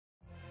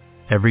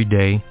Every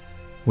day,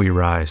 we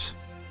rise,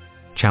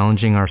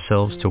 challenging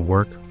ourselves to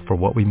work for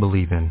what we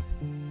believe in.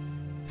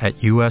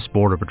 At U.S.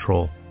 Border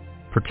Patrol,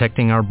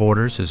 protecting our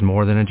borders is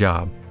more than a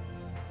job.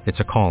 It's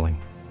a calling.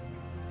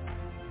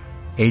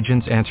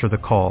 Agents answer the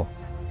call,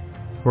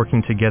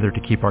 working together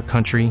to keep our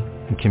country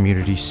and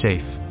communities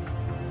safe.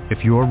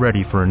 If you are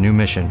ready for a new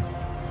mission,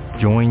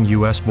 join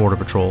U.S. Border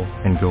Patrol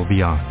and go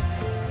beyond.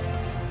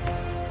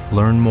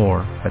 Learn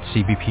more at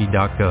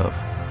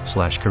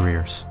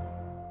cbp.gov/careers.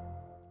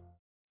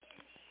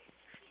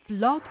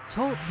 Blog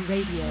Talk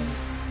Radio.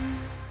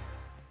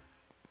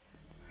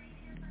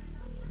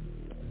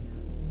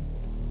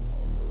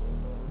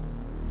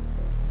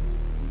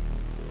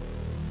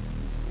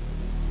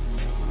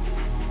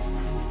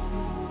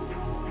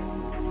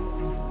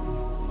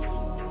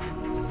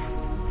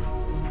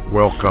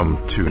 Welcome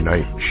to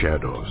Night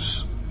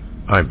Shadows.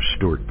 I'm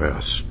Stuart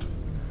Best,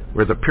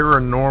 where the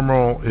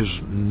paranormal is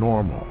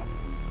normal,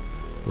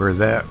 where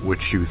that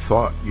which you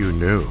thought you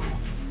knew,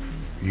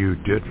 you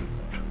didn't,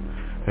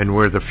 and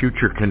where the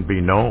future can be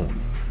known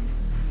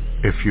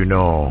if you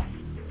know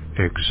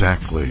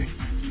exactly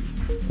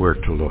where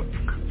to look.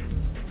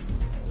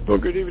 Well,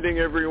 good evening,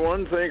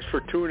 everyone. Thanks for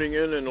tuning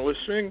in and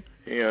listening.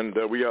 And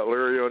we got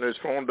Larry on his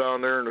phone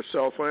down there in the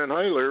Southland.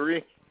 Hi,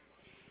 Larry.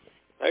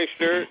 Hi,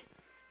 Stuart.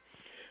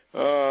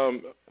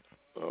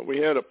 We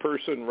had a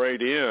person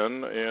write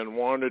in and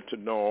wanted to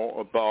know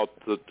about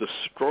the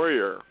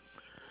Destroyer.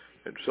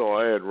 And so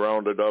I had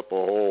rounded up a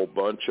whole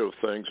bunch of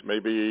things.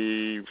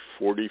 Maybe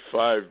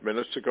 45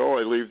 minutes ago,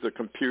 I leave the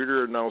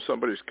computer, and now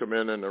somebody's come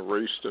in and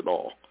erased it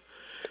all.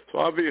 So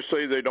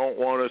obviously they don't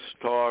want us to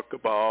talk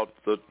about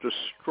the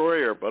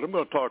Destroyer, but I'm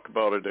going to talk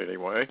about it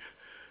anyway.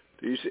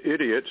 These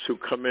idiots who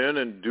come in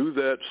and do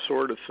that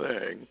sort of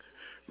thing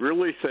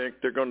really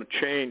think they're going to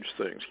change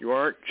things. You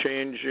aren't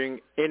changing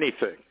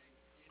anything.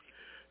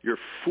 You're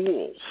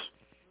fools,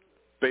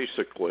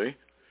 basically.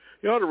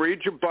 You ought to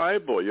read your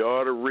Bible. You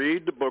ought to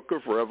read the book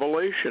of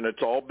Revelation.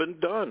 It's all been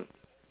done.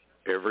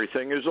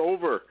 Everything is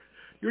over.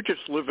 You're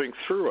just living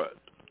through it.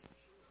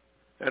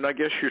 And I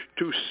guess you're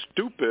too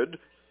stupid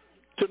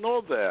to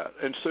know that.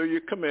 And so you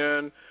come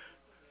in,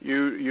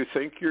 you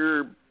think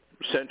you're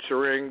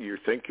censoring, you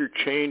think you're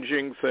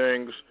changing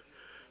things.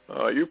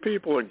 You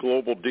people in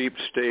global deep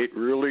state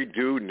really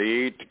do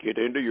need to get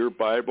into your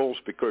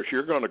Bibles, because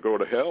you're going to go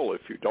to hell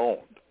if you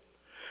don't.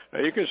 Now,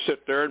 you can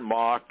sit there and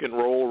mock and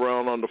roll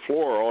around on the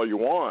floor all you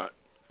want.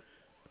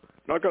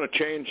 Not going to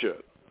change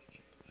it.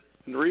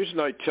 And the reason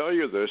I tell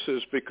you this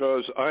is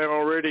because I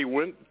already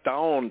went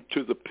down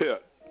to the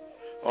pit.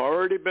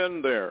 Already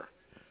been there.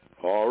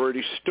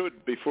 Already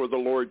stood before the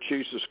Lord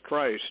Jesus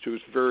Christ,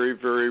 who's very,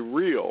 very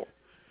real.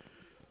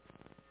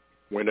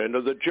 Went into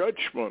the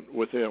judgment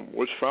with him,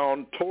 was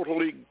found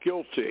totally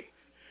guilty.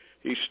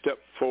 He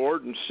stepped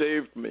forward and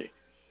saved me.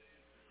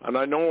 And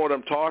I know what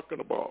I'm talking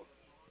about.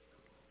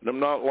 And I'm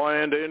not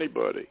lying to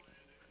anybody.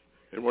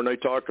 And when I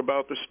talk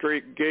about the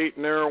straight gate,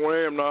 narrow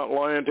way, I'm not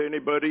lying to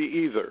anybody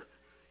either.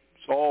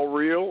 It's all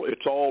real.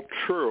 It's all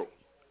true.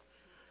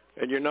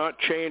 And you're not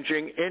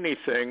changing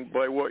anything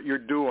by what you're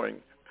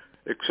doing,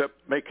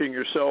 except making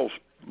yourselves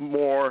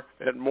more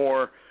and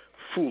more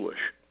foolish.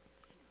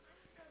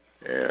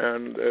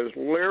 And as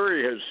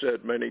Larry has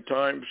said many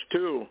times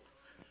too,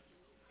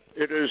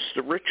 it is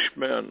the rich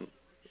men,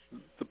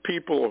 the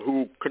people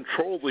who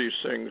control these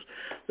things,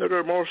 that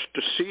are most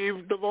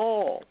deceived of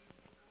all.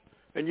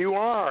 And you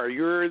are.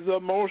 You're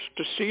the most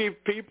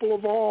deceived people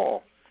of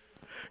all.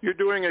 You're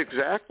doing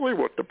exactly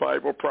what the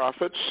Bible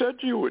prophet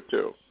said you would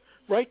do,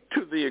 right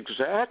to the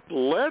exact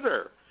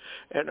letter.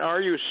 And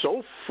are you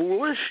so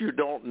foolish you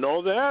don't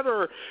know that?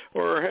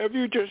 Or have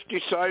you just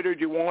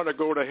decided you want to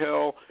go to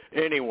hell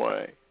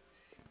anyway?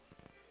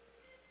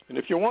 And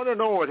if you want to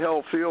know what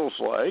hell feels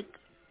like,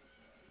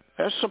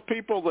 ask some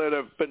people that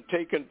have been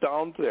taken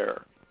down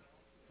there.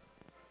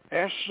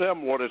 Ask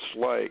them what it's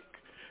like.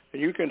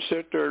 And you can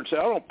sit there and say,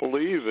 I don't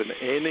believe in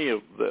any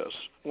of this.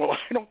 Well,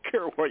 I don't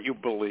care what you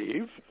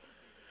believe.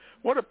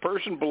 What a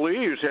person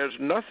believes has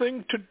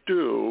nothing to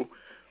do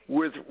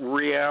with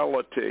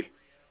reality.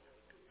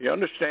 You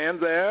understand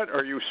that?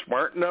 Are you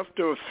smart enough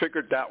to have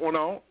figured that one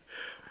out?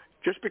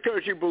 Just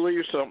because you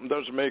believe something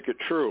doesn't make it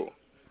true.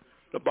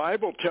 The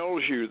Bible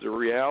tells you the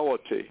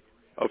reality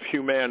of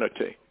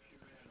humanity.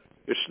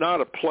 It's not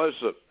a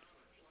pleasant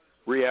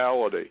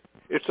reality.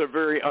 It's a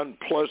very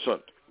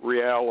unpleasant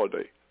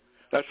reality.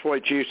 That's why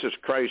Jesus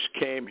Christ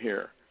came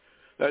here.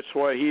 That's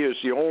why he is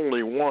the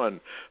only one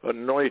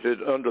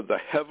anointed under the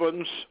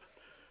heavens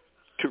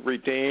to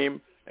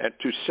redeem and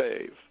to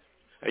save.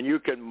 And you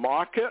can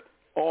mock it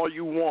all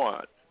you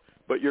want,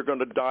 but you're going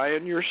to die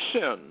in your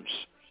sins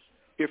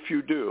if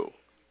you do.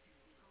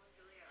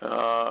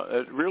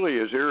 It really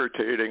is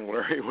irritating,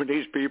 Larry, when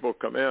these people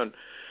come in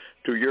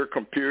to your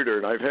computer,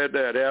 and I've had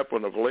that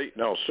happen of late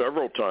now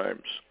several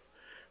times,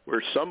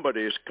 where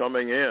somebody is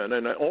coming in,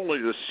 and only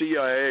the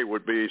CIA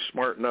would be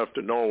smart enough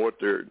to know what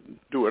they're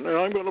doing, and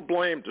I'm going to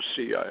blame the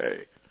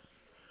CIA.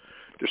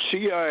 The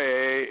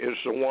CIA is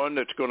the one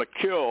that's going to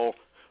kill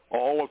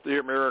all of the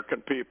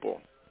American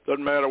people.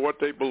 Doesn't matter what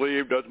they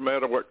believe. Doesn't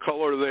matter what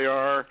color they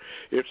are.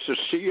 It's the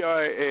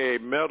CIA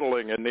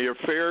meddling in the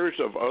affairs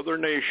of other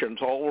nations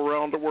all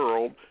around the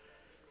world,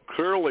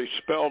 clearly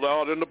spelled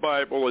out in the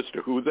Bible as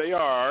to who they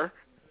are.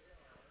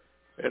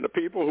 And the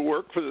people who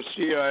work for the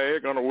CIA are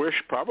going to wish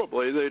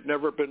probably they'd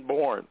never been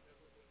born.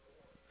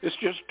 It's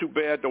just too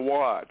bad to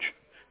watch.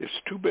 It's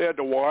too bad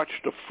to watch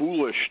the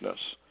foolishness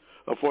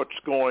of what's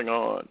going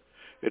on.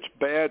 It's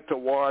bad to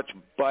watch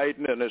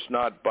Biden, and it's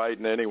not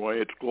Biden anyway,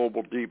 it's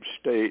global deep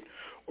state,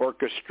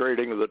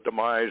 orchestrating the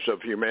demise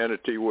of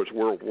humanity with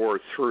World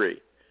War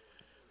III.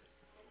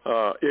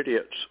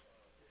 Idiots.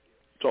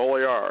 That's all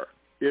they are,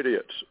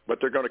 idiots. But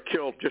they're going to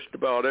kill just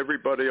about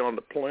everybody on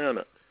the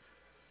planet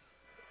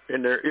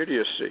in their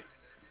idiocy,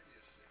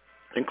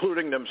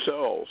 including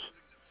themselves.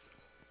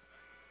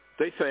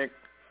 They think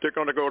they're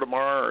going to go to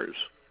Mars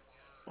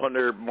on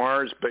their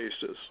Mars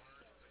bases.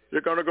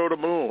 They're going to go to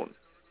moon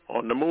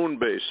on the moon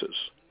bases.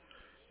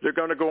 They're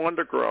going to go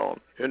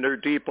underground in their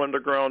deep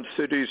underground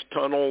cities,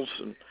 tunnels,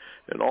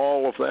 and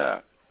all of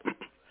that.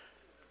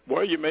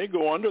 Well, you may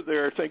go under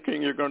there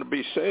thinking you're going to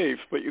be safe,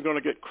 but you're going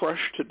to get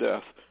crushed to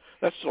death.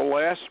 That's the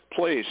last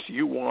place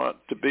you want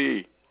to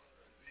be.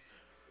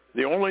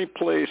 The only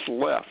place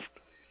left,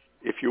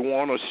 if you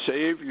want to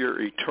save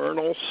your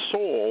eternal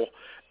soul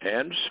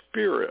and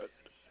spirit,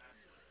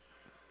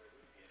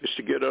 is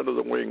to get under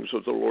the wings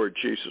of the Lord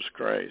Jesus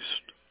Christ.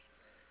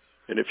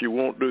 And if you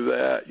won't do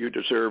that, you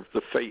deserve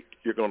the fate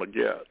you're going to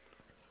get.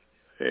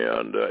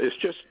 And it's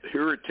just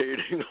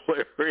irritating,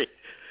 Larry.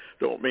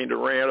 Don't mean to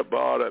rant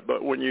about it,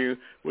 but when you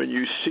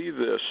see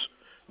this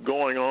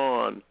going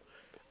on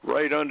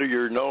right under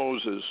your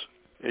noses,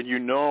 and you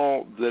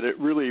know that it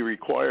really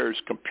requires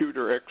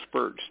computer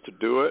experts to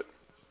do it,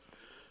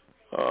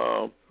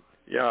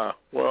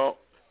 well,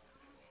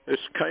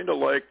 it's kind of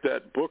like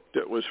that book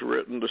that was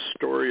written, The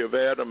Story of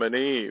Adam and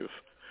Eve,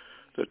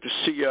 that the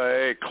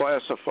CIA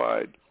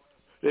classified.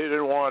 They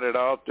didn't want it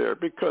out there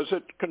because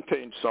it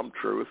contains some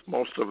truth.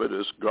 Most of it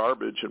is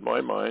garbage in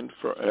my mind,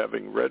 for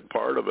having read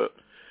part of it.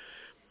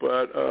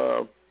 But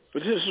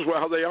this is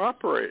how they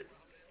operate.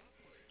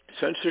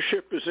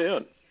 Censorship is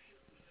in.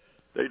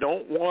 They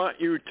don't want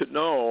you to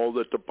know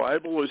that the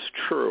Bible is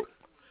true.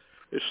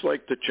 It's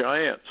like the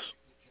giants.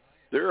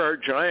 There are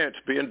giants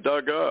being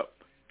dug up.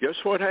 Guess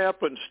what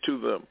happens to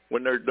them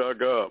when they're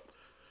dug up?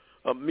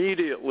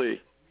 Immediately,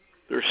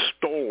 they're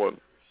stolen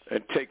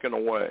and taken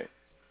away.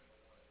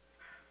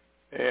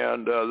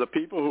 And the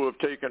people who have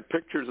taken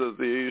pictures of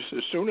these,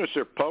 as soon as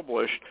they're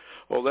published,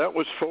 well, that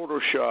was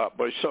photoshopped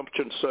by such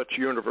and such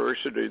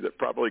university that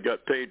probably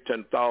got paid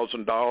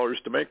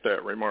 $10,000 to make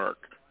that remark.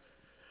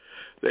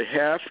 They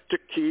have to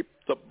keep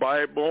the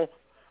Bible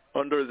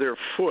under their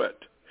foot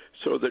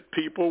so that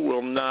people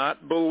will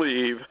not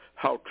believe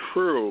how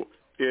true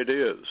it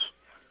is.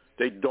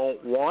 They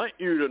don't want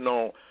you to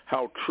know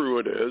how true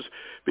it is,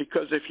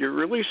 because if you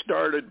really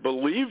started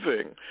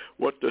believing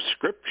what the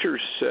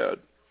Scriptures said,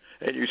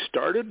 and you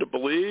started to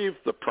believe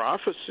the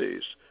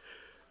prophecies,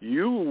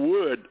 you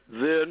would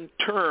then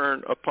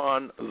turn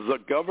upon the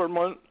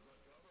government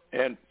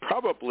and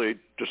probably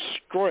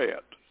destroy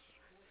it.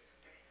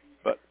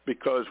 But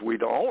because we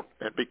don't,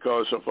 and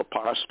because of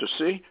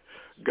apostasy,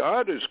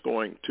 God is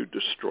going to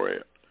destroy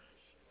it.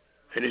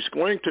 And he's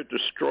going to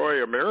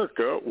destroy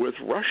America with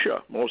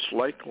Russia, most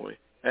likely,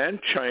 and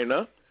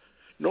China,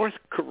 North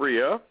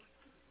Korea.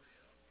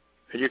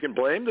 And you can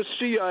blame the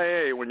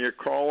CIA when you're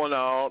crawling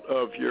out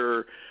of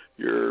your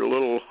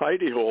little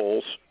hidey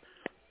holes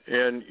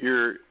and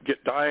you're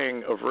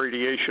dying of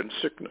radiation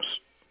sickness.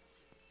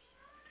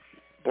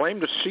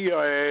 Blame the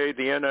CIA,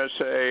 the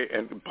NSA,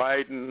 and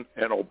Biden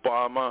and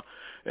Obama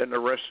and the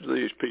rest of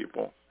these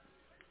people.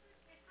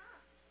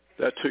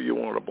 That's who you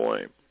want to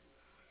blame.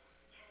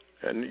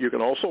 And you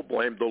can also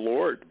blame the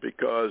Lord,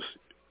 because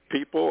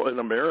people in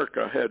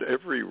America had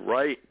every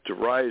right to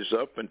rise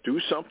up and do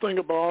something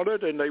about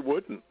it, and they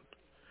wouldn't.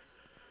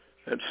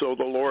 And so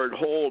the Lord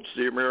holds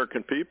the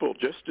American people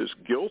just as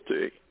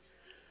guilty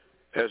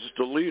as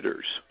the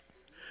leaders.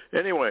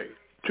 Anyway,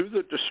 to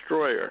the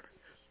destroyer,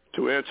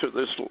 to answer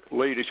this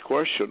lady's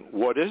question,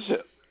 what is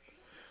it?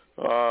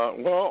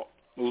 Well,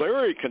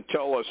 Larry can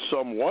tell us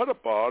somewhat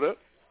about it.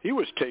 He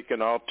was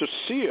taken out to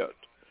see it.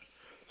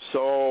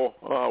 So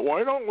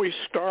why don't we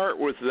start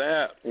with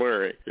that,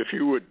 Larry, if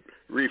you would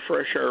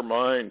refresh our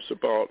minds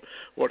about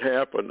what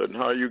happened and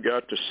how you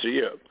got to see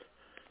it.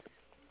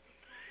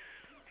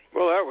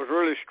 Well, that was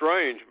really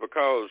strange,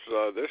 because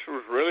this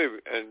was really,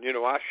 and,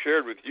 I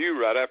shared with you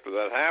right after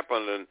that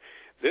happened, and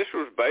this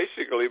was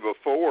basically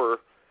before,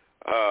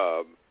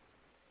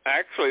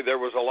 actually, there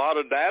was a lot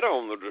of data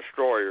on the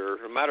destroyer.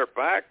 As a matter of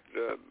fact,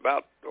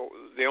 about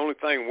the only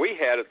thing we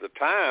had at the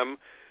time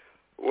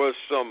was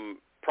some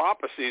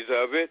prophecies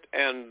of it,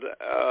 and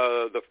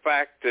the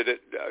fact that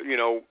it,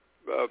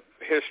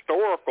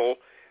 historical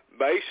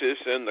basis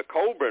in the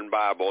Colburn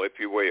Bible, if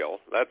you will.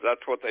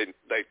 That's what they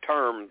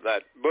termed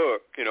that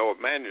book, of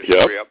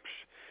manuscripts. Yep.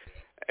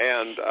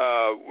 And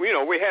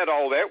we had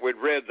all that. We'd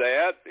read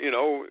that.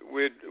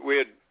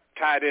 We'd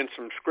tied in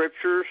some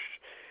scriptures,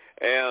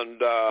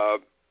 and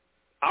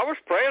I was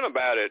praying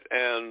about it,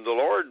 and the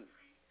Lord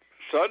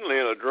suddenly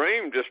in a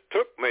dream just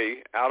took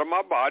me out of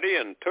my body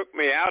and took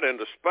me out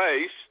into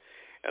space.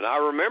 And I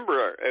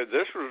remember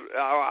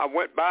I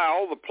went by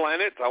all the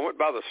planets. I went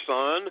by the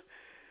sun.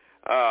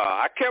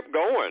 I kept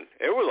going.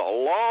 It was a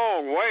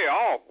long way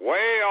off,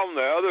 way on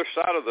the other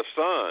side of the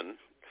sun.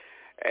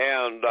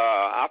 And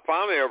I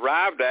finally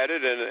arrived at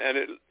it,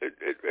 and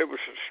it was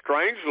a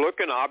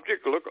strange-looking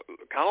object,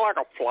 kind of like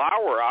a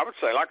flower, I would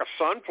say, like a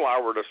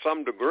sunflower to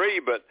some degree,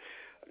 but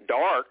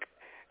dark.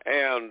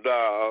 And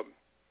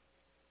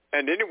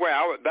anyway,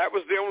 that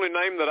was the only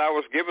name that I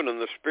was given in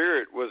the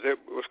Spirit. It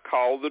was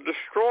called the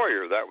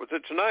Destroyer. That was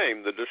its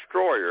name, the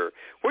Destroyer,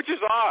 which is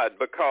odd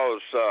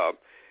because,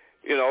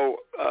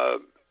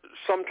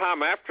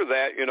 sometime after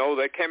that,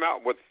 they came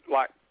out with,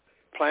 like,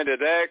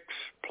 Planet X,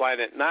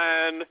 Planet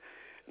 9,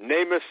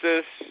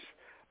 Nemesis.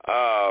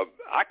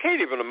 I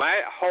can't even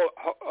imagine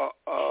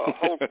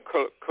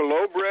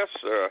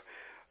Colobris.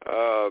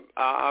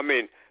 I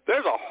mean,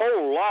 there's a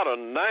whole lot of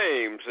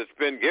names that's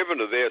been given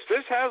to this.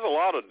 This has a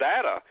lot of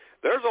data.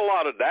 There's a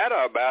lot of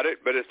data about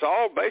it, but it's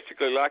all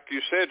basically, like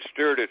you said,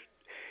 Stuart,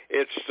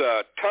 it's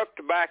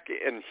tucked back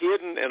and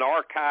hidden in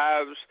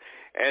archives,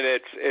 and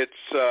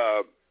it's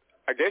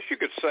I guess you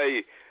could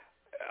say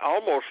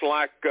almost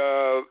like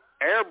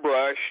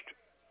airbrushed,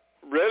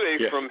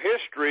 really, from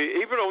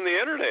history, even on the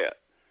internet.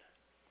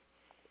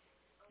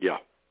 Yeah,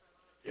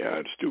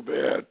 it's too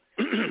bad.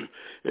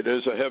 It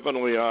is a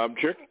heavenly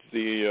object.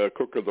 The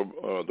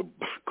the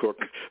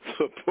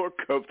Book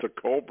of the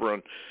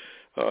Kolbrin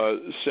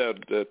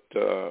said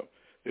that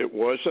it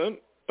wasn't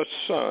a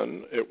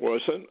sun, it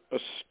wasn't a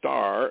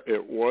star,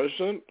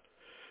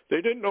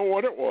 they didn't know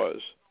what it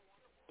was.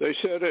 They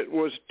said it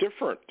was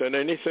different than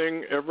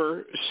anything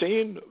ever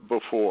seen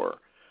before.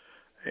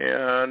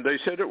 And they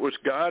said it was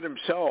God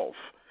himself.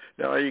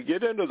 Now, you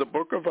get into the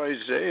book of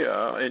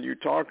Isaiah, and you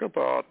talk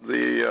about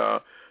the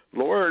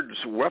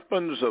Lord's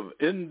weapons of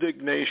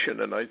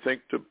indignation, and I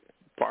think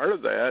part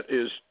of that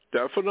is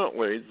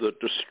definitely the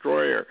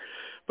destroyer.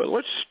 But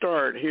let's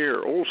start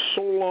here. Oh,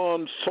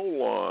 Solon,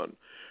 Solon,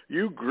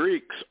 you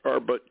Greeks are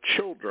but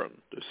children.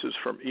 This is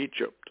from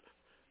Egypt,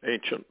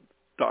 ancient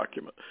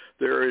document.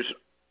 There is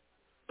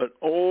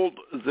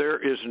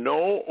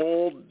no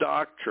old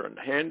doctrine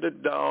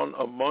handed down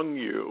among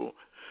you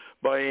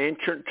by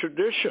ancient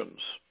traditions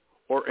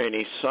or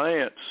any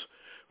science,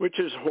 which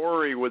is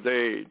hoary with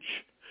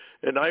age.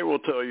 And I will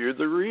tell you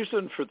the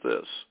reason for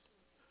this.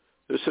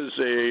 This is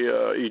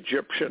a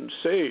Egyptian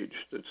sage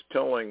that's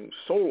telling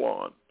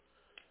Solon,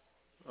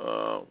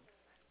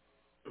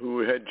 who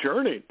had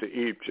journeyed to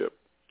Egypt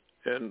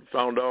and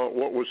found out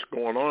what was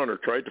going on, or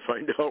tried to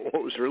find out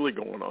what was really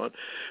going on.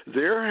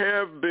 There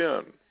have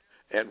been,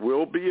 and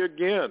will be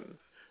again,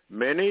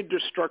 many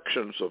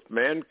destructions of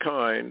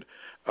mankind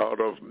out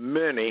of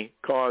many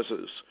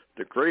causes,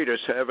 the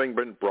greatest having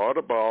been brought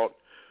about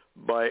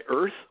by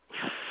earth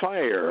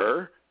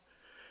fire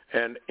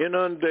and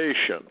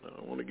inundation.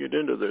 I want to get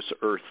into this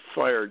earth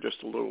fire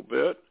just a little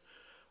bit.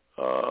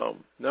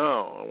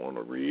 Now, I want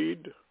to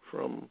read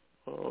from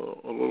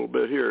a little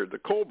bit here. The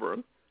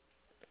Kolbrin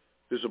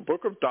is a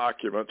book of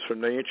documents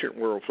from the ancient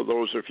world. For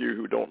those of you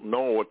who don't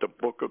know what the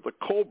Book of the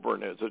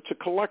Kolbrin is, it's a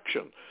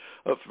collection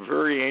of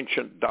very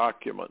ancient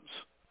documents.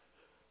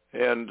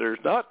 And there's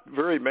not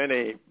very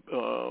many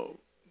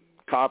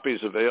copies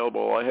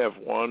available. I have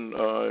one.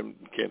 I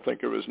can't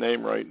think of his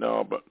name right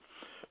now, but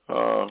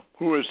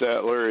who is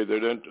that, Larry,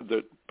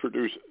 that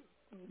produced?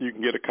 You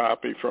can get a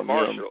copy from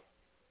Marshall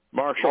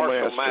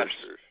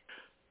Masters.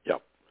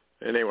 Yep.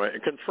 Anyway,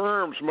 it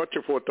confirms much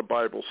of what the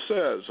Bible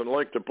says, and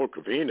like the Book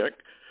of Enoch,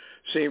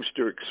 seems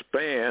to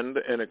expand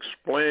and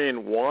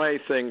explain why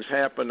things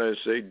happen as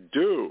they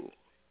do.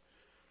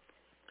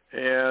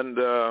 And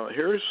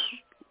here's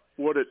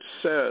what it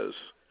says.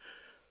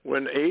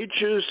 When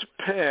ages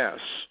pass,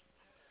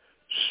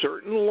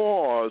 certain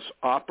laws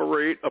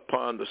operate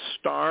upon the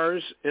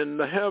stars in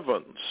the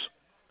heavens.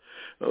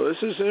 Now, this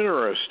is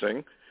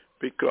interesting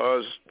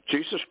because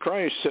Jesus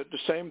Christ said the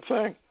same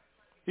thing.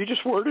 He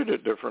just worded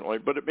it differently,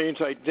 but it means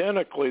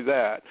identically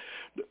that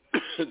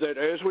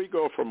as we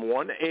go from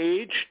one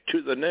age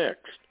to the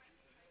next,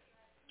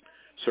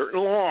 certain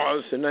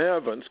laws in the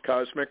heavens,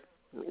 cosmic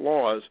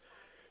laws,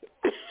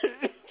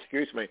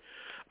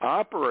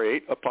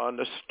 operate upon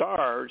the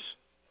stars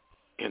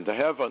in the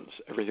heavens.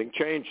 Everything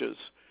changes.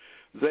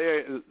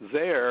 The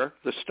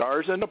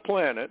stars and the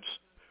planets,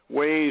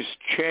 ways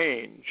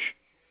change.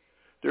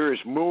 There is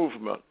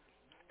movement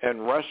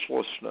and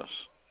restlessness.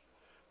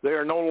 They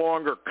are no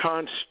longer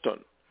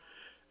constant,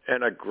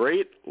 and a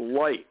great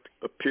light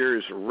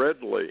appears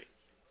redly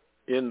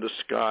in the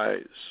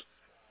skies.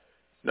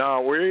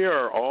 Now, we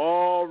are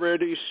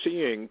already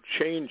seeing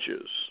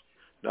changes,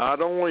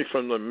 not only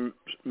from the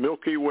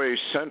Milky Way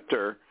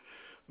center,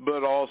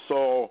 but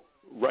also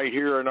right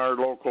here in our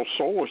local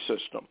solar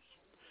system.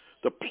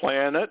 The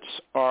planets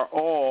are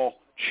all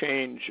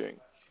changing.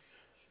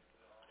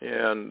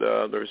 And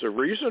there's a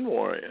reason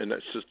why, and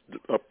that's just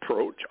the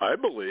approach, I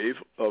believe,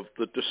 of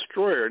the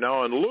destroyer.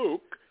 Now, in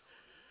Luke,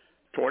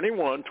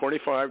 21,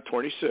 25,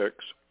 26,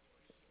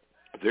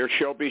 there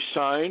shall be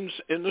signs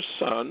in the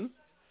sun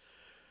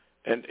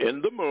and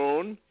in the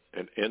moon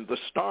and in the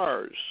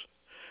stars,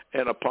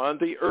 and upon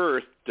the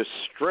earth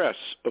distress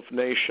of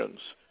nations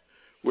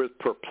with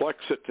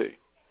perplexity,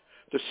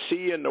 the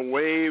sea and the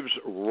waves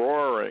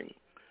roaring,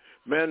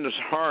 men's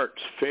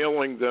hearts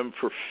failing them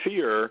for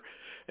fear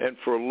and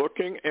for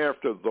looking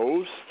after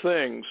those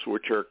things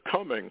which are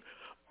coming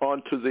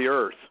onto the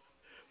earth.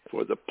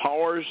 For the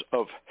powers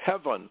of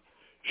heaven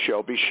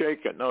shall be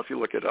shaken. Now, if you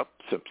look it up,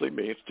 it simply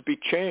means to be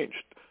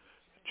changed,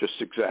 just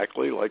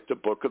exactly like the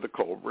Book of the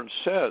Colburn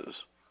says.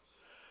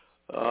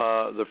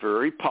 The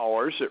very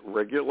powers that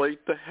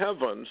regulate the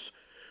heavens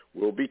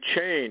will be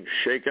changed,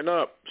 shaken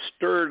up,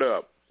 stirred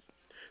up.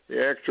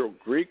 The actual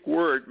Greek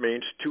word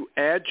means to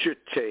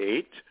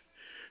agitate,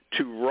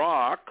 to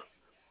rock,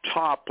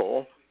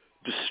 topple,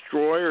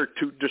 destroy, or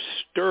to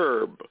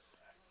disturb.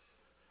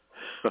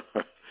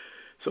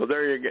 So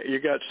there you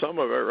got some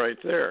of it right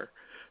there.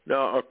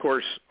 Now, of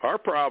course, our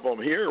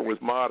problem here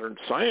with modern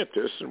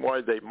scientists and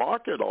why they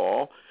mock it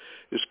all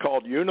is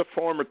called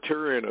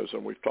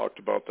uniformitarianism. We've talked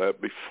about that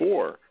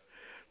before,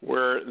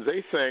 where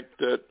they think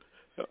that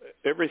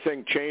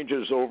everything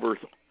changes over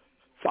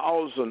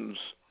thousands,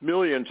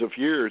 millions of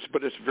years,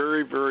 but it's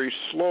very, very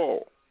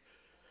slow.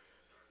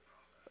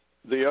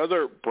 The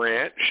other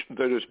branch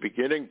that is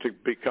beginning to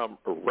become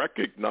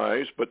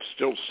recognized but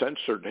still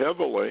censored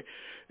heavily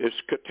is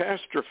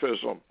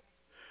catastrophism.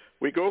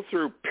 We go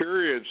through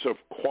periods of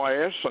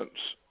quiescence,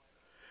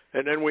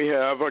 and then we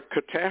have a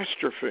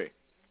catastrophe.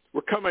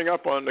 We're coming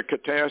up on the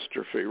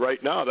catastrophe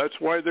right now. That's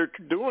why they're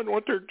doing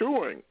what they're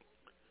doing.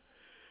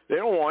 They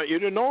don't want you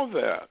to know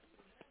that.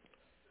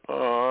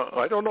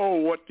 I don't know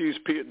what these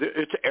people,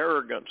 it's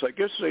arrogance. I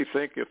guess they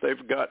think if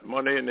they've got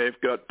money and they've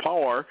got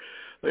power,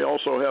 they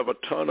also have a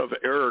ton of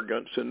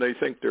arrogance, and they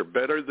think they're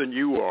better than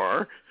you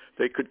are.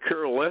 They could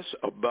care less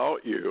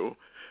about you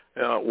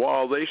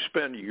while they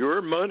spend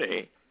your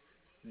money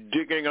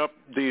digging up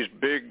these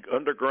big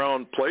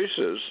underground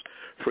places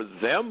for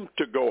them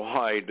to go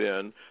hide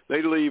in.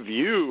 They leave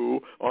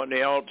you on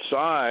the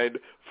outside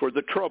for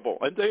the trouble.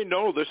 And they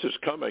know this is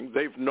coming.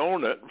 They've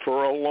known it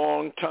for a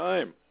long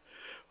time.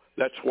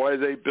 That's why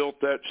they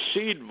built that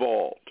seed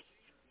vault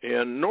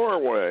in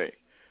Norway.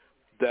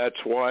 That's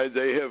why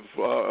they have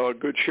a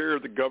good share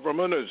of the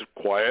government is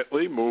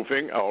quietly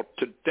moving out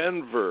to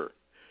Denver.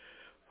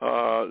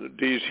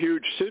 These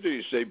huge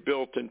cities they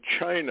built in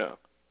China.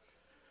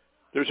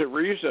 There's a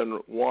reason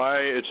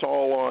why it's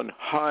all on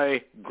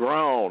high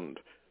ground.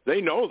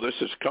 They know this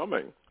is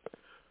coming,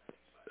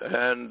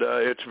 and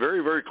it's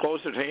very, very close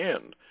at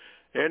hand.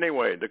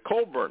 Anyway, the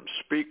Colburn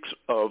speaks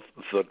of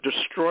the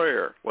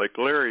destroyer, like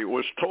Larry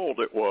was told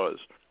it was.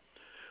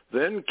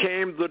 Then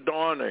came the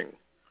dawning.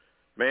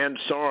 Man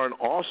saw an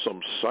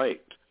awesome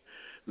sight.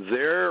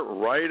 There,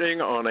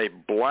 riding on a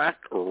black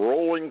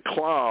rolling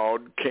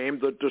cloud, came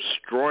the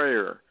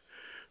destroyer,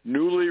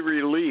 newly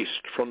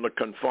released from the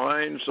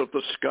confines of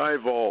the sky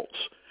vaults.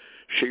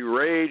 She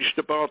raged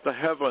about the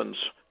heavens,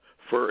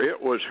 for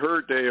it was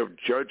her day of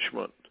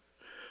judgment.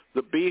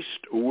 The beast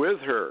with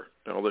her,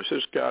 now this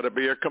has got to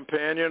be a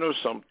companion of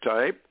some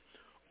type,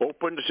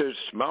 opened his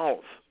mouth,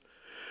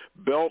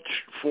 belched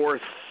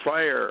forth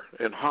fire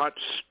and hot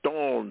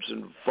stones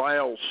and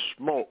vile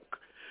smoke.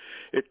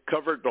 It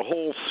covered the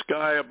whole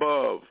sky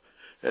above,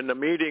 and the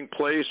meeting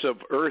place of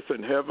earth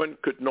and heaven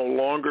could no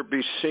longer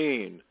be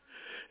seen.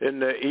 In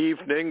the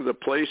evening, the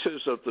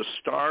places of the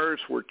stars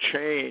were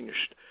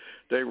changed.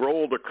 They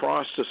rolled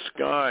across the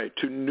sky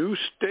to new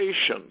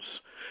stations,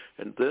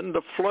 and then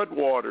the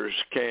floodwaters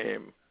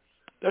came.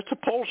 That's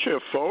a pole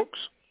shift, folks.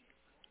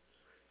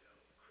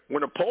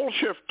 When a pole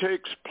shift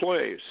takes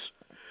place,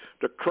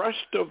 the crust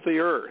of the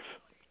earth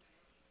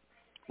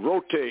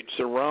rotates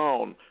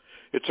around.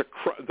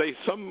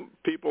 Some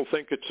people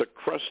think it's a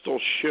crustal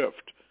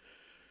shift,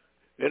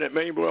 and it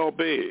may well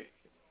be,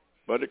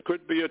 but it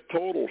could be a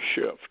total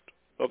shift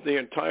of the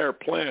entire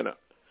planet.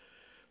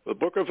 The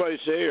book of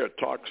Isaiah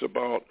talks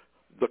about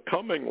the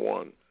coming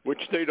one,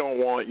 which they don't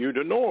want you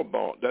to know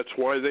about. That's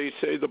why they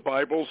say the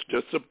Bible's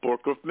just a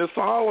book of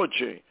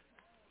mythology.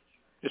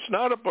 It's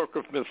not a book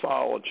of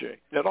mythology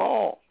at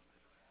all.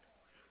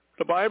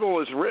 The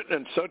Bible is written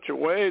in such a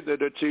way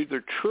that it's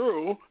either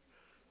true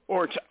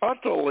or it's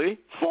utterly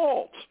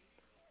false.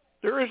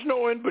 There is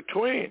no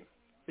in-between.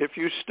 If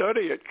you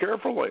study it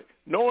carefully,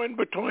 no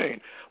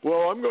in-between.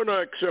 Well, I'm going to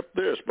accept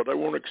this, but I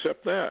won't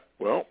accept that.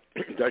 Well,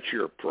 that's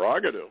your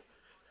prerogative,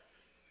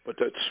 but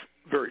that's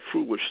a very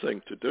foolish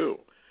thing to do.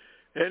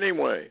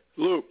 Anyway,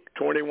 Luke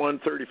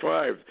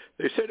 21:35,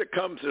 they said it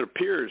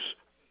appears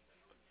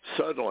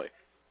suddenly,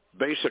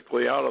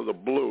 basically out of the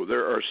blue.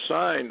 There are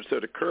signs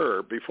that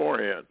occur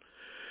beforehand.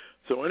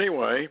 So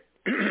anyway,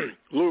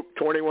 Luke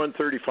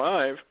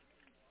 21:35,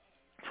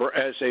 for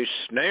as a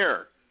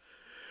snare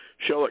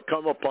shall it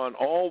come upon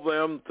all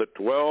them that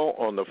dwell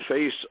on the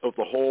face of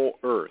the whole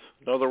earth.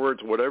 In other words,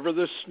 whatever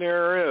this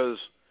snare is,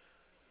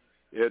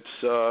 it's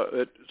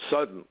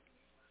sudden.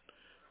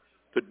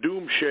 The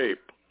doom shape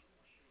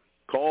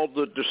called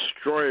the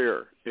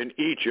Destroyer in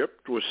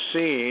Egypt was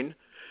seen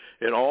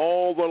in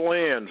all the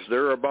lands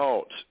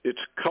thereabouts. Its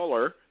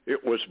color,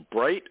 it was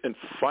bright and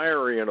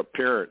fiery in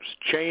appearance,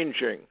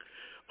 changing,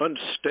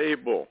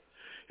 unstable.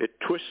 It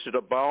twisted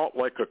about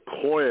like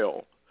a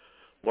coil,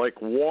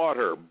 like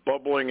water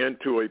bubbling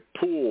into a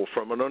pool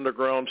from an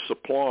underground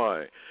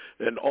supply.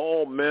 And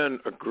all men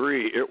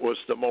agree it was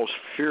the most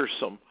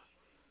fearsome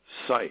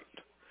sight.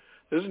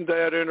 Isn't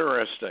that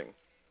interesting?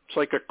 It's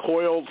like a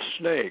coiled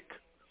snake,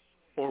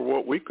 or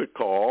what we could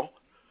call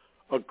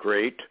a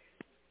great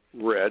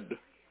red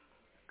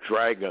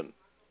dragon,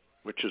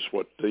 which is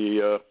what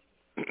the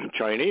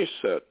Chinese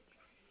said.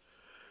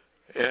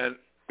 And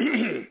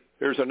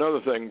here's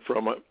another thing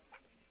from it.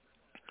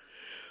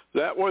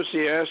 That was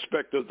the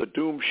aspect of the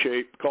doom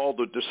shape called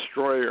the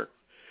Destroyer.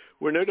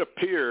 When it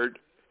appeared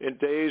in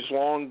days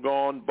long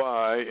gone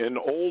by in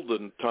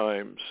olden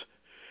times,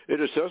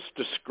 it is thus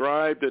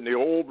described in the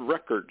old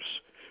records,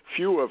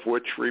 few of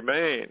which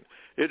remain.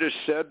 It is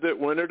said that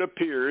when it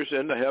appears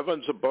in the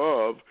heavens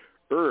above,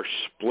 earth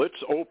splits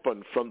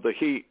open from the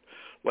heat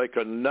like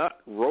a nut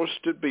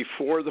roasted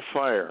before the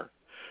fire.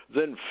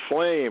 Then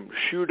flames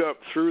shoot up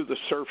through the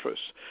surface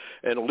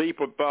and leap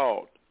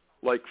about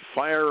like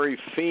fiery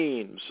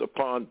fiends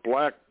upon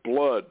black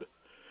blood.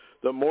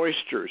 The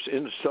moistures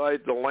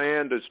inside the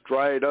land is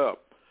dried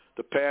up.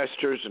 The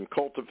pastures and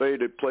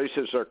cultivated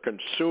places are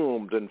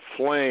consumed in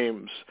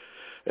flames,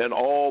 and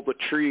all the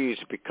trees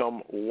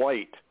become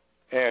white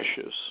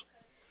ashes.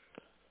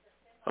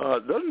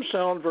 Doesn't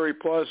sound very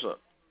pleasant,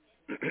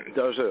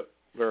 does it,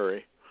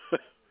 Larry?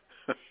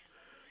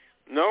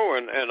 No,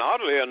 and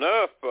oddly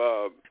enough,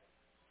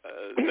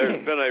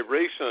 there's been a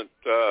recent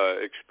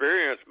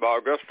experience by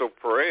Augusto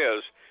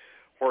Perez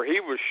where he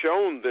was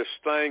shown this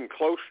thing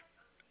close.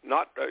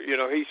 Not,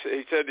 he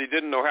said he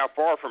didn't know how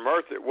far from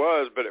Earth it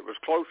was, but it was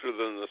closer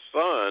than the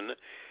sun.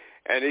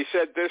 And he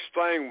said this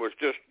thing was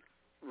just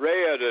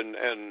red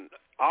and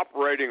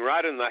operating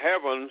right in the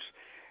heavens,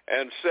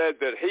 and said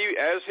that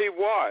as he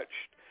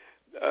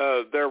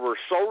watched, there were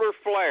solar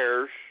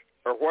flares,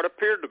 or what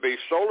appeared to be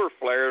solar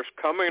flares,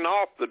 coming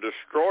off the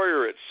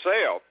Destroyer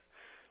itself,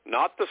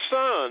 not the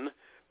sun,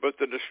 but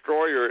the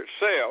Destroyer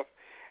itself.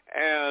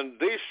 And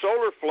these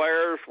solar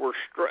flares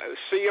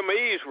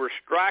CMEs were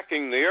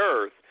striking the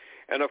Earth.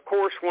 And of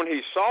course, when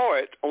he saw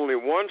it, only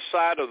one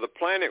side of the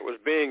planet was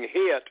being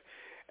hit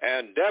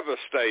and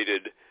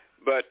devastated.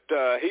 But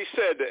he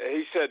said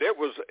it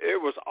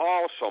was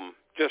awesome,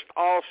 just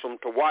awesome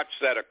to watch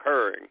that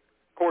occurring.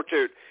 Of course,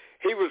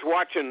 he was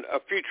watching a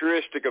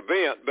futuristic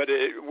event, but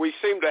we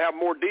seem to have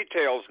more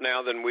details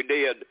now than we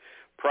did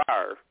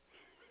prior.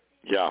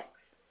 Yeah.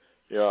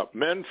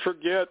 Men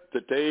forget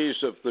the days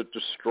of the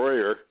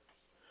Destroyer.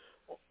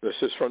 This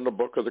is from the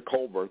book of the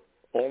Colburn.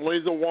 Only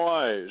the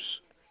wise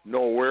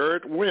know where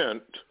it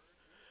went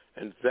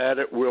and that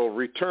it will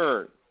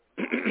return.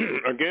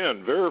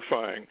 Again,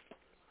 verifying.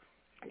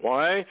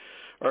 Why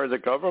are the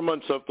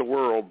governments of the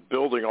world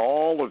building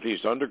all of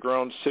these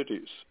underground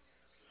cities?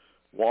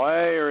 Why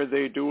are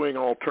they doing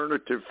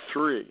Alternative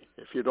 3?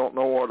 If you don't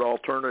know what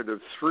Alternative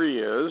 3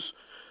 is,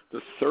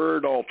 the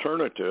third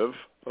alternative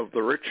of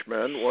the rich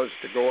men was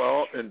to go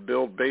out and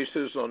build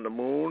bases on the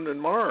moon and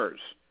Mars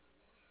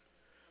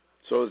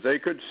so they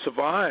could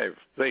survive,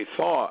 they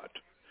thought.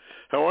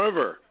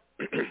 However,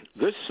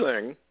 this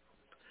thing,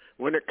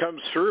 when it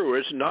comes through,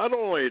 is not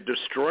only a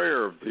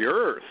destroyer of the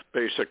earth,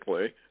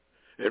 basically,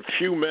 and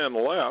few men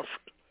left,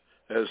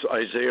 as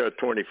Isaiah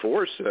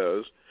 24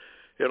 says,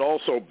 it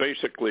also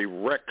basically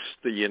wrecks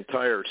the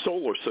entire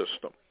solar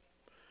system.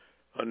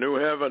 A new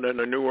heaven and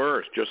a new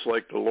earth, just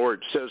like the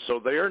Lord says. So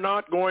they are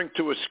not going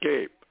to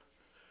escape.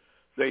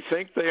 They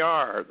think they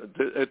are.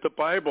 The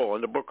Bible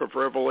in the book of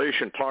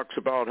Revelation talks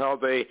about how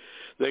they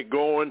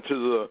go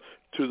into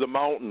the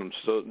mountains,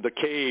 the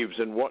caves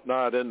and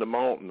whatnot in the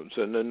mountains,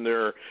 and in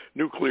their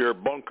nuclear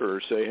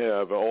bunkers they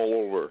have all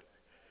over.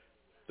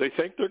 They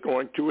think they're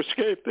going to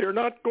escape. They're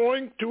not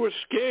going to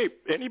escape.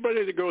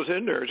 Anybody that goes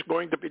in there is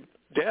going to be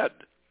dead.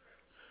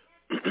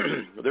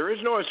 There is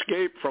no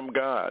escape from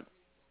God.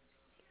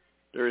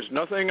 There is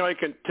nothing I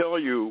can tell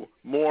you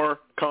more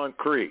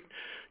concrete.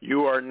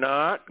 You are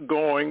not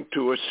going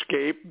to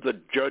escape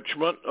the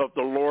judgment of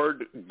the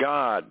Lord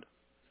God.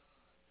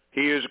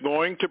 He is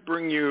going to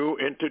bring you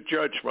into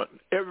judgment.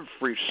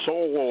 Every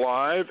soul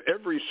alive,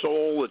 every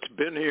soul that's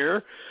been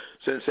here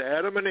since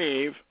Adam and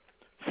Eve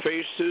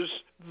faces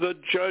the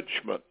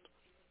judgment.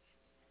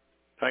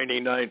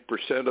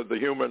 99% of the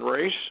human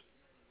race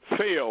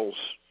fails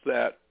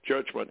that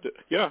judgment.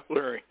 Yeah,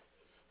 Larry.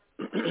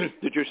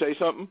 Did you say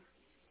something?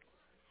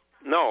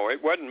 No,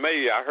 it wasn't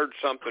me. I heard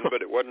something,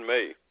 but it wasn't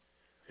me.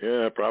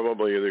 Yeah,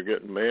 probably they're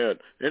getting mad.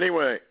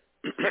 Anyway,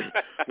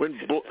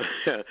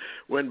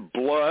 when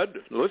blood,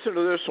 listen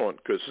to this one,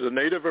 because the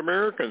Native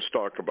Americans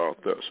talk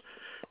about this.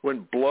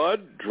 When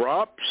blood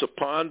drops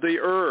upon the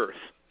earth,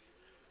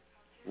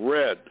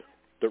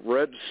 the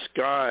red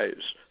skies,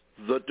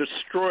 the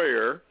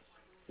destroyer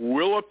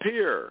will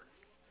appear,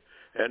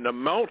 and the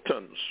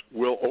mountains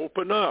will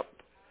open up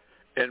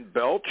and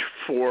belch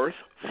forth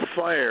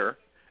fire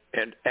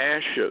and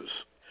ashes.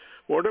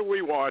 What are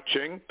we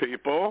watching,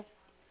 people?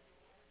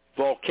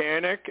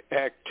 Volcanic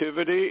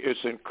activity is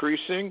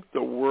increasing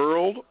the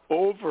world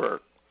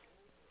over.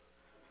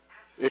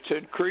 It's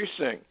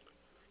increasing.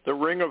 The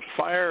Ring of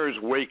Fire is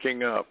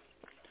waking up.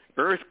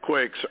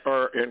 Earthquakes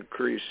are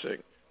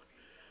increasing.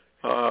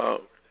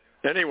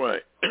 Anyway,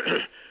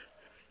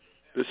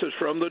 this is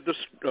from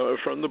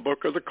the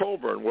book of the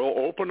Colburn. Will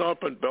open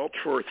up and belch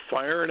forth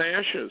fire and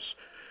ashes.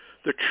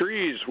 The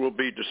trees will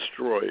be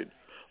destroyed.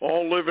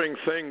 All living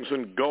things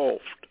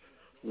engulfed.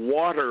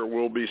 Water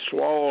will be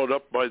swallowed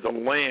up by the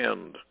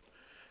land,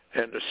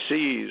 and the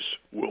seas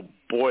will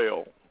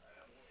boil.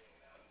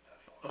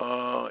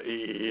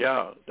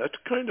 Yeah, that's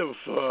kind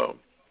of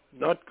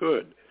not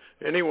good.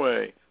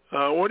 Anyway,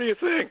 what do you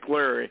think,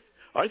 Larry?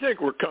 I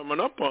think we're coming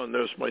up on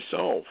this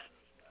myself.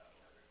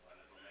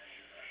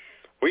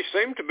 We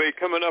seem to be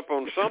coming up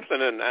on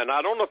something, and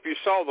I don't know if you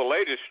saw the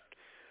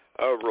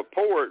latest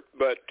report,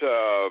 but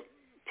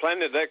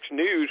Planet X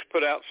News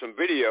put out some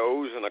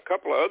videos, and a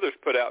couple of others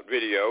put out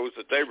videos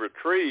that they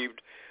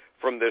retrieved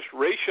from this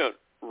recent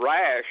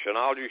rash, and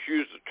I'll just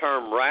use the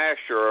term rash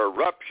or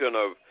eruption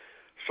of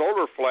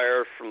solar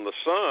flares from the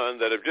sun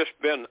that have just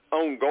been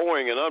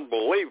ongoing and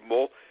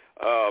unbelievable.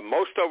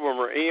 Most of them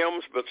are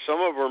M's, but some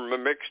of them are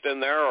mixed in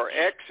there are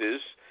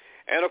X's.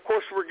 And, of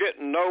course, we're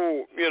getting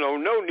no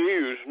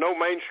news, no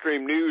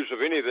mainstream news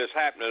of any of this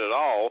happening at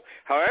all.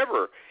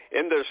 However,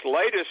 in this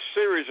latest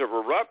series of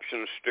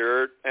eruptions,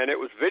 Stuart, and it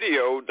was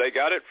videoed, they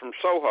got it from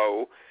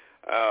Soho,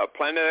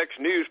 Planet X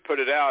News put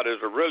it out as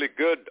a really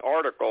good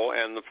article,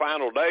 and the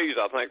Final Days,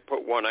 I think,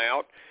 put one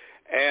out.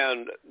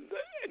 And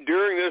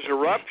during these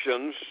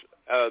eruptions,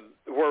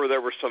 where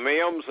there were some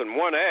M's and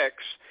one X,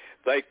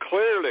 they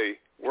clearly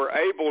were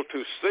able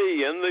to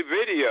see in the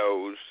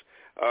videos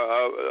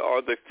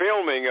or the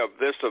filming of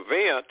this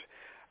event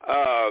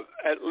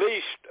at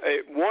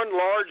least one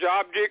large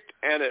object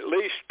and at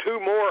least two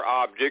more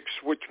objects,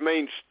 which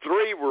means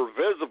three were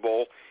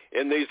visible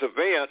in these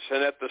events.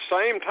 And at the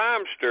same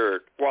time,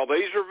 Stuart, while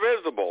these are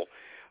visible,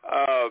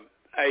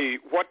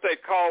 what they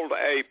called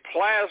a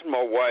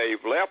plasma wave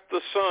left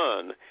the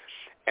sun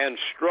and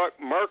struck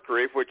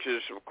Mercury, which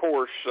is, of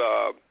course,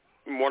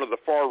 one of the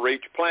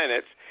far-reach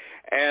planets.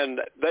 And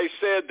they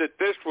said that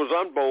this was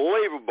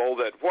unbelievable,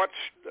 that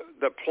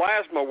the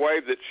plasma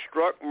wave that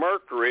struck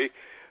Mercury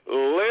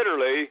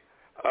literally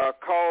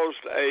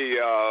caused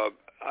a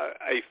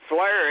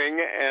flaring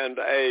and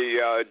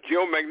a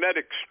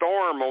geomagnetic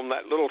storm on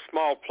that little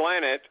small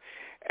planet.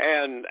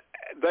 And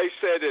they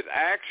said it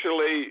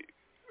actually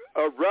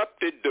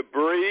erupted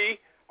debris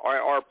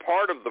or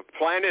part of the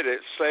planet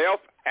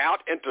itself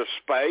out into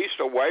space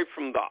away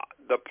from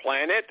the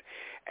planet.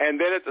 And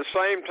then at the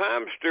same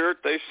time, Stuart,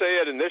 they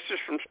said, and this is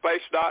from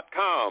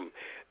space.com,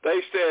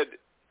 they said,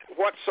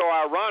 what's so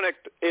ironic,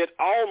 it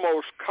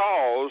almost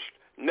caused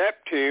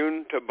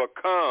Neptune to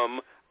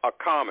become a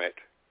comet.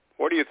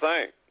 What do you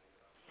think?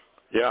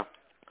 Yeah,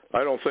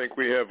 I don't think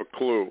we have a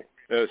clue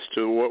as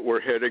to what we're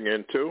heading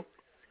into.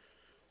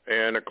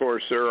 And, of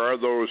course, there are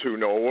those who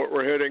know what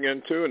we're heading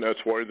into, and that's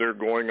why they're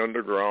going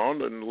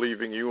underground and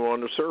leaving you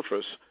on the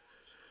surface.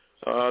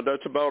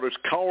 That's about as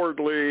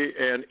cowardly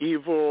and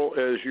evil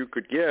as you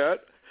could get.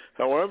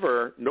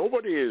 However,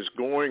 nobody is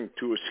going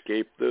to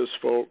escape this,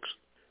 folks.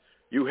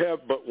 You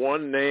have but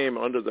one name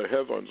under the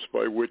heavens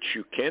by which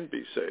you can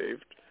be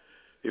saved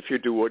if you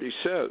do what he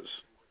says.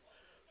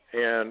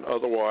 And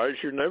otherwise,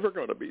 you're never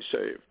going to be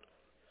saved.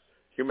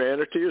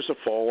 Humanity is a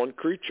fallen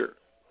creature.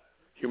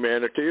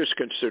 Humanity is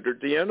considered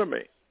the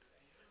enemy,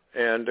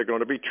 and they're going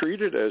to be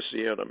treated as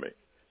the enemy.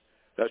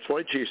 That's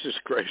why Jesus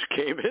Christ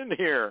came in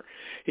here.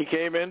 He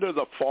came into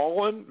the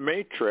fallen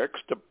matrix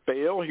to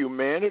bail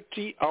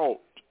humanity out.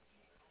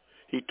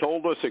 He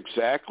told us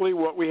exactly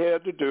what we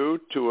had to do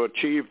to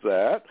achieve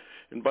that.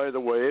 And by the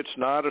way, it's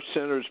not a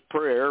sinner's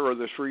prayer or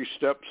the 3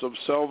 steps of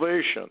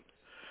salvation.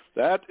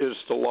 That is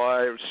the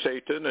lie of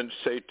Satan and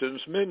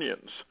Satan's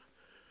minions.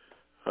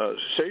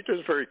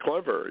 Satan's very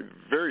clever,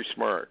 very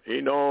smart.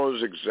 He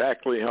knows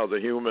exactly how the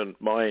human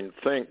mind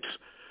thinks.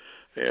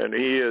 And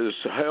he has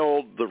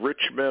held the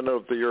rich men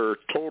of the earth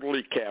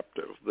totally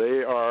captive.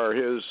 They are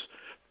his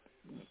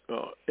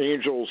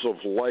angels of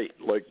light,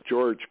 like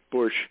George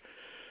Bush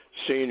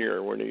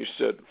Sr. when he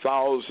said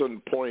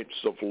 1,000 points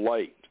of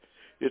light.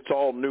 It's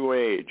all New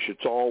Age.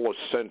 It's all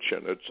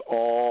ascension. It's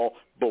all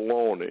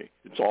baloney.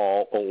 It's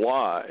all a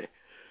lie.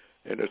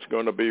 And it's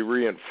going to be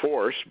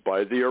reinforced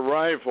by the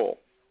arrival.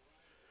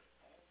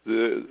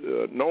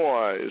 The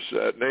Noahs,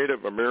 that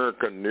Native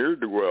American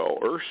ne'er-do-well,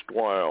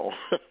 erstwhile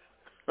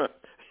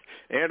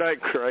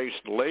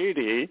Antichrist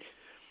lady,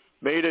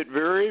 made it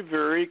very,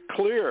 very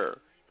clear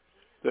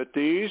that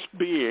these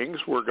beings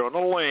were going to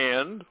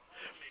land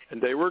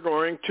and they were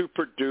going to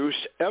produce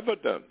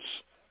evidence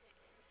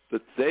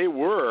that they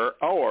were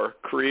our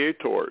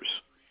creators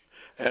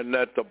and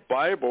that the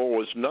Bible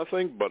was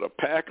nothing but a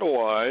pack of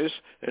lies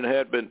and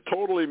had been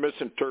totally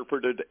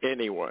misinterpreted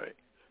anyway.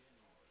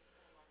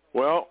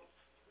 Well,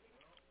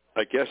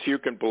 I guess you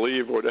can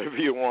believe whatever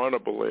you want to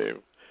believe.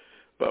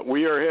 But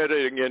we are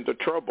heading into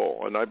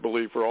trouble, and I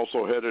believe we're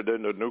also headed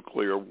into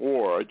nuclear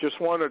war. I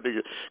just wanted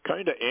to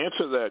kind of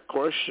answer that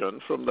question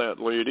from that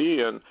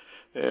lady, and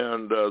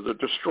the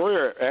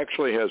destroyer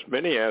actually has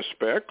many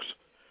aspects.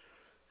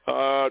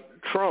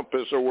 Trump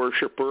is a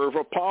worshiper of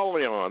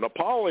Apollyon.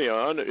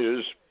 Apollyon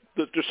is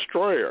the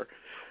destroyer.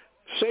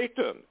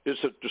 Satan is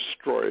a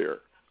destroyer.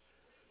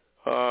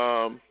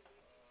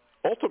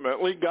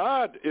 Ultimately,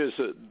 God is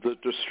the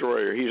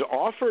destroyer. He's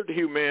offered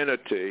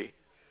humanity.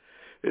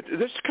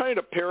 This kind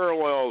of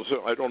parallels,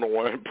 I don't know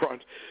why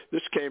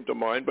this came to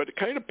mind, but it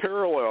kind of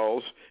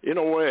parallels, in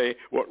a way,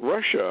 what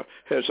Russia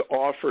has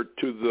offered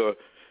to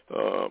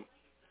the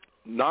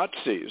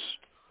Nazis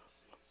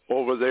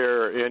over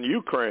there in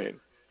Ukraine.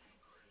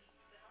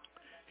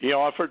 He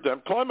offered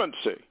them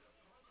clemency.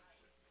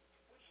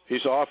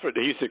 He's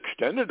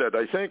extended it,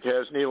 I think,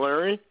 hasn't he,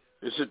 Larry?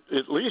 Is it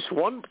at least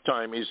one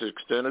time he's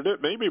extended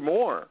it, maybe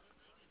more?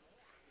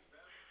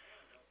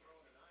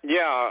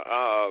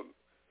 Yeah,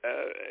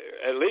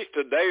 at least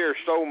a day or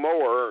so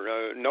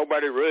more.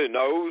 Nobody really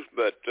knows,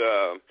 but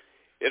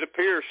it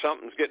appears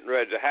something's getting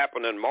ready to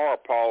happen in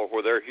Mariupol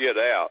where they're hid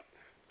out.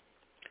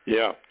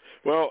 Yeah.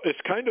 Well, it's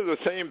kind of the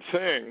same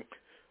thing.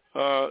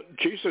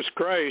 Jesus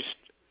Christ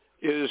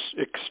is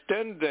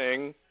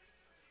extending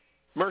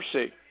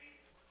mercy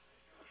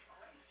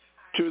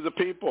to the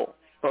people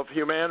of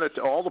humanity,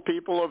 all the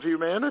people of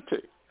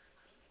humanity.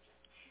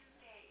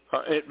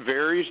 It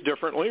varies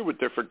differently with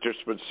different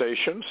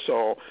dispensations,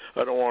 so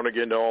I don't want to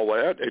get into all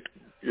that.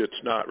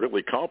 It's not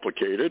really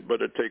complicated,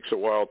 but it takes a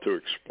while to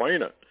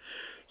explain it.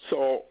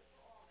 So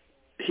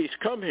he's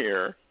come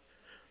here,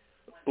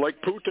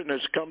 like Putin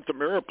has come to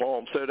Mariupol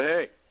and said,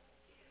 hey,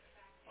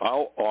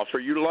 I'll offer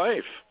you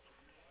life.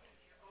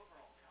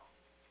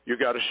 You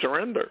got to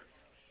surrender.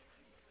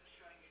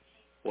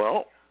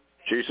 Well,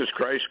 Jesus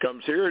Christ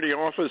comes here and he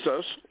offers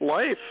us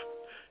life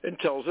and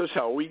tells us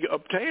how we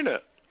obtain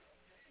it.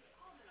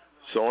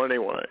 So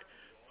anyway,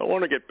 I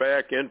want to get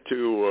back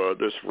into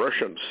this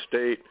Russian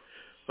state.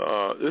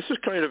 This is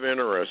kind of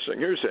interesting.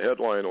 Here's the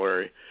headline,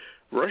 Larry.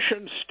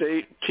 Russian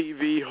state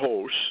TV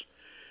hosts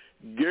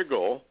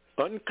giggle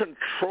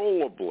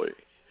uncontrollably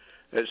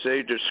as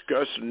they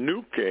discuss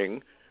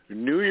nuking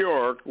New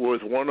York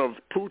with one of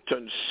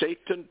Putin's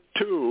Satan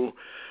II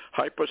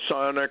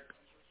hypersonic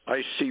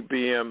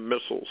ICBM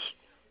missiles.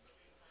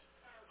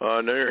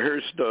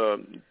 Here's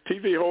the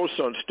TV hosts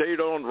on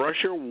state-owned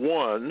Russia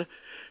 1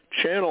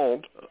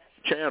 channel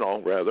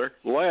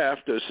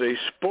laughed as they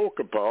spoke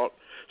about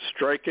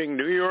striking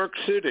New York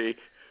City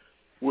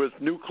with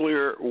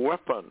nuclear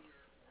weapon.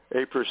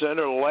 A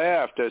presenter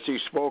laughed as he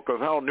spoke of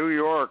how New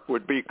York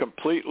would be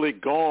completely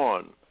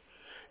gone.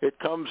 It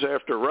comes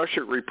after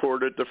Russia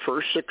reported the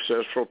first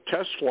successful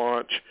test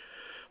launch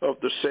of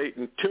the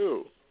Satan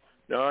II.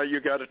 Now,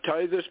 you got to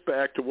tie this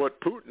back to what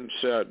Putin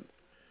said.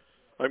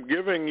 I'm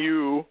giving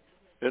you,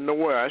 in the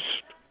West,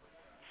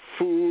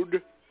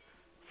 food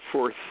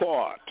for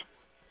thought.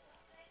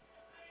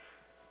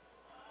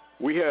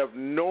 We have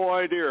no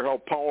idea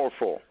how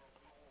powerful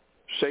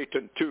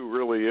Satan II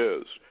really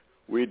is.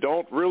 We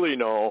don't really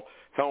know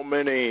how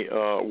many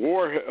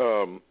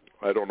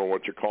I don't know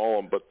what you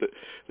call them, but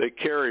they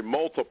carry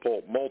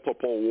multiple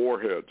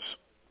warheads.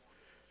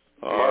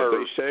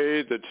 They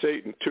say that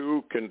Satan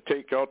II can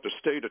take out the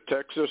state of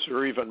Texas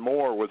or even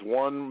more with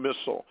one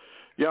missile.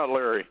 Yeah,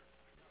 Larry.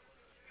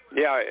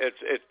 Yeah,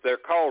 they're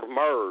called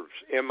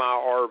MIRVs,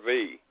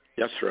 M-I-R-V.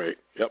 That's right.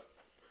 Yep.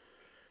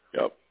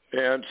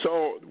 And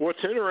so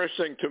what's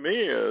interesting to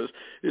me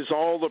is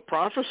all the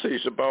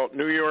prophecies about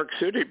New York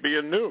City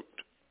being nuked.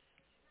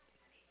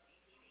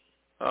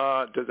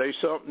 Do they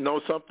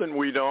know something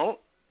we don't?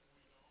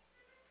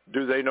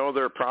 Do they know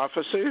their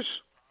prophecies?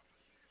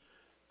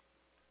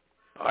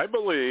 I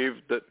believe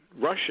that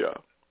Russia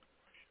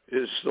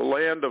is the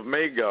land of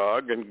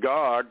Magog and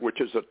Gog,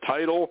 which is a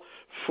title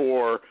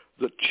for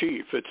the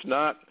chief. It's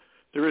not,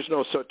 there is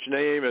no such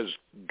name as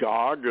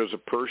Gog as a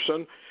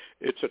person.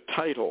 It's a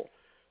title.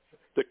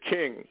 The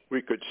king,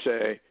 we could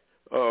say,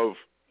 of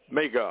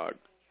Magog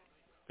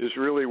is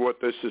really what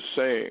this is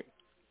saying.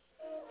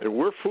 And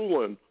we're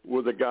fooling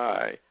with a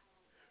guy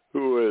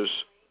who is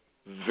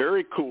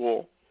very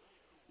cool,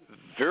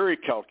 very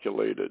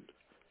calculated,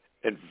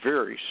 and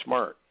very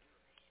smart.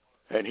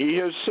 And he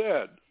has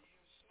said,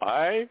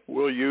 I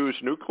will use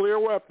nuclear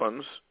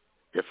weapons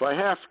if I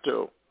have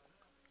to.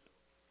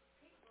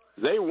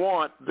 They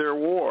want their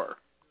war.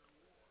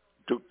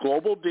 The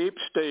global deep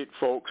state,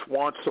 folks,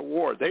 wants a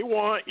war. They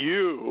want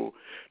you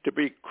to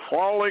be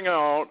crawling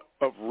out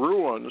of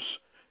ruins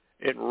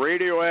in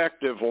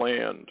radioactive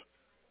land.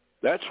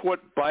 That's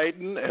what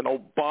Biden and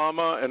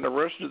Obama and the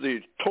rest of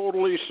these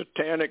totally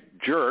satanic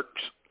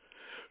jerks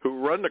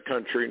who run the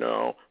country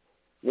now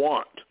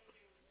want.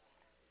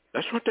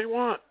 That's what they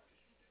want.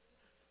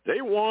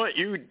 They want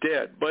you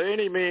dead by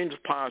any means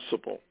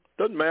possible.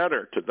 Doesn't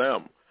matter to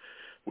them.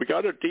 We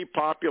got to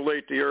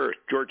depopulate the earth,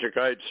 Georgia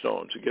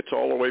Guidestones. It gets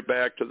all the way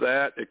back to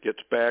that. It gets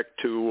back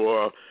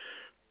to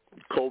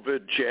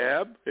COVID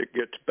jab. It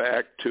gets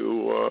back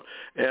to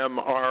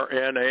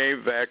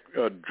mRNA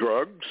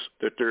drugs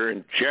that they're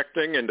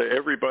injecting into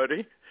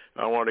everybody.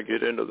 I want to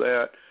get into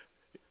that.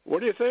 What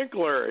do you think,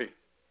 Larry?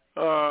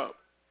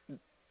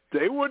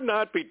 They would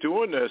not be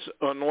doing this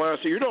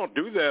unless you don't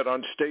do that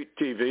on state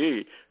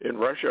TV in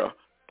Russia,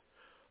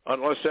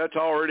 unless that's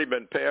already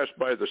been passed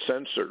by the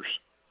censors.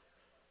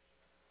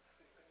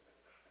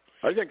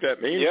 I think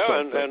that means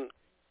something.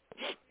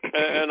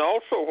 And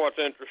also what's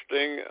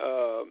interesting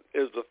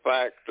is the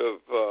fact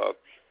of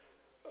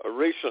a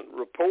recent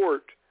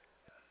report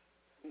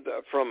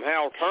from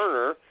Hal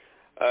Turner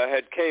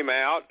had came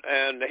out,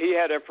 and he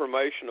had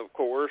information, of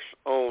course,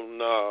 on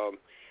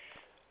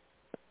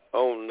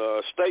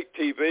state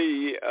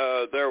TV.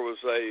 There was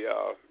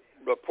a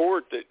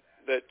report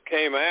that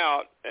came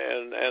out,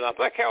 and I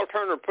think Hal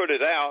Turner put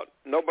it out.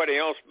 Nobody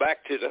else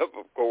backed it up,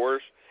 of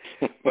course.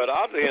 But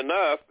oddly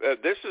enough,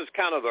 this is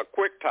kind of a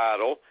quick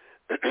title.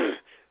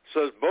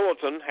 Says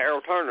Bulletin,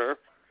 Harold Turner,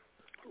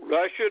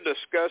 Russia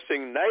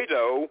discussing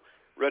NATO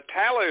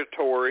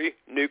retaliatory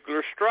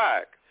nuclear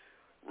strike.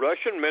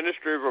 Russian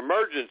Ministry of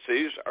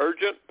Emergencies,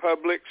 urgent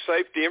public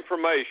safety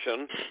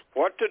information,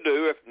 what to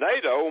do if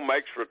NATO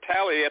makes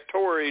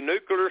retaliatory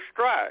nuclear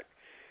strike.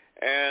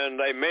 And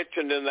they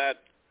mentioned in that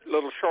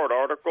little short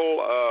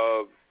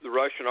article, the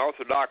Russian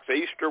Orthodox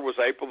Easter was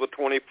April the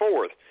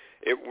 24th.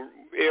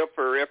 If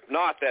or if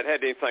not, that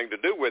had anything to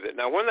do with it.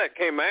 Now, when that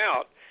came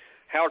out,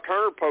 Hal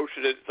Turner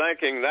posted it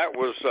thinking that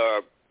was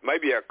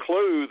maybe a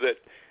clue that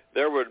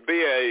there would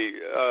be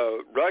a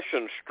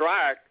Russian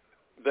strike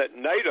that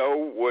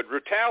NATO would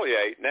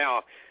retaliate.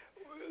 Now,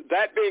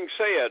 that being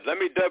said, let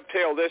me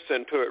dovetail this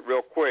into it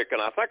real quick,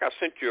 and I think I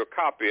sent you a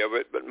copy of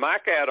it, but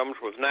Mike Adams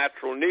with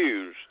Natural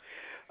News,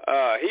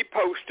 he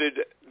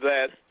posted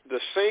that the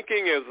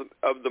sinking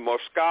of the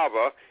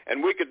Moskva,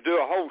 and we could do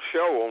a whole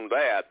show on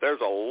that. There's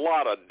a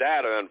lot of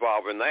data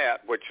involved in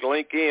that, which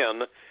link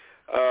in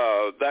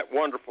that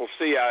wonderful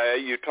CIA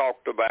you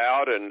talked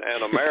about and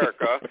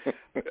America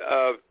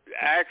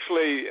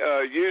actually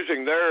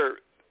using their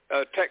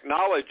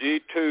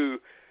technology to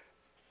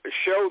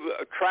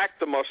track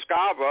the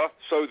Moskva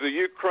so the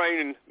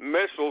Ukraine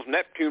missiles,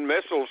 Neptune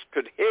missiles,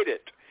 could hit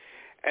it.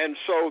 And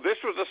so this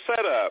was a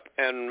setup,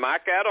 and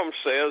Mike Adams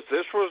says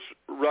this was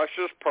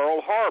Russia's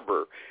Pearl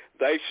Harbor.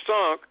 They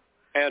sunk,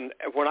 and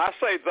when I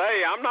say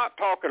they, I'm not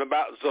talking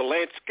about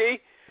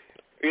Zelensky,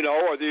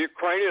 or the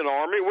Ukrainian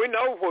army. We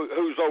know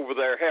who's over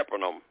there helping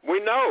them. We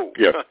know.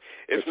 Yep.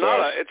 It's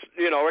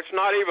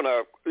not even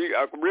a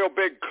real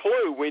big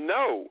clue. We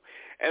know.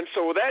 And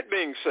so with that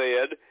being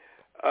said,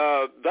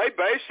 they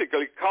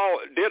basically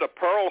did a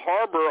Pearl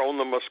Harbor on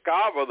the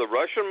Moskva, the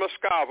Russian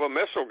Moskva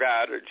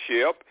missile-guided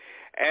ship,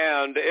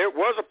 and it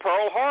was a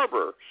Pearl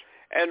Harbor.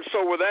 And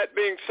so with that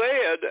being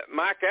said,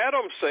 Mike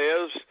Adams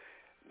says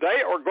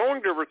they are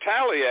going to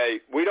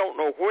retaliate. We don't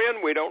know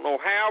when, we don't know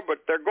how, but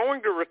they're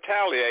going to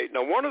retaliate.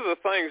 Now, one of the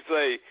things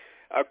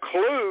a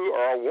clue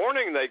or a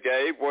warning they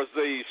gave was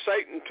the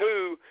Satan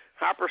II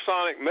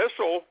hypersonic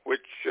missile, which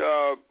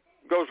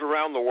goes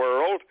around the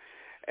world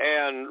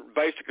and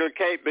basically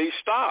can't be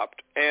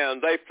stopped.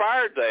 And they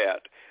fired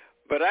that.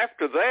 But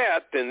after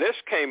that, then this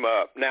came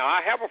up. Now,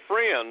 I have a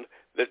friend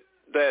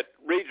that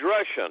reads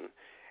Russian,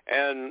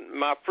 and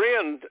my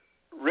friend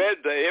read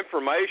the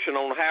information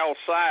on Hal's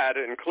side,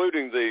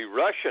 including the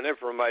Russian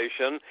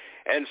information,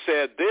 and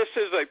said this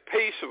is a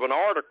piece of an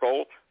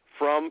article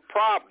from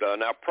Pravda.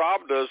 Now,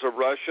 Pravda is a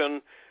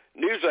Russian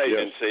news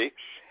agency, yes.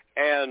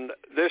 And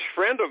this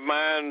friend of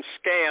mine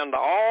scanned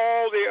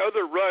all the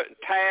other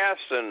TASS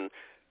and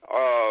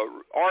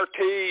RT,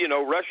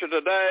 Russia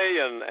Today,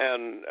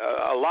 and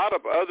a lot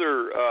of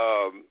other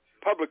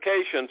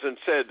publications, and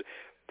said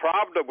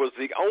Pravda was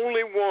the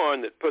only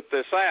one that put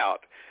this out.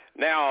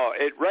 Now,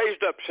 it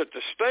raised up such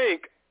a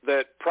stink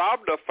that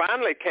Pravda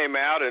finally came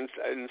out and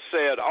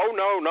said,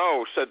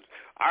 said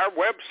our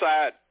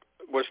website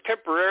was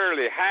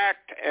temporarily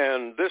hacked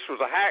and this was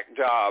a hack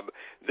job.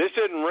 This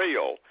isn't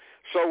real.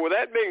 So with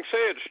that being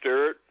said,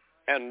 Stuart,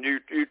 and you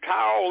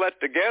tie all that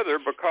together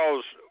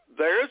because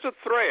there is a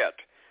threat.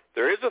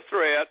 There is a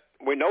threat.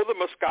 We know the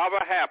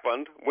Moskva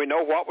happened. We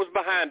know what was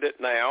behind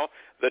it now.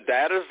 The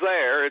data's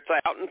there. It's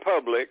out in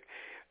public.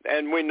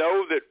 And we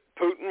know that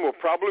Putin will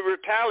probably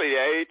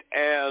retaliate,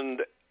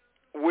 and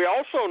we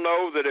also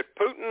know that if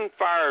Putin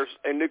fires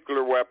a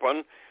nuclear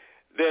weapon,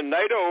 then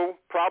NATO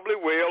probably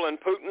will, and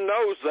Putin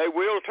knows they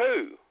will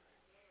too.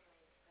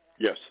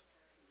 Yes.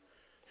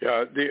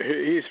 Yeah,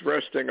 he's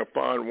resting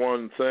upon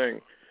one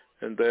thing,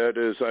 and that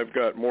is I've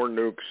got more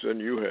nukes than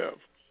you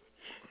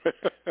have.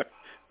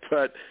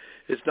 But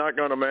it's not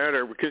going to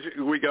matter because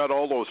we got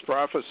all those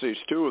prophecies,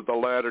 too, of the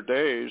latter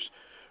days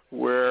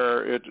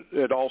where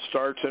it all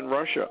starts in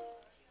Russia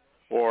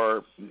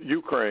or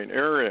Ukraine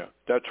area.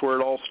 That's where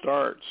it all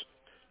starts.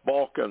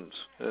 Balkans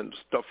and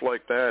stuff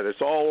like that.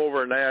 It's all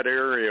over in that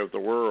area of the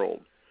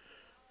world.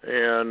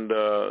 And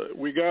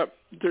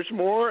there's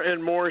more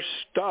and more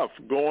stuff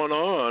going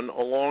on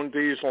along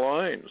these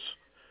lines.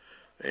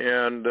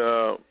 And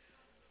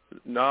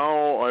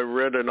now I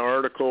read an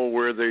article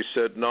where they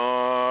said,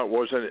 no, it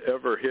wasn't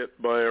ever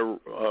hit by a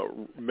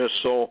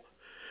missile.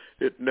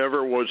 It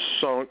never was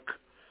sunk.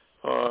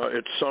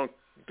 It sunk,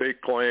 they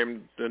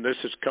claimed, and this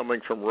is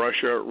coming from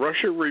Russia.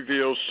 Russia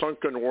reveals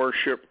sunken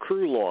warship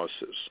crew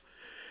losses.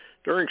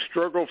 During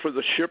struggle for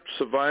the ship's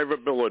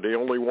survivability,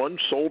 only one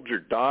soldier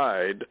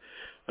died,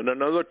 and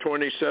another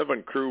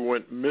 27 crew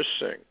went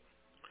missing,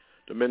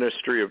 the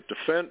Ministry of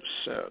Defense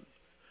said.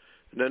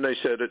 And then they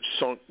said it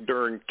sunk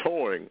during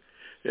towing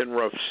in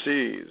rough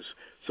seas.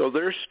 So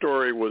their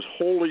story was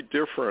wholly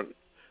different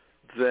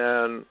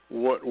than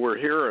what we're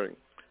hearing.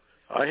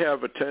 I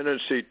have a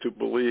tendency to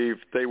believe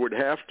they would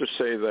have to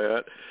say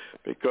that,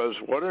 because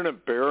what an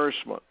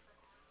embarrassment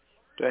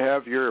to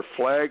have your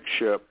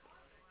flagship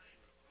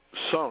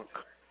sunk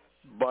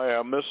by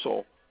a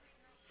missile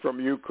from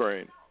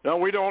Ukraine. Now,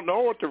 we don't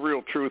know what the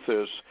real truth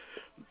is.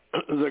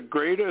 The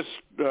greatest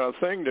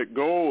thing that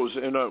goes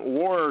in a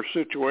war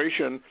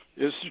situation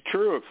is the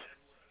truth.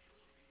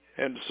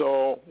 And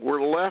so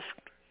we're left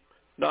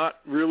not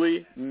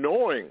really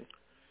knowing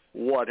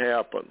what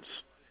happens.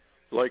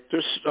 Like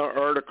this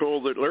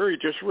article that Larry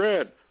just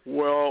read.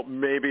 Well,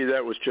 maybe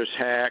that was just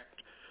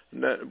hacked.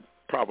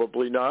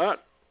 Probably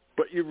not.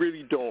 But you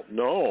really don't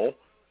know.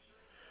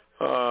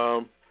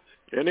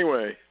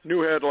 Anyway,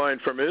 new headline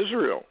from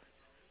Israel.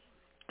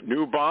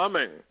 New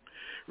bombing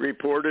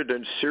reported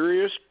in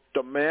Syria's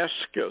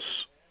Damascus.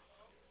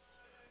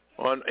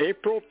 On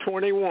April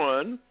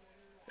 21,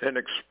 an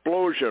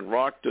explosion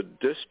rocked the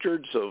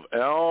districts of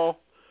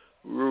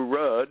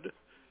Al-Rud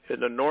in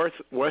the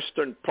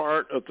northwestern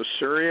part of the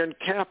Syrian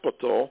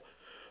capital,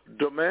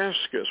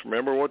 Damascus.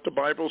 Remember what the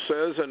Bible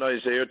says in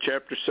Isaiah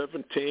chapter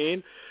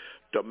 17?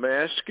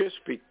 Damascus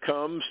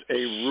becomes a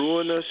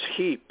ruinous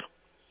heap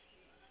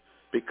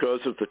because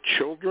of the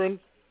children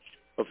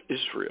of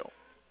Israel.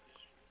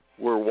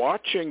 We're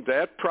watching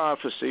that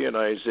prophecy in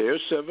Isaiah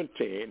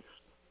 17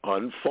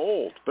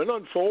 unfold. It's been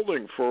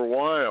unfolding for a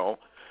while,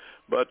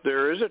 but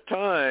there is a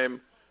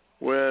time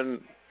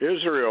when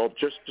Israel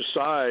just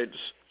decides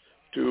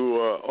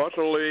to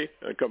utterly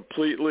and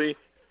completely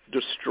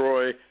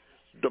destroy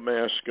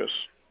Damascus.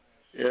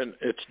 And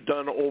it's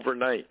done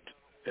overnight,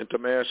 and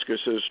Damascus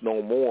is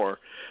no more.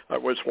 I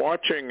was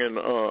watching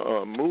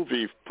a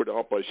movie put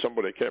out by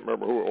somebody, I can't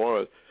remember who it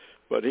was,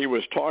 but he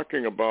was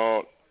talking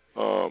about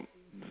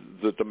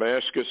the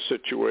Damascus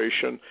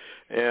situation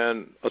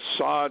and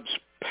Assad's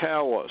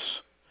palace.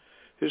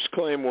 His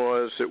claim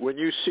was that when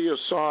you see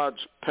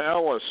Assad's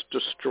palace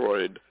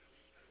destroyed,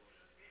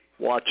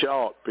 watch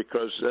out,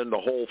 because then the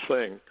whole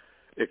thing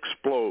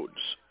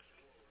explodes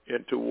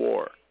into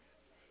war.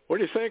 What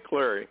do you think,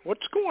 Larry?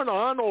 What's going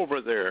on over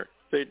there?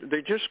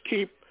 They just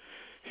keep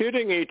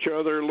hitting each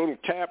other, little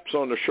taps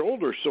on the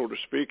shoulder, so to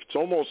speak. It's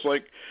almost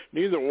like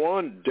neither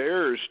one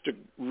dares to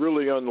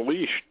really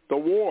unleash the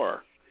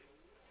war.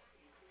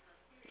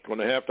 It's going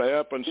to have to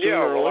happen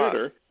sooner or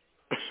later.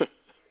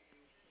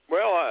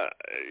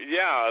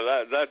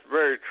 That's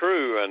very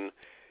true, and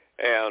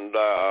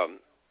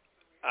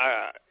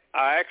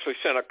I actually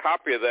sent a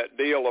copy of that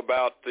deal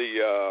about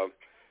the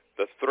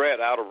threat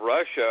out of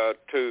Russia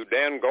to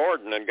Dan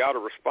Gordon and got a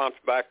response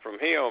back from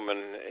him,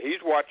 and he's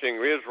watching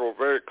Israel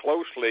very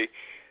closely,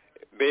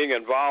 being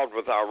involved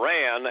with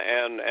Iran,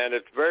 and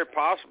it's very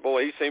possible,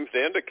 he seems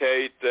to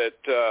indicate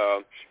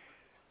that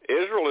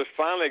Israel is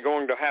finally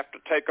going to have to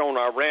take on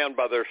Iran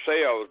by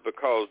themselves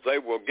because they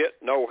will get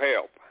no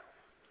help.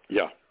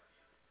 Yeah,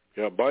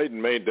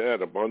 Biden made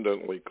that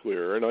abundantly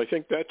clear, and I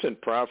think that's in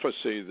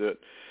prophecy that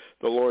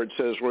the Lord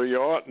says, well, you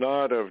ought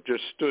not have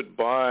just stood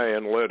by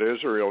and let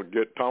Israel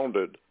get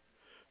pounded.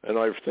 And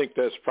I think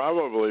that's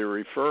probably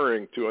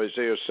referring to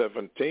Isaiah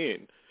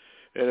 17.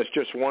 And it's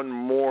just one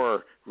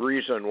more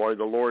reason why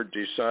the Lord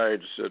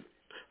decides that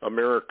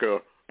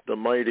America, the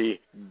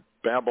mighty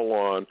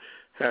Babylon,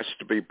 has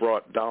to be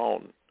brought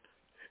down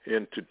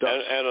into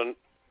dust.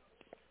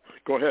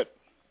 Go ahead.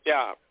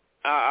 Yeah,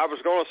 I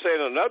was going to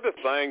say another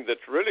thing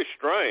that's really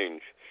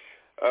strange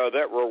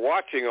that we're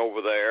watching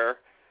over there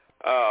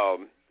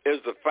is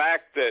the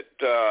fact that,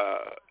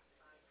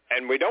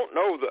 and we don't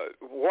know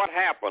what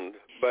happened,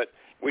 but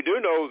we do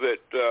know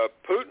that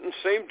Putin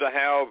seemed to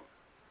have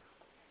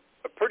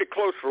a pretty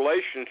close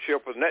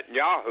relationship with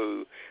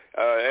Netanyahu.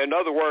 In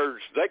other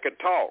words, they could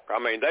talk. I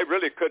mean, they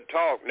really could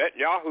talk.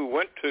 Netanyahu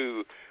went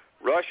to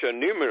Russia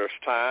numerous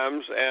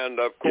times, and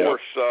of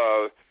course,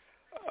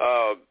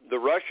 the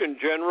Russian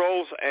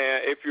generals,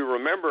 if you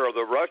remember,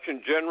 the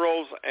Russian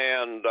generals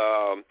and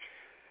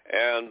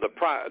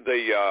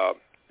the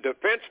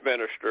defense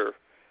minister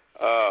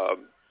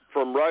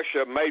from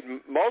Russia made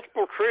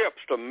multiple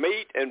trips to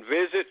meet and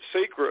visit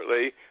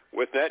secretly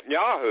with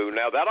Netanyahu.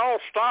 Now, that all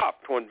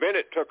stopped when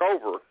Bennett took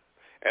over,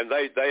 and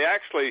they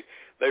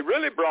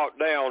really brought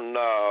down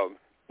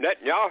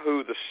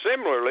Netanyahu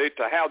similarly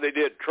to how they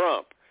did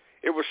Trump.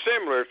 It was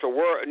similar. It's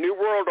a New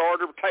World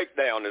Order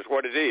takedown is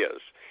what it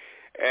is.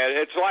 And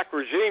it's like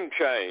regime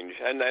change,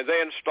 and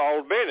they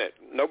installed Bennett.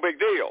 No big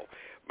deal.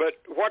 But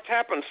what's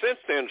happened since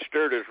then,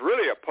 Stuart, is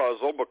really a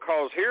puzzle,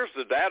 because here's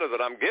the data that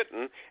I'm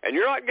getting, and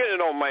you're not getting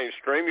it on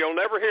mainstream. You'll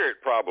never hear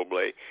it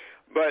probably.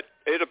 But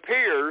it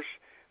appears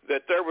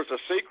that there was a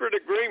secret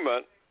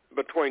agreement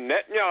between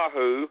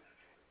Netanyahu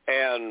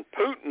and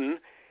Putin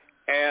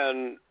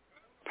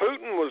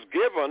was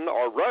given,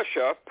 or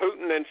Russia,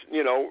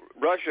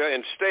 Russia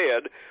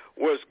instead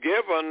was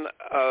given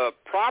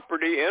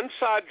property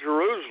inside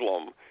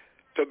Jerusalem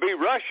to be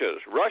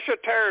Russia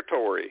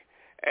territory.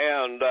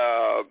 And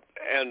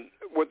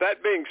with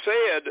that being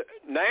said,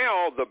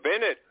 now the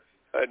Bennett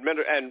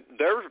and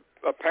there's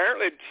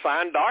apparently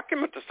signed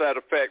document to that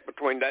effect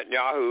between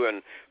Netanyahu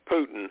and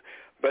Putin.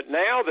 But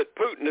now that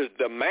Putin has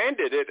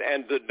demanded it,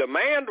 and the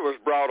demand was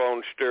brought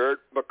on, Stuart,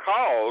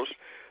 because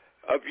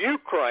of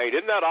Ukraine.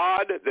 Isn't that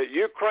odd that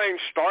Ukraine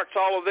starts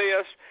all of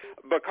this?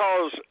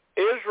 Because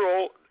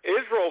Israel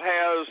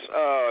has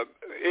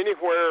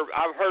anywhere,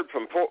 I've heard,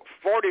 from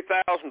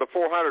 40,000 to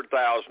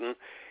 400,000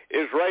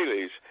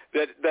 Israelis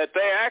that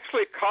they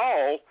actually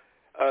call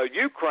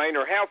Ukraine,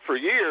 or have for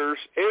years,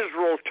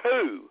 Israel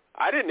 2.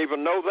 I didn't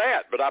even know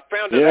that, but I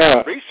found it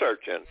out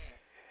researching.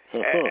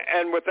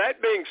 And with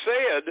that being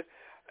said,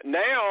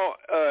 now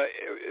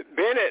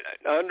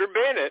under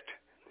Bennett,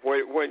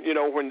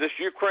 when this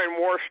Ukraine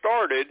war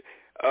started,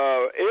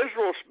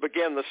 Israel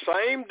began the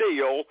same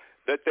deal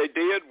that they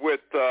did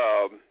with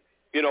the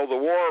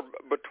war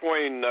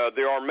between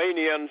the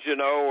Armenians,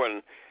 and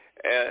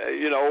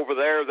over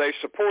there they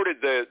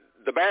supported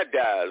the bad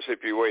guys,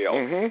 if you will.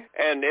 Mm-hmm.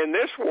 And in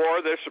this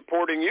war, they're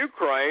supporting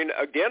Ukraine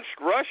against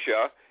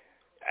Russia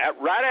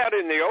right out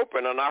in the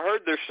open, and I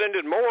heard they're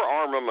sending more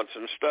armaments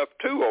and stuff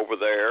too over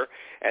there.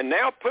 And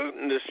now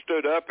Putin has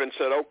stood up and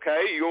said,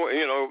 "Okay,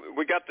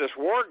 we got this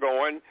war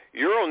going.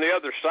 You're on the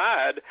other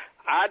side.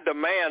 I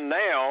demand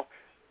now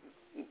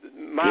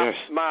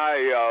my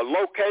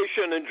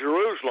location in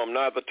Jerusalem."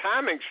 Now the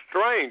timing's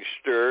strange,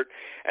 Stuart.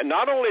 And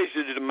not only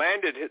has he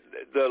demanded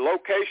the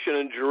location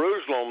in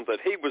Jerusalem that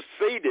he was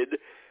ceded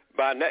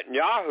by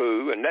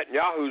Netanyahu and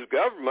Netanyahu's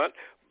government,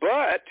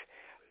 but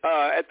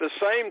at the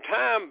same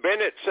time,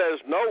 Bennett says,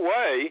 no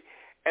way.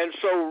 And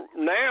so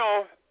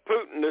now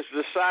Putin has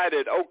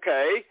decided,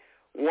 okay,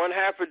 one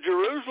half of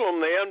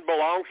Jerusalem then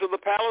belongs to the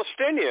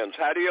Palestinians.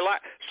 How do you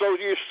like? So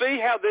you see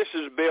how this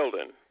is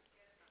building.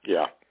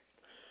 Yeah.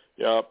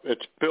 Yeah,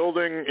 it's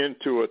building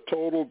into a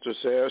total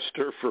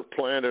disaster for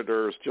planet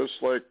Earth,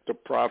 just like the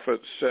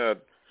prophet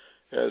said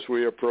as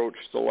we approach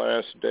the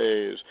last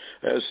days,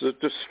 as the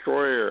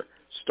destroyer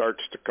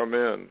starts to come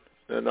in.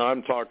 And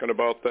I'm talking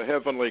about the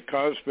heavenly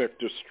cosmic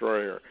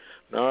destroyer,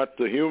 not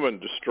the human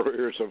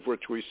destroyers, of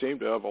which we seem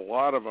to have a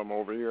lot of them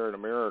over here in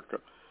America.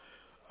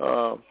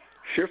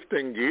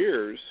 Shifting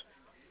gears,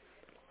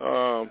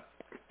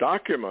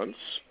 documents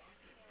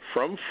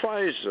from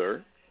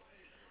Pfizer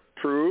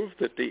prove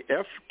that the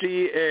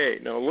FDA,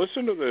 now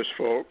listen to this,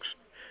 folks,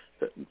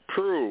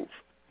 prove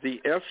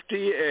the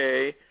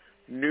FDA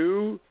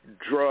new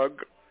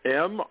drug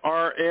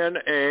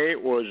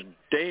mRNA was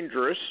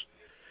dangerous.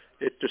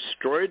 It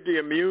destroyed the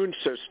immune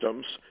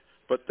systems,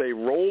 but they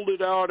rolled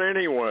it out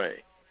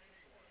anyway.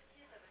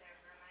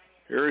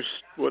 Here's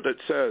what it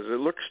says. It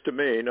looks to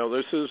me, now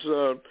this is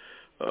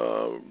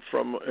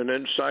from an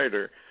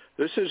insider,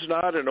 this is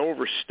not an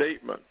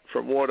overstatement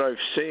from what I've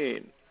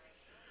seen.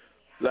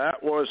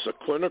 That was a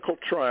clinical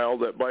trial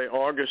that by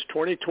August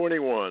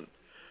 2021,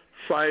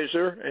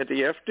 Pfizer and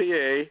the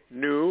FDA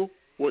knew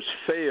was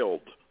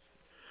failed.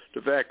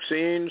 The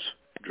vaccines,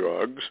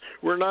 drugs,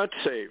 were not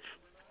safe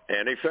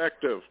and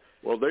effective.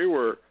 Well, they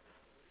were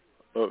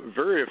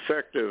very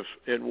effective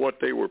in what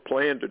they were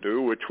planned to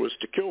do, which was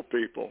to kill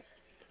people.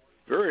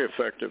 Very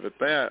effective at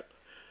that.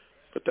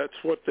 But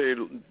that's what they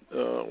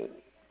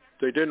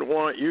didn't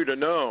want you to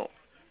know.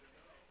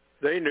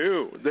 They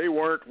knew they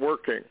weren't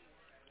working.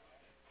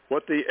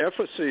 What the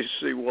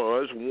efficacy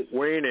was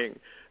waning,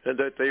 and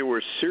that they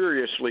were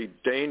seriously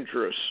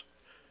dangerous.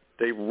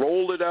 They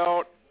rolled it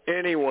out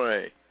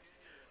anyway.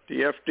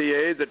 The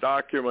FDA, the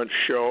documents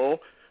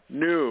show,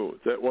 knew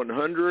that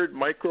 100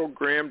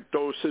 microgram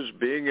doses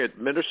being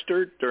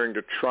administered during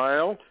the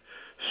trial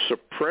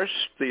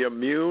suppressed the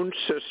immune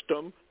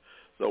system,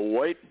 the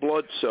white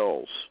blood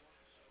cells.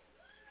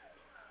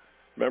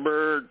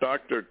 Remember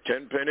Dr.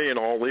 Tenpenny and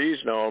all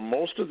these? Now,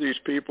 most of these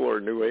people are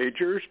New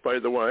Agers, by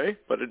the way,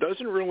 but it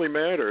doesn't really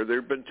matter.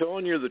 They've been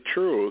telling you the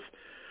truth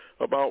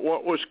about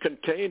what was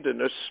contained in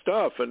this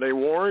stuff, and they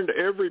warned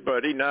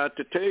everybody not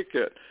to take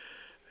it,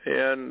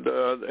 and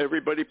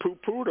everybody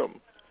poo-pooed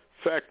them.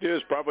 Fact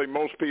is, probably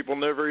most people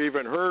never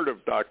even heard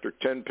of Dr.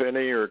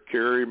 Tenpenny or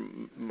Carrie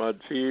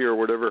Mudfee or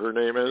whatever her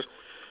name is,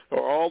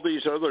 or all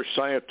these other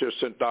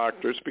scientists and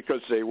doctors,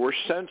 because they were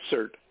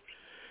censored.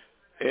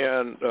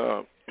 And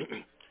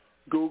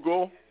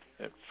Google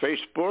and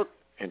Facebook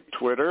and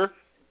Twitter,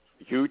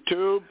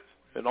 YouTube,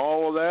 and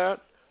all of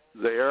that,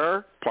 they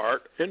are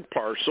part and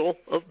parcel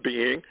of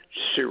being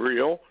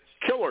serial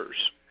killers.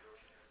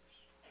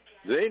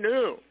 They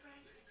knew.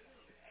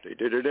 They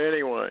did it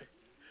anyway.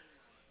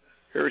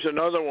 Here's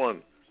another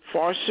one.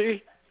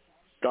 Fauci,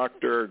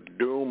 Dr.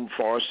 Doom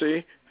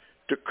Fauci,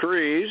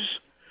 decrees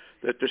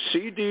that the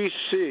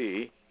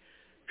CDC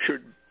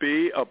should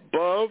be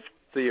above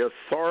the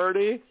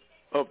authority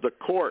of the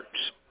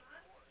courts,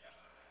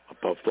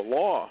 above the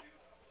law.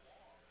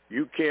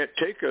 You can't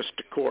take us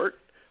to court.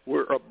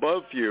 We're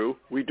above you.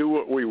 We do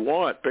what we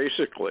want,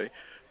 basically.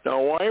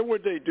 Now, why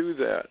would they do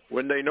that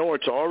when they know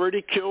it's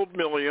already killed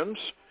millions,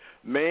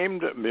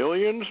 maimed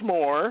millions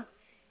more?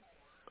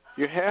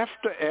 You have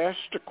to ask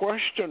the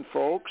question,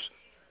 folks,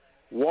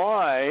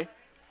 why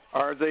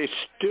are they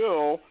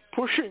still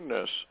pushing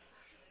this?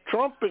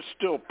 Trump is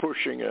still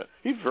pushing it.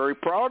 He's very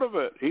proud of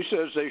it. He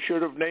says they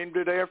should have named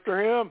it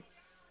after him.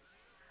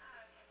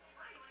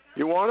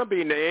 You want to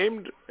be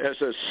named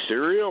as a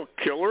serial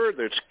killer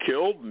that's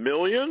killed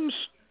millions?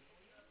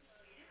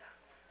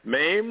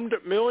 Maimed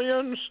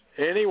millions?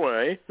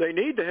 Anyway, they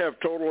need to have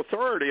total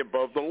authority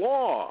above the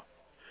law,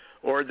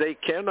 or they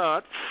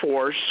cannot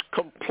force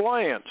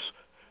compliance.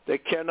 They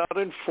cannot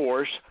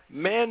enforce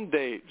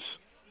mandates.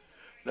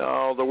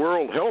 Now, the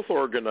World Health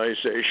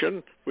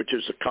Organization, which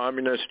is a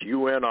communist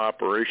UN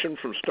operation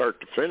from start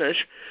to finish,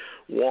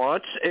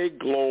 wants a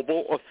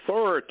global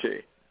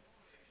authority,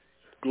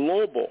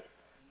 global,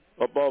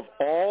 above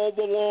all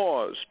the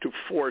laws, to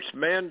force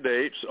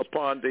mandates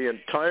upon the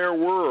entire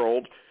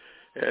world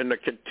and the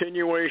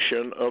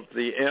continuation of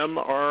the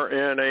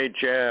mRNA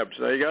jabs.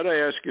 Now, you got to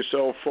ask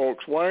yourself,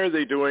 folks, why are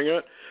they doing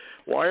it?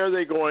 Why are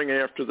they going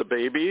after the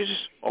babies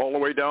all the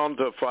way down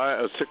to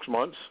 6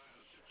 months?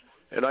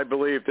 And I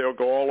believe they'll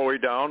go all the way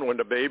down when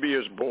the baby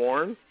is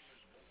born.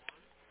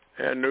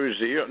 And New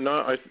Zealand,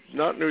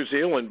 not New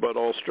Zealand, but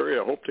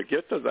Australia, I hope to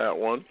get to that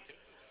one,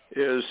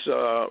 is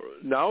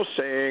now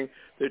saying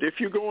that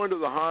if you go into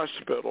the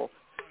hospital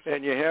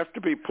and you have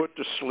to be put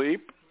to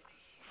sleep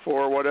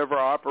for whatever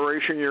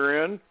operation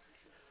you're in,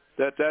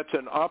 that's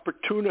an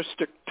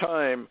opportunistic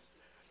time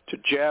to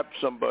jab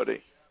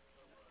somebody.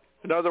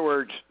 In other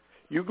words,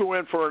 you go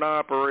in for an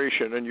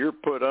operation and you're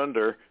put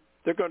under,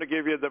 they're going to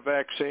give you the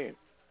vaccine,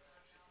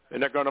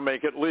 and they're going to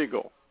make it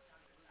legal.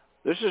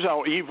 This is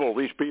how evil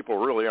these people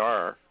really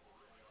are.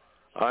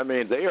 I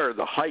mean, they are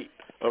the height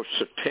of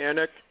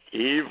satanic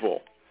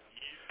evil.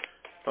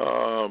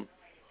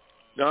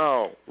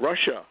 Now,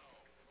 Russia.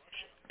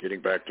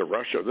 Getting back to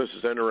Russia, this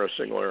is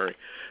interesting, Larry.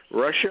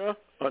 Russia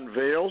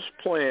unveils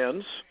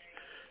plans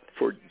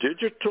for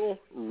digital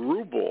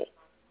ruble,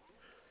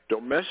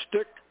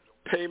 domestic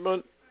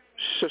payment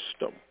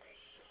system.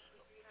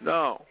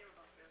 Now,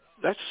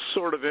 that's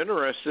sort of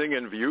interesting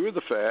in view of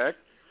the fact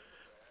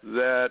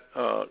that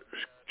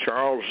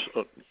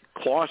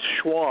Klaus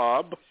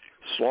Schwab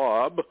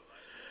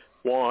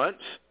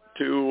wants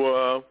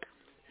to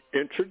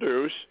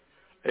introduce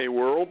a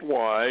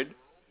worldwide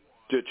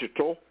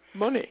digital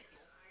money.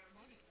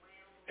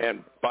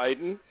 And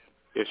Biden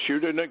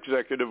issued an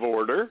executive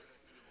order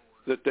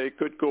that they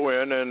could go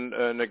in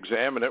and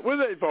examine it. Well,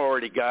 they've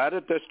already got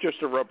it. That's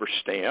just a rubber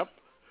stamp.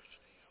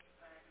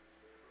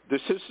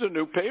 This is the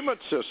new payment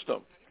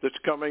system that's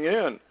coming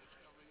in.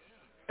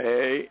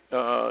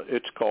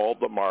 It's called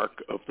the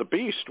Mark of the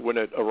Beast when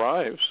it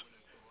arrives,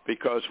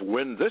 because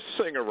when this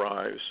thing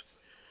arrives,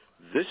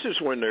 this is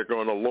when they're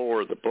going to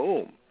lower the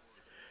boom.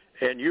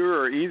 And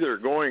you're either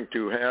going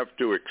to have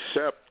to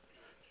accept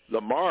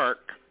the Mark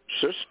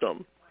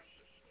system,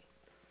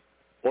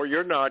 or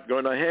you're not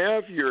going to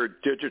have your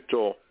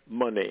digital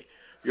money.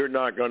 You're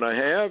not going to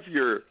have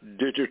your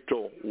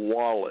digital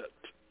wallet.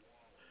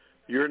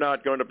 You're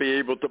not going to be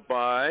able to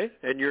buy,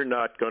 and you're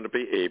not going to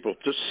be able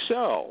to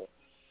sell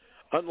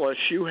unless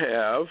you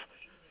have,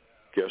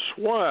 guess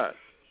what,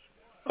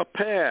 a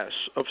pass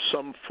of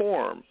some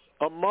form,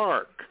 a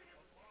mark.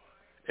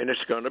 And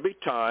it's going to be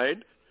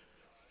tied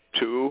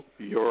to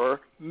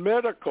your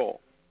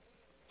medical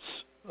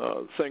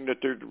thing that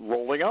they're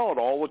rolling out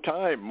all the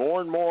time.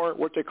 More and more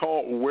what they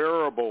call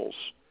wearables.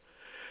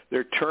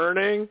 They're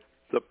turning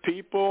the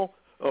people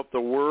of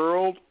the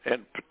world,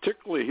 and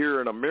particularly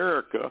here in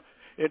America,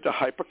 into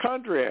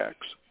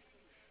hypochondriacs,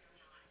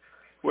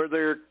 where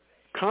they're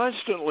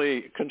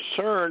constantly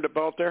concerned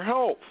about their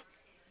health.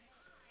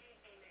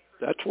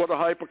 That's what a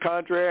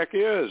hypochondriac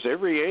is.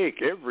 Every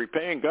ache, every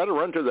pain, got to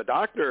run to the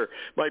doctor.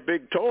 My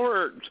big toe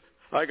hurts.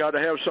 I got to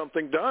have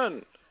something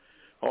done.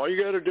 All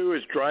you got to do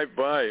is drive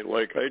by,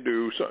 like I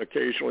do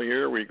occasionally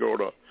here. We go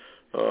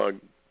to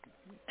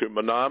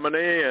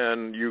Menominee,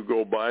 and you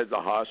go by the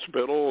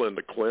hospital and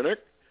the clinic.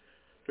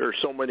 There are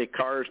so many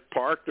cars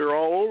parked; they're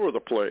all over the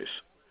place.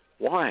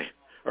 Why?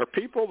 Are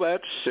people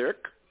that sick?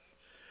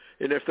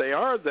 And if they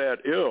are that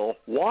ill,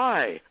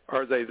 why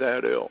are they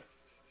that ill?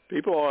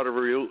 People ought to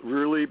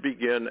really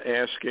begin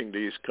asking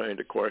these kind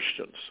of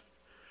questions.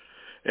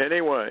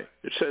 Anyway,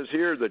 it says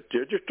here the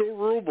digital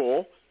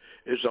ruble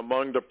is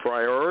among the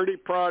priority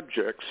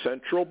projects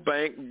central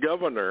bank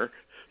governor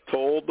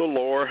told the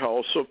lower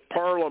house of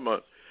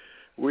Parliament.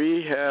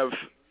 We have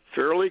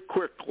fairly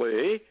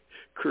quickly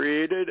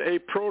created a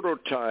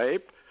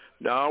prototype.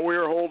 Now we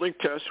are holding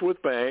tests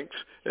with banks,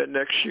 and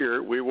next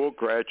year we will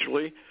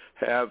gradually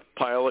have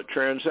pilot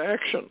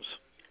transactions.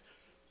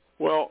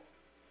 Well,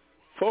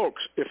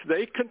 folks, if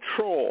they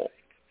control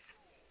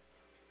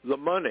the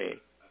money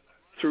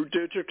through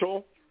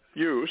digital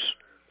use,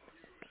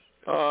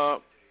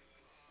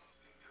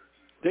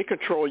 they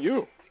control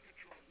you.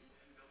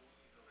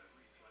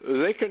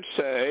 They can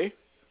say,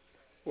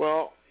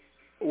 well,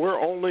 we're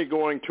only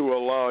going to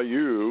allow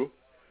you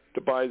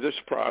to buy this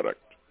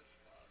product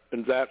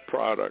and that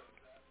product.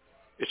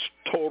 It's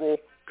total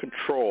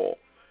control.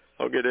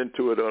 I'll get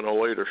into it on a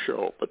later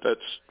show, but that's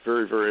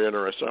very, very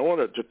interesting. I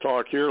wanted to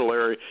talk here,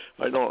 Larry.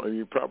 I know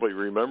you probably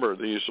remember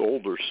these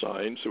older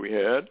signs we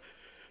had.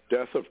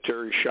 Death of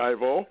Terry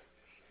Schiavo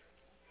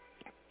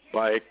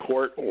by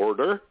court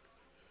order,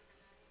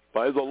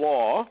 by the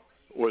law,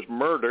 was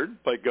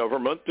murdered by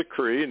government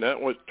decree, and that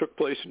took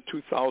place in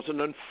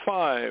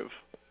 2005.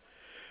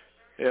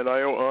 And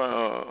I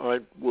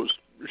was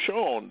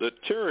shown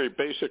that Terry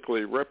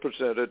basically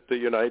represented the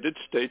United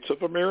States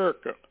of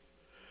America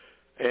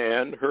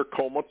and her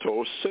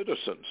comatose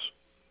citizens.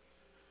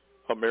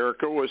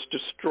 America was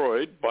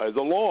destroyed by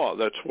the law.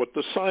 That's what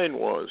the sign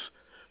was,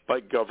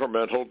 by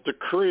governmental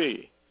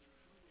decree.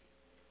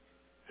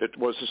 It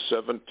was a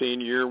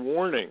 17-year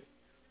warning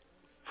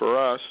for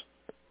us.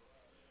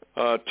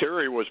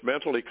 Terry was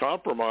mentally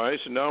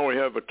compromised, and now we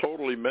have a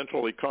totally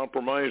mentally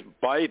compromised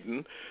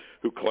Biden,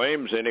 who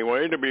claims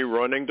anyway to be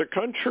running the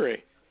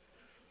country.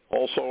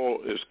 Also,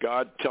 is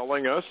God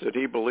telling us that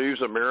he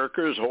believes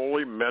America is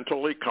wholly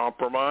mentally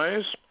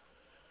compromised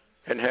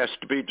and has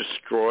to be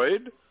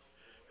destroyed,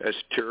 as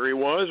Terry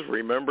was?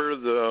 Remember,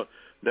 the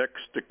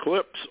next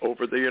eclipse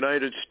over the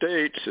United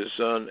States is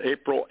on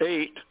April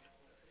 8,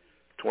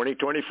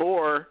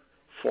 2024,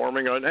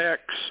 forming an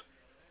X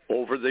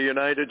over the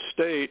United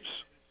States,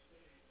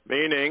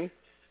 meaning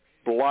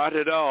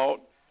blotted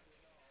out,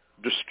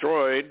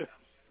 destroyed,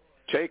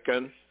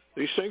 taken.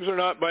 These things are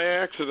not by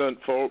accident,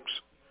 folks.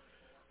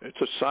 It's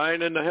a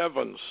sign in the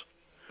heavens.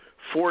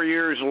 4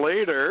 years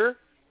later,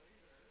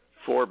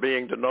 4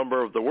 being the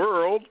number of the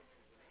world,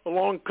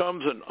 along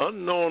comes an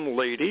unknown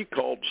lady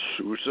called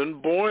Susan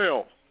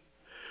Boyle,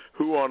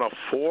 who on a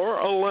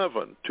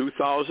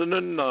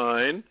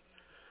 4/11/2009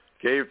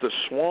 gave the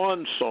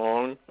swan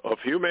song of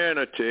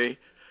humanity,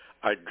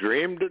 I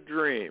Dreamed a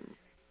Dream.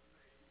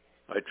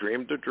 I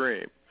dreamed a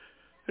dream.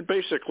 And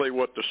basically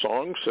what the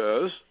song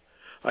says,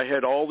 I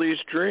had all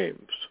these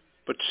dreams,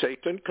 but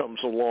Satan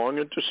comes along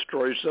and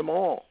destroys them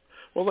all.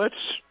 Well,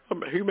 that's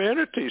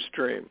humanity's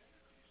dream.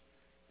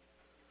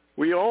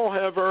 We all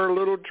have our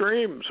little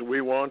dreams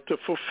we want to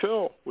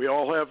fulfill. We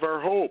all have our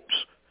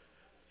hopes.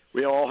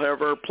 We all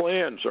have our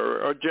plans,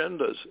 our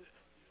agendas.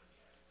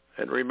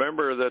 And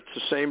remember, that's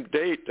the same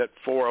date, that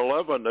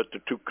 4/11, that the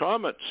two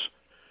comets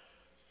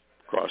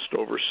crossed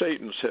over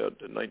Satan's head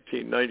in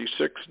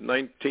 1996,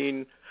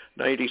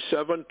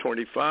 1997,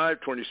 25,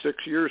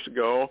 26 years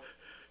ago.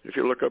 If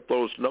you look up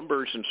those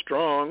numbers in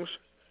Strong's,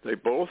 they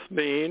both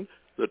mean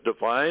the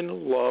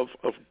divine love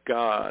of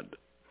God,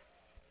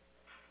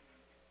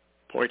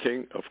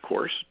 pointing, of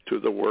course, to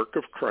the work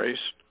of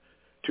Christ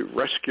to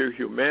rescue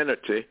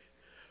humanity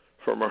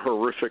from a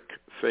horrific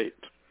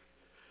fate.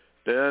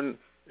 Then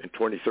in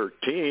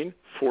 2013,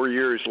 4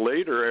 years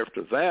later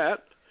after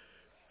that,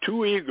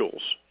 2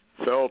 eagles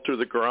fell to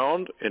the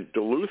ground in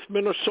Duluth,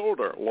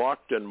 Minnesota,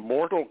 locked in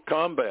mortal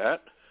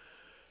combat.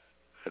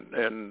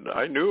 And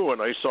I knew when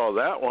I saw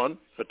that one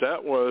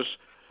that was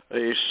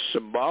a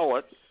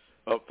symbolic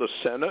of the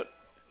Senate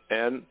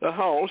and the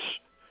House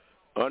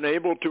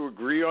unable to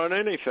agree on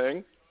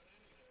anything,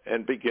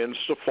 and begins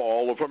the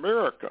fall of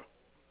America.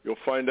 You'll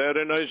find that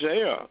in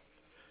Isaiah,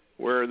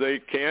 where they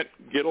can't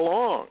get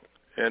along.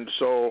 And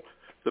so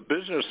the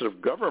business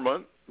of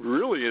government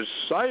really is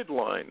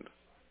sidelined.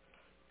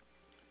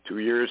 2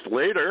 years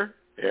later,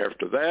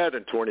 after that,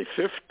 in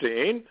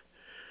 2015,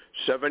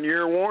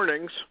 7-year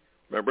warnings.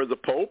 Remember the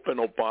Pope and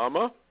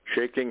Obama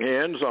shaking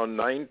hands on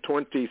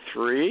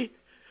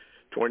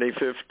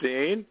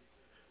 9/23/2015?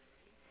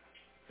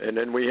 And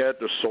then we had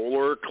the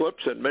solar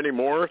eclipse and many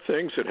more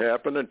things that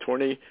happened in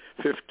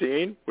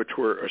 2015, which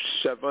were a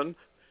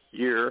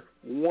 7-year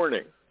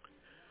warning.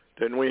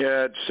 Then we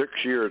had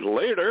 6 years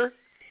later,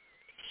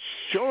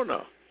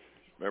 Jonah.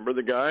 Remember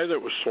the guy that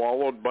was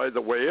swallowed by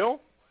the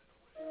whale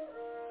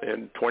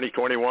in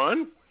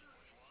 2021?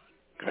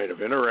 Kind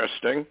of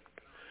interesting.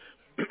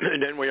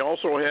 And then we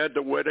also had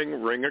the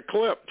wedding ring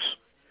eclipse,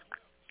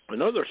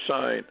 another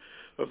sign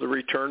of the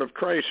return of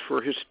Christ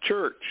for his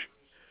church.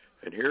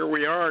 And here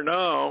we are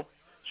now,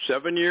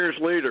 7 years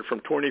later from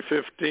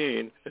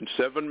 2015, and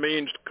 7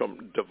 means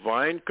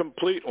divine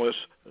completeness.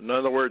 In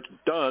other words,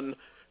 done,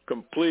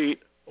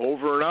 complete,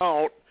 over and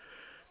out.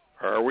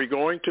 Are we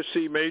going to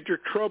see major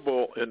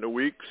trouble in the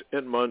weeks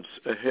and months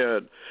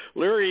ahead?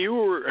 Larry,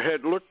 you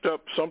had looked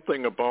up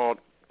something about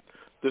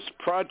this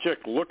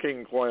Project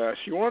Looking Glass.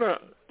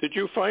 Did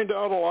you find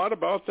out a lot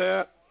about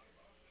that?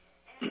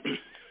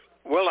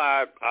 Well,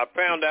 I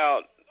found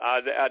out,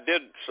 I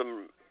did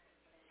some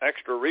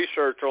extra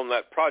research on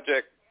that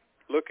Project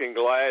Looking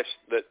Glass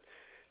that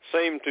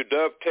seemed to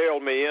dovetail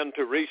me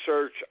into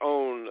research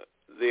on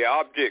the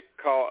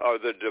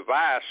the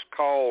device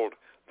called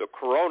the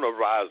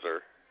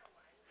Coronavisor.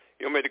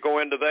 You want me to go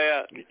into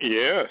that?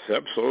 Yes,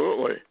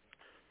 absolutely.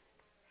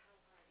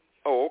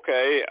 Oh,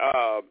 okay.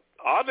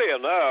 Oddly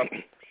enough,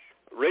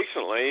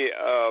 recently,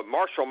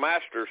 Marshall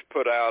Masters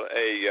put out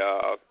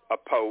a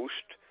post,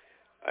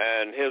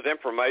 and his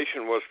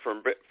information was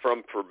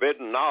from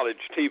Forbidden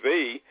Knowledge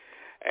TV,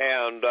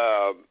 and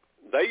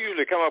they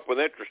usually come up with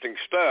interesting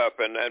stuff.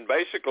 And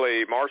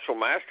basically, Marshall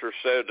Masters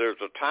said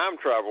there's a time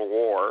travel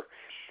war,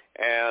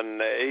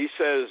 and he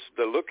says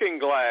the Looking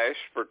Glass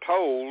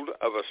foretold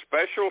of a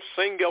special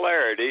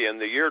singularity in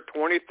the year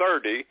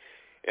 2030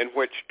 in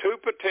which two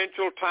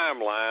potential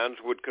timelines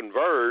would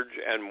converge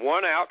and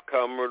one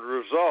outcome would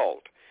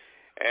result.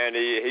 And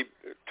he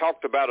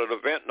talked about an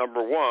event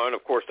number one.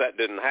 Of course, that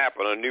didn't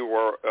happen, a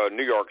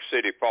New York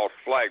City false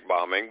flag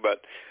bombing,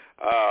 but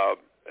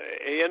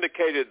he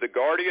indicated the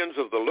Guardians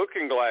of the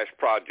Looking Glass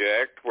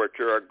Project, which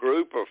are a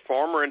group of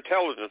former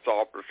intelligence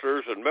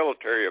officers and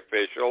military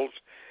officials,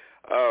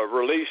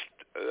 released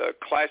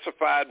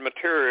classified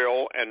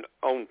material and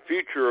on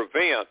future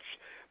events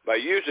by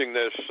using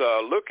this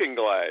Looking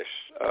Glass.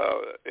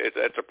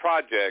 It's a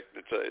project.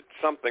 It's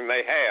something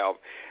they have.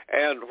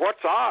 And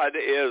what's odd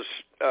is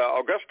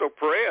Augusto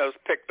Perez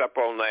picked up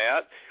on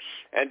that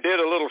and did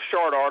a little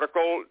short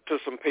article to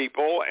some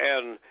people,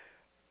 and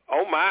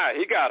oh my,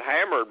 he got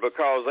hammered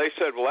because they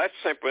said, well, that's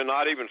simply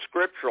not even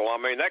scriptural. I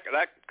mean, that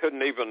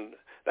couldn't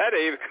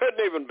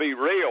even be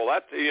real.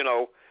 That,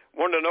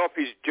 wanted to know if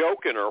he's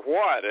joking or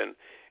what, and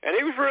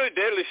he was really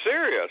deadly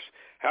serious.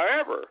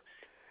 However,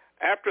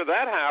 after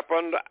that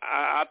happened,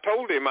 I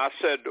told him, I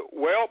said,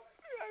 well,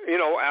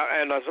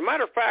 and as a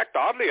matter of fact,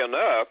 oddly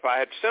enough, I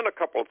had sent a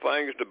couple of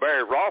things to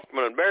Barry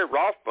Rothman, and Barry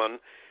Rothman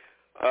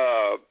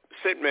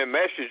sent me a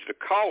message to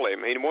call him.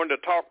 He wanted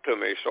to talk to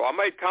me, so I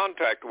made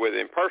contact with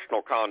him,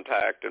 personal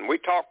contact, and we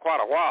talked quite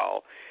a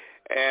while.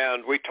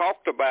 And we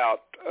talked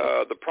about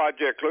the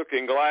Project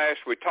Looking Glass.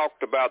 We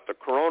talked about the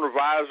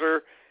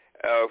coronavisor,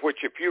 which,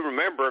 if you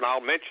remember, and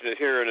I'll mention it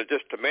here in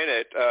just a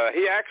minute,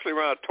 he actually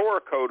ran a Torah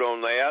code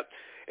on that.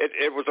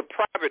 It was a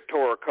private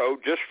Torah code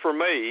just for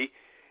me,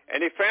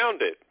 and he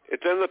found it.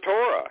 It's in the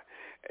Torah,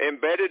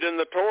 embedded in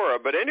the Torah.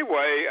 But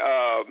anyway,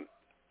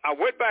 I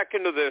went back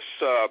into this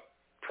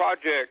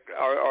project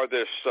or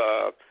this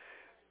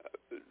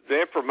the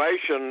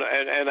information,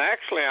 and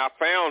actually I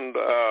found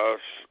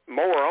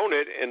more on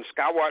it in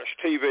Skywatch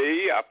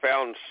TV. I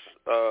found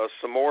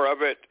some more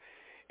of it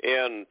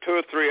in 2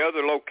 or 3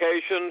 other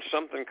locations,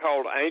 something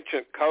called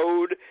Ancient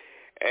Code,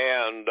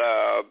 and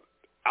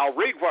I'll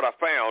read what I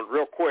found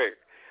real quick.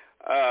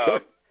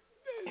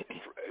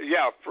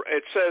 Yeah,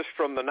 it says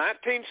from the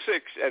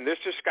 1960s, and this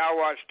is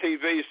Skywatch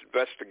TV's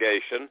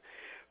investigation,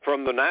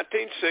 from the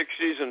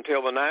 1960s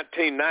until the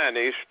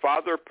 1990s,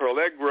 Father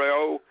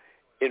Pellegrino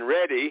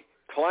Inredi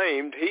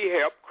claimed he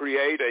helped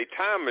create a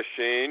time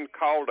machine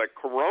called a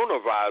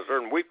coronavisor,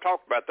 and we've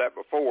talked about that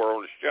before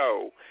on the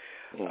show,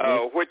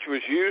 which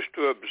was used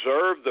to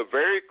observe the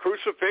very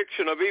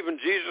crucifixion of even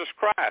Jesus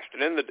Christ.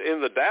 And in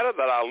the data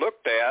that I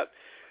looked at,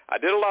 I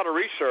did a lot of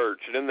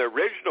research, and in the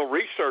original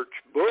research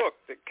book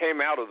that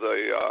came out of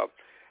the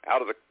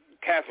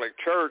Catholic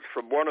Church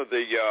from one of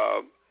the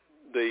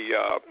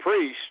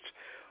priests,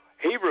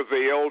 he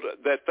revealed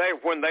that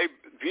when they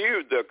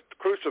viewed the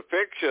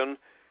crucifixion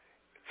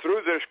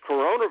through this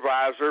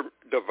coronavisor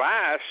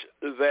device,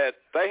 that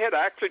they had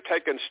actually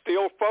taken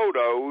still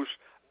photos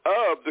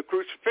of the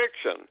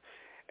crucifixion.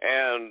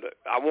 And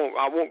I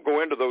won't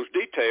go into those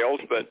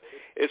details, but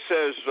it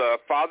says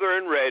Father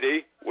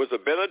Inredi was a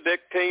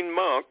Benedictine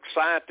monk,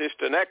 scientist,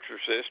 and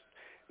exorcist.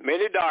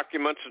 Many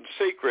documents and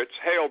secrets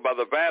held by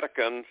the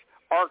Vatican's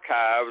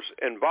archives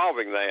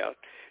involving that.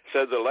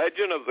 Said the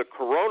legend of the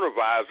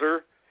coronavisor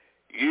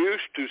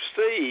used to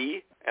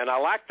see, and I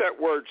like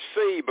that word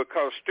see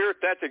because, Stuart,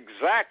 that's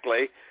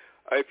exactly,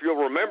 if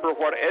you'll remember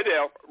what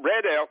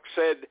Red Elk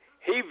said,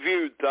 he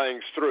viewed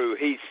things through.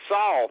 He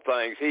saw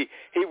things. He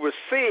was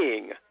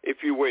seeing, if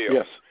you will.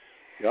 Yes.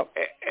 Yep.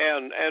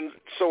 And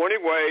so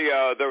anyway,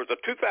 there was a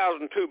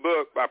 2002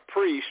 book by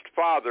priest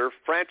Father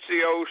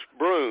Francois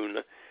Brune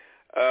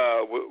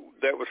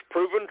that was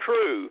proven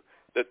true.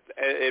 That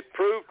it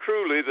proved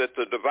truly that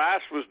the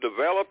device was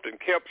developed and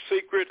kept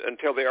secret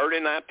until the early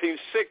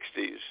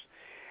 1960s,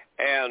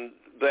 and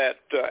that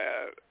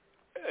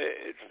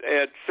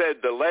it said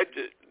the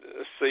legend.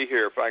 Let's see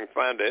here if I can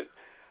find it.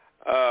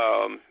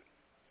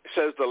 It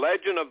says the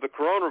legend of the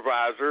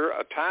coronavisor,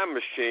 a time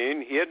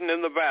machine hidden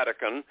in the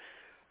Vatican.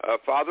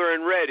 Father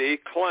Inredi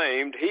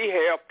claimed he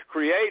helped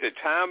create a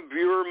time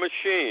viewer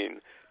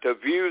machine to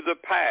view the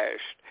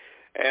past,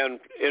 and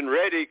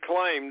Inredi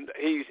claimed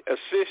he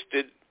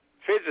assisted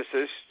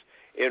physicists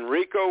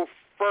Enrico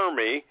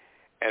Fermi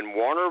and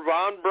Warner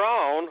von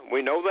Braun,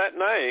 we know that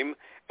name,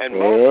 and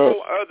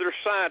multiple other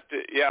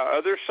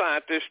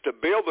scientists to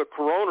build the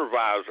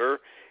coronavisor.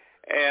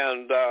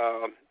 And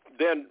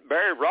then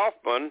Barry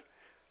Rothman,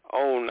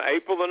 on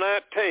April the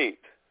 19th,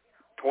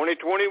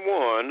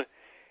 2021,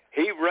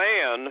 he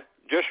ran,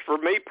 just for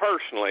me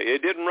personally,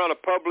 it didn't run a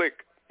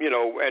public,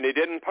 and he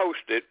didn't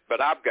post it, but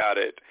I've got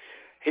it.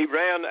 He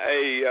ran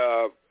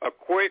a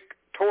quick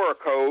Torah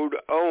code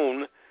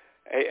on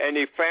and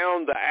he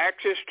found the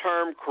Axis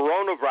term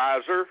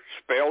coronavisor,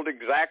 spelled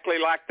exactly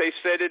like they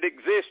said it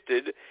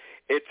existed.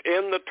 It's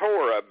in the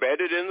Torah,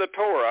 embedded in the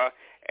Torah,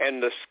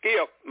 and the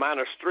skip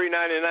minus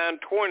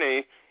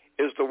 399.20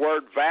 is the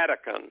word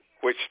Vatican,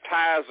 which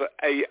ties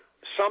a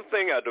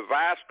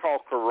device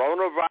called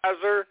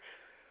coronavisor.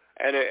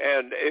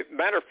 And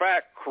matter of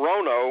fact,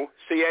 chrono,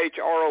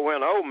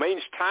 C-H-R-O-N-O,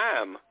 means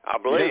time, I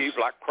believe,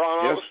 like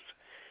chronos. Yes.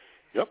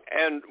 Yep.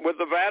 And with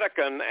the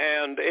Vatican,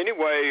 and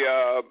anyway,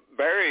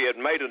 Barry had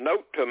made a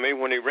note to me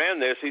when he ran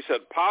this. He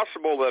said,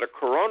 possible that a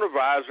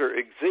coronavisor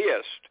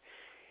exists.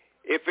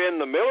 If in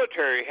the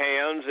military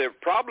hands, it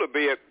would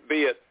probably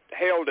be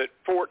held at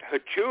Fort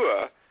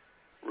Hutua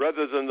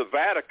rather than the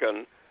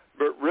Vatican.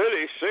 But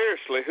really,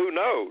 seriously, who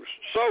knows?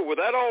 So with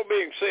that all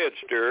being said,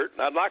 Stuart,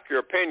 I'd like your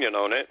opinion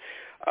on it.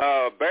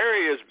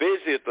 Barry is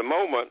busy at the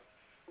moment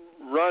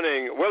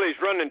he's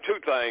running two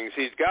things.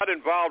 He's got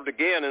involved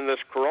again in this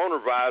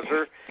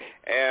coronavisor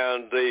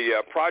and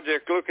the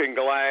Project Looking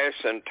Glass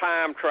and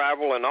time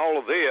travel and all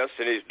of this,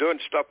 and he's doing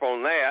stuff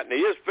on that, and he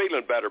is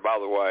feeling better, by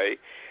the way.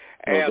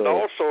 And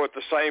also at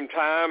the same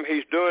time,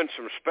 he's doing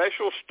some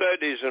special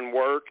studies and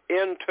work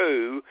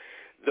into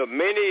the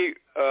many,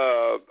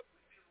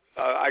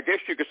 I guess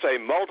you could say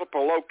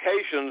multiple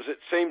locations, it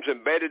seems,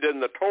 embedded in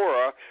the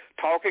Torah,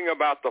 talking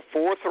about the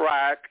Fourth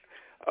Reich,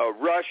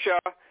 Russia,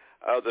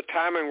 the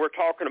timing we're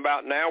talking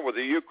about now with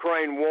the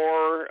Ukraine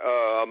war,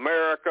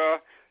 America,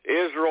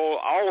 Israel,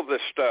 all of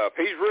this stuff.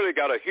 He's really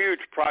got a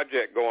huge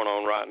project going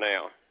on right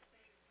now.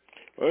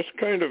 Well, that's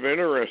kind of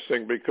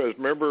interesting because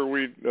remember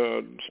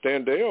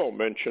Stan Dale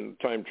mentioned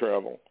time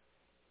travel.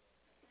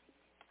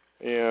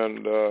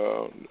 And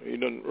he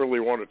didn't really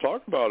want to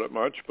talk about it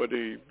much, but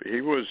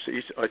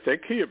I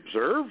think he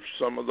observed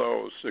some of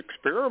those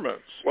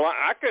experiments. Well,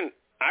 I can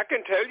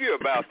tell you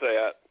about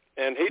that,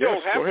 and he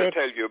don't have to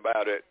tell you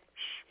about it.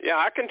 Yeah,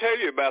 I can tell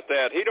you about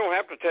that. He don't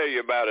have to tell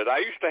you about it. I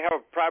used to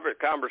have private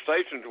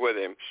conversations with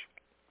him.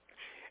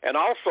 And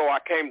also I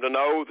came to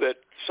know that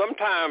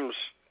sometimes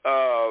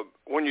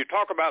when you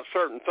talk about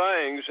certain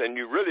things and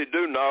you really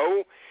do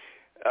know,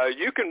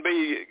 you can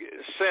be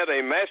sent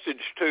a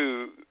message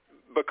to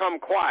become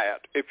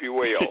quiet, if you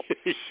will.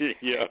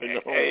 Yeah,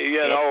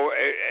 I know.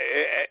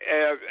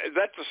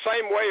 That's the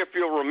same way, if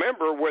you'll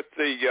remember, with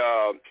the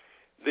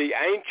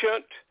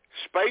ancient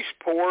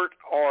spaceport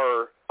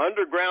or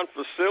underground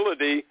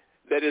facility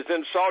that is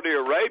in Saudi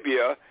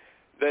Arabia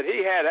that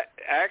he had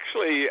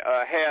actually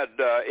had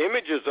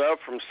images of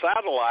from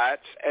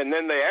satellites, and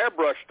then they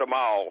airbrushed them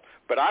all.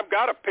 But I've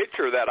got a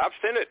picture of that. I've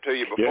sent it to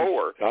you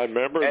before. Yes, I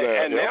remember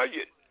that.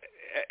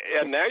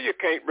 And now you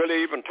can't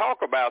really even talk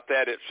about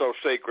that. It's so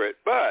secret.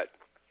 But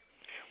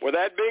with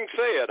that being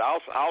said,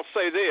 I'll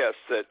say this,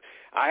 that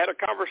I had a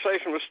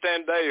conversation with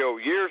Stan Dale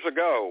years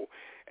ago,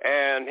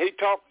 and he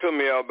talked to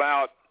me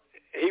about,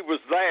 he was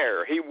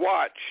there. He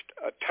watched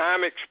a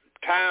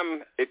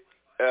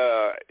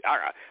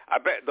I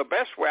bet the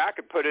best way I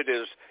could put it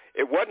is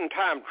it wasn't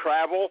time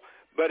travel,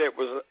 but it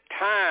was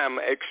time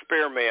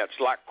experiments,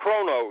 like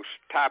Chronos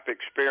type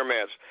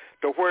experiments,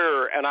 to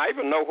where, and I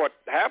even know what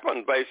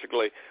happened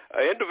basically.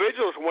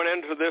 Individuals went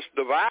into this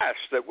device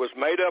that was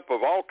made up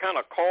of all kind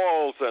of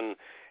coils and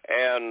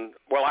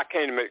well, I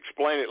can't even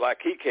explain it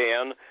like he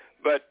can,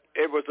 but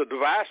it was a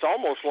device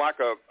almost like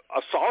a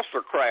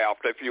saucer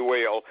craft, if you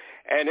will.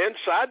 And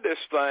inside this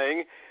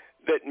thing,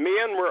 that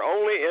men were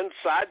only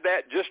inside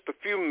that just a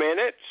few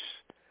minutes,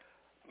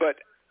 but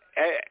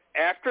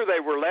after they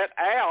were let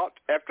out,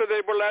 I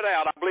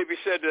believe he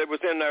said it was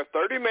in there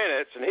 30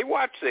 minutes, and he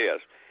watched this.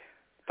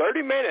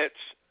 30 minutes,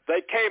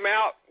 they came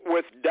out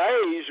with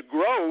days'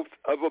 growth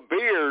of a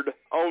beard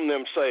on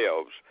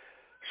themselves.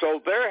 So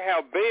there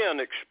have been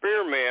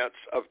experiments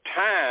of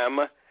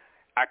time.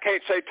 I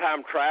can't say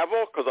time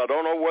travel because I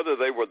don't know whether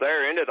they were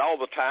there in it all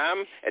the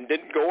time and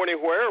didn't go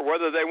anywhere or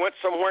whether they went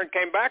somewhere and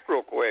came back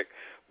real quick.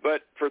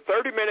 But for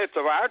 30 minutes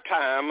of our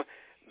time,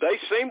 they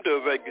seem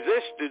to have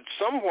existed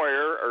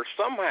somewhere or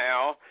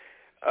somehow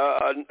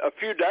a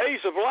few days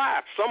of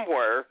life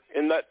somewhere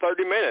in that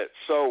 30 minutes.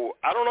 So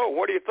I don't know.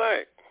 What do you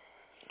think?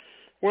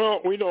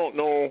 Well, we don't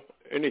know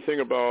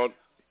anything about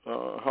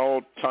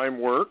how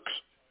time works.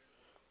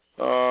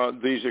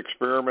 These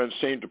experiments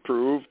seem to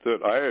prove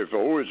that I have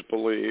always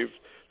believed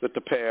that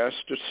the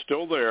past is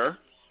still there,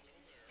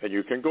 and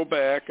you can go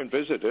back and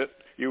visit it.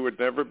 You would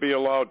never be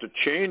allowed to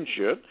change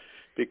it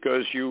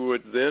because you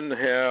would then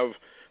have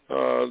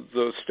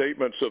the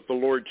statements of the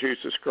Lord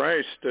Jesus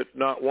Christ that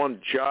not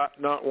one jot,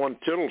 not one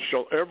tittle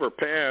shall ever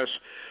pass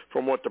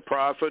from what the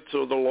prophets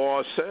or the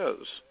law says.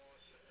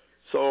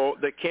 So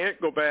they can't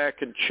go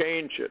back and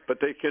change it, but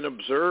they can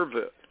observe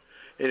it.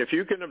 And if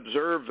you can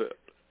observe it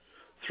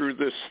through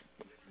this,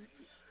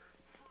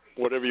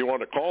 whatever you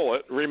want to call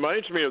it,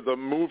 reminds me of the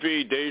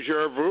movie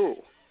Deja Vu.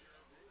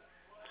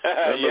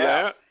 Remember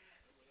that?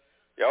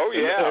 Oh,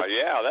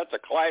 yeah, that's a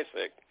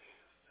classic.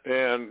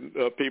 And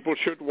people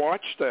should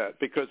watch that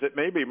because it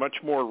may be much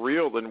more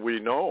real than we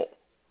know.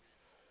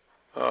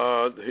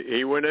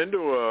 He went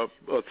into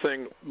a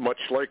thing much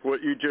like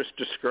what you just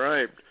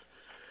described.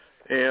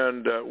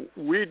 And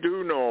we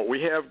do know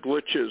we have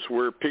glitches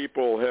where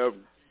people have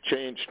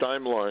changed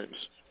timelines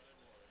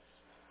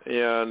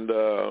and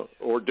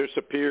or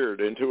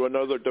disappeared into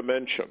another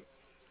dimension.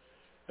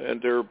 And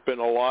there have been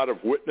a lot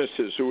of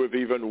witnesses who have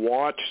even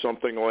watched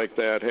something like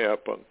that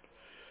happen.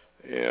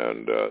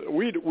 And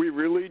we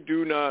really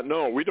do not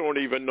know. We don't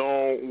even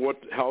know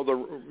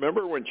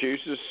remember when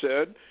Jesus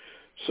said,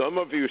 some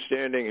of you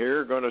standing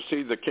here are going to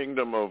see the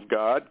kingdom of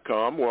God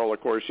come. Well,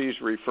 of course, he's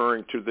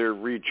referring to their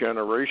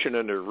regeneration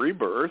and their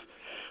rebirth.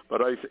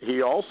 But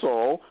he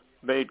also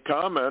made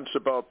comments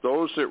about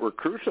those that were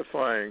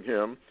crucifying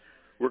him.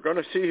 We're going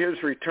to see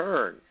his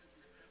return.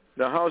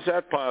 Now, how's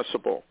that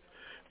possible?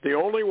 The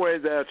only way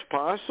that's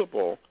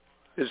possible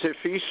is if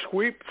he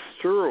sweeps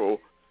through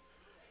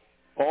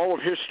all of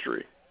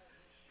history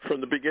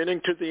from the beginning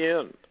to the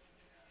end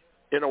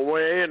in a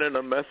way and in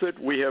a method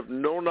we have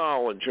no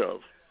knowledge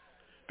of,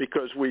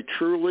 because we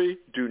truly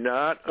do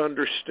not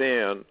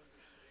understand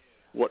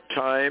what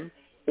time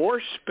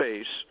or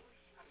space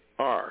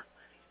are,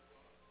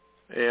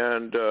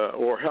 and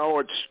or how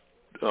it's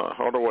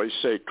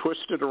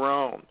twisted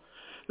around.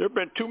 There have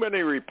been too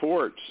many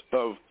reports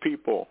of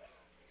people.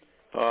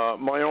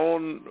 My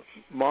own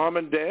mom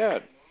and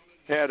dad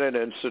had an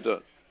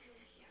incident,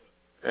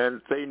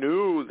 and they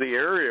knew the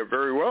area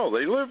very well.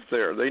 They lived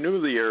there. They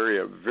knew the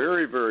area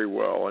very, very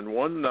well. And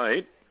one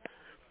night,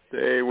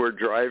 they were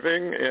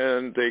driving,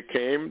 and they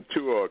came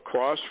to a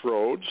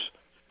crossroads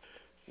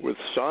with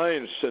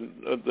signs and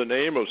the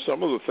name of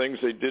some of the things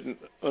they didn't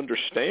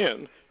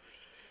understand.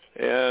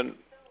 And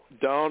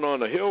down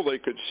on a hill, they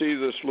could see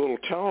this little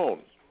town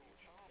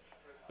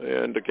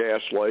and the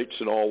gas lights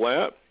and all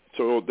that.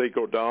 So they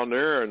go down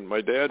there, and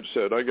my dad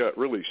said, I got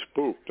really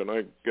spooked, and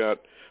I got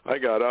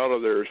out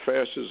of there as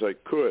fast as I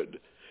could.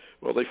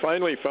 Well, they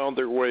finally found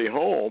their way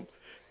home,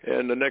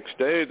 and the next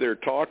day they're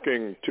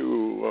talking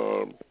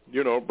to,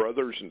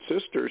 brothers and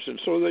sisters, and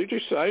so they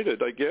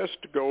decided, I guess,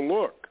 to go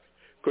look.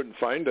 Couldn't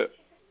find it.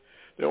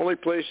 The only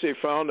place they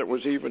found that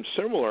was even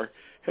similar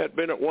had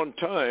been at one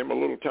time a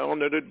little town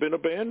that had been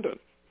abandoned.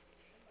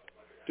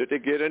 Did they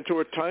get into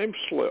a time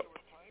slip?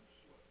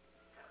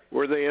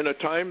 Were they in a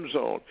time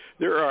zone?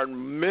 There are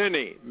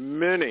many,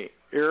 many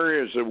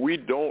areas that we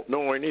don't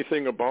know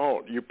anything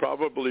about. You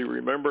probably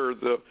remember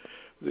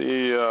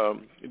I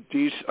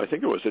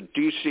think it was a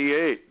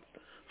DC-8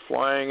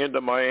 flying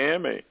into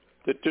Miami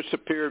that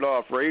disappeared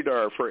off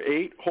radar for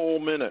 8 whole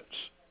minutes,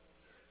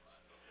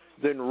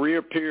 then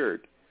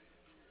reappeared.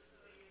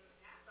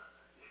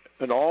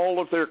 And all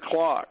of their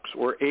clocks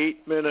were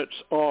 8 minutes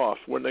off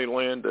when they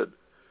landed.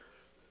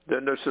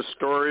 Then there's the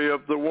story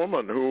of the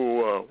woman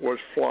who was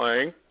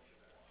flying.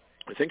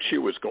 I think she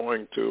was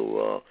going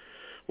to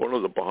one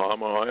of the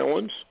Bahama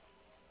Islands,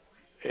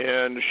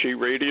 and she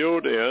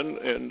radioed in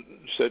and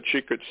said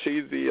she could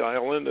see the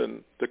island,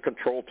 and the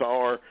control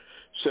tower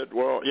said,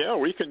 well, yeah,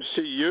 we can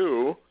see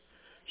you.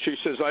 She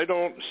says, I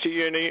don't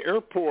see any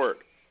airport.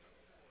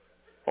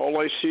 All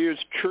I see is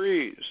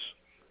trees.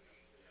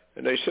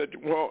 And they said,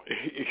 well,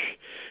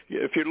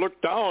 if you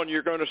look down,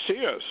 you're going to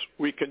see us.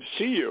 We can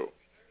see you.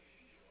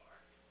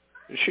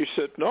 And she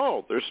said,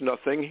 no, there's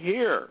nothing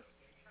here.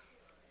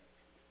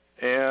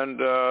 And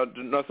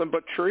nothing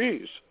but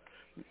trees.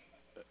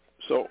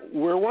 So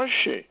where was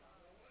she?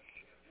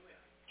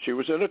 She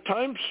was in a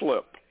time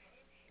slip.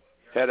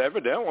 Had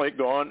evidently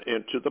gone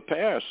into the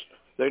past.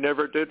 They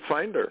never did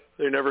find her.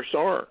 They never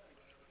saw her.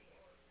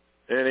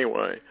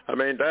 Anyway, I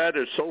mean, that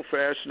is so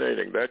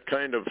fascinating, that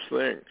kind of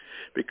thing,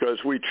 because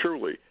we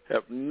truly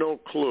have no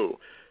clue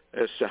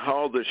as to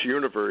how this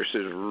universe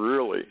is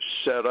really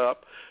set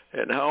up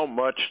and how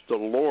much the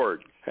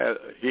Lord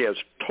he has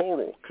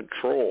total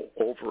control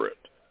over it.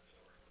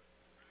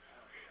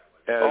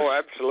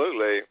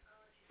 Absolutely.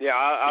 Yeah,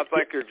 I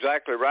think you're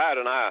exactly right.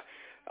 And I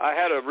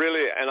had a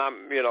really, and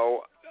I'm,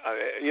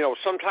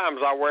 sometimes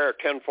I wear a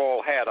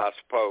tinfoil hat, I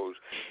suppose.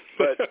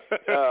 But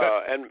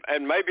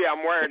and maybe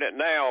I'm wearing it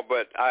now.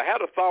 But I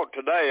had a thought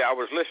today. I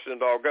was listening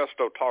to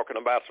Augusto talking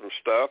about some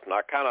stuff, and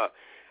I kind of,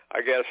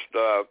 I guess,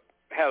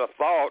 had a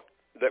thought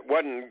that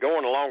wasn't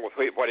going along with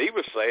what he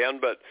was saying.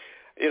 But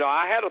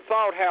I had a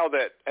thought how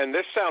that, and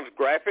this sounds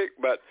graphic,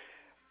 but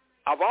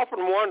I've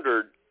often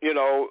wondered.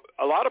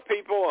 A lot of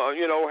people,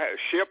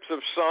 ships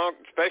have sunk,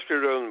 especially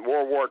during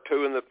World War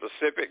II in the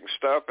Pacific and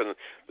stuff, and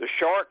the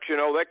sharks,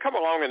 they come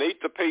along and eat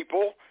the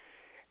people,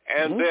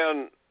 and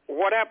then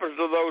what happens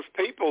to those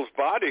people's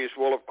bodies?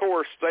 Well, of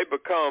course, they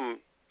become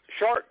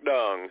shark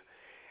dung,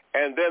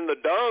 and then the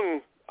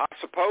dung, I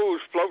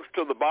suppose, floats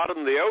to the bottom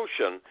of the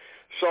ocean.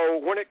 So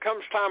when it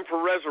comes time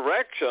for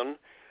resurrection,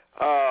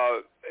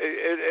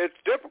 it's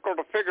difficult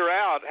to figure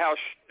out how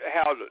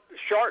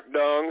shark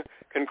dung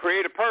can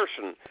create a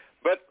person.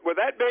 But with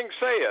that being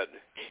said,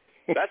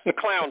 that's the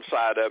clown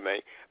side of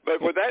me.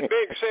 But with that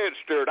being said,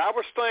 Stuart, I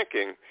was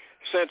thinking,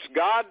 since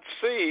God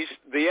sees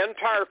the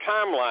entire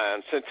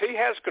timeline, since he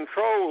has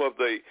control of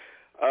the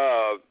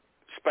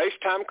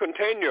space-time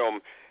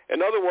continuum,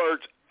 in other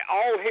words,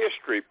 all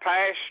history,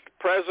 past,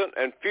 present,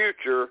 and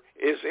future,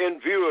 is in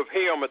view of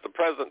him at the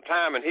present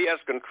time, and he has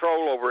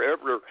control over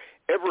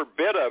every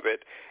bit of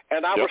it.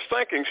 And I was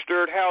thinking,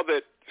 Stuart, how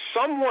that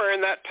somewhere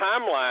in that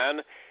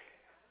timeline,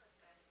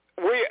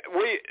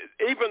 we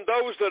even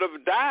those that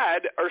have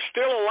died are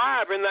still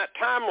alive in that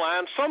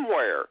timeline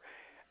somewhere.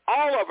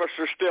 All of us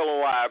are still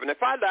alive, and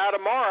if I die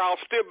tomorrow, I'll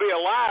still be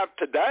alive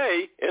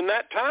today in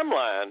that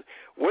timeline.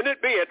 Wouldn't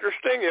it be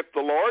interesting if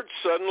the Lord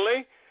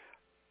suddenly,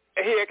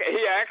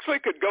 he actually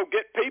could go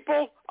get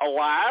people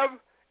alive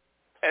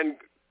and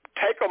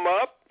take them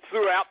up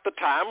throughout the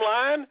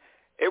timeline?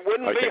 It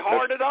wouldn't be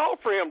hard at all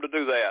for him to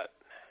do that.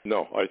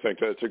 No, I think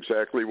that's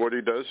exactly what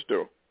he does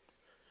do.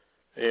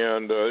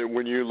 And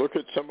when you look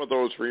at some of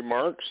those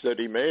remarks that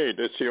he made,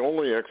 it's the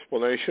only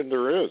explanation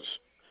there is.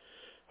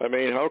 I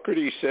mean, how could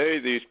he say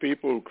these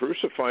people who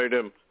crucified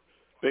him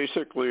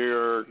basically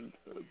are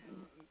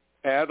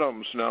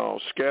atoms now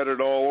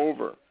scattered all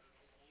over,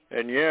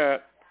 and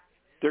yet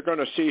they're going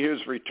to see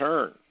his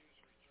return?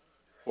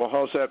 Well,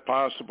 how's that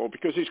possible?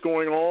 Because he's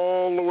going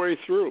all the way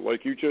through,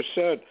 like you just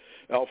said,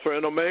 Alpha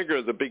and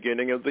Omega, the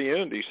beginning of the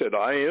end. He said,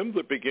 I am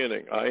the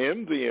beginning, I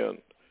am the end.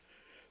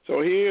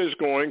 So he is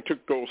going to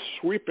go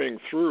sweeping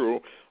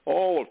through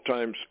all of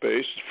time,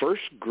 space. The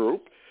first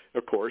group,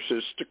 of course,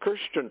 is the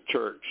Christian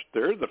church.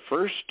 They're the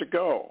first to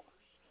go.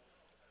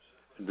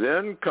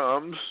 Then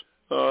comes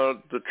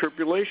the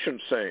tribulation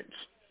saints.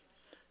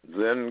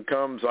 Then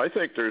comes, I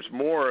think there's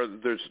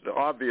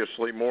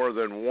obviously more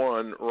than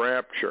one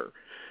rapture.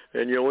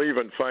 And you'll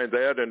even find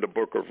that in the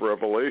book of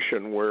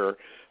Revelation where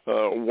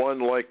one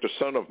like the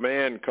Son of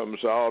Man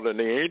comes out and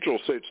the angel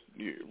says,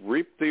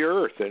 reap the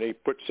earth. And he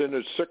puts in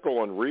his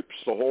sickle and reaps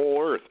the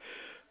whole earth.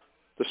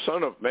 The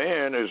Son of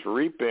Man is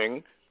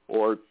reaping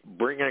or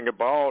bringing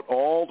about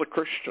all the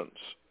Christians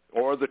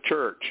or the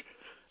church.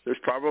 There's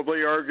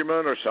probably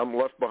argument or some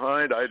left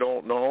behind, I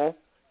don't know,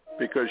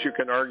 because you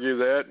can argue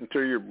that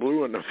until you're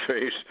blue in the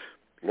face,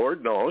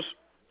 Lord knows,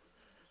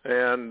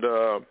 and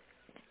all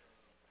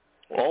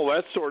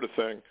that sort of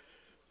thing.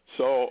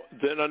 So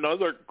then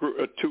another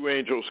two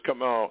angels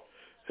come out,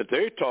 and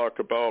they talk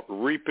about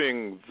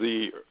reaping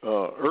the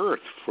earth,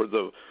 for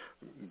the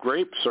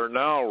grapes are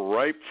now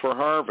ripe for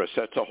harvest.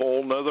 That's a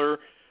whole nother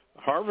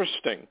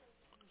harvesting.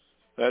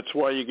 That's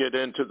why you get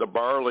into the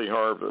barley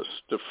harvest,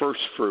 the first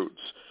fruits,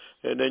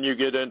 and then you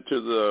get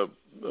into the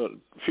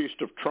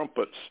Feast of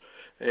Trumpets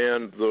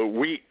and the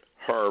wheat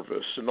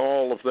harvest and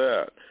all of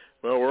that.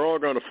 Well, we're all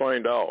going to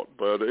find out,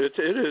 but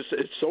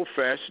it's so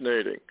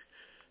fascinating.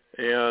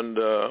 And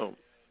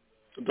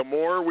the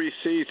more we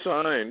see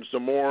signs, the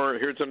more,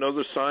 here's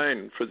another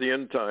sign for the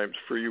end times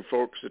for you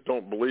folks that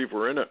don't believe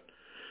we're in it.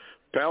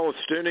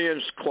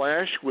 Palestinians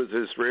clash with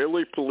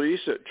Israeli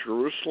police at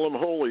Jerusalem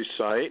Holy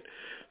Site.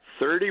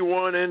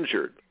 31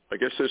 injured. I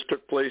guess this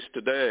took place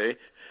today.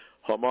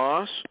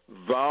 Hamas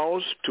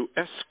vows to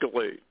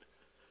escalate.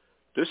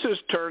 This is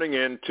turning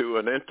into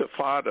an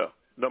intifada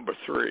number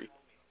 3,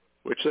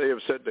 which they have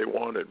said they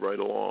wanted right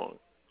along.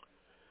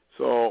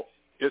 So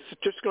it's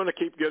just going to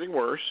keep getting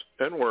worse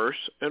and worse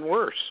and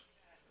worse.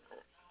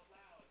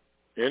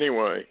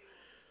 Anyway,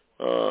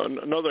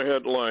 another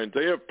headline.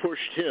 They have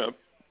pushed him,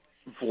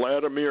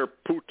 Vladimir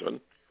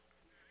Putin,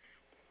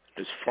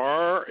 as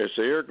far as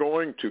they are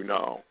going to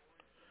now.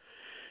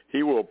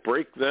 He will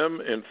break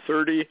them in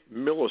 30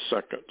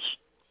 milliseconds.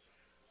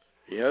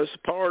 He has the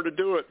power to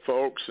do it,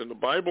 folks. And the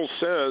Bible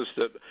says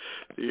that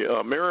the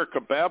America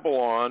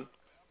Babylon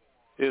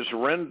is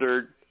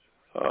rendered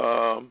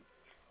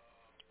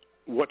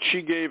what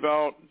she gave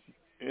out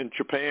in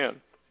Japan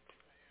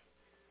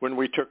when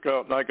we took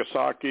out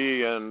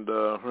Nagasaki and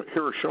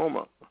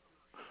Hiroshima.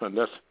 And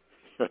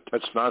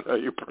that's not how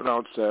you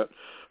pronounce that,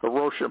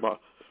 Hiroshima.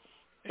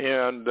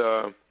 And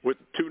with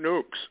 2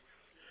 nukes.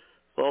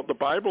 Well, the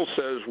Bible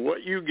says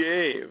what you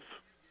gave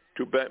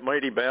to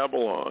mighty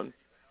Babylon,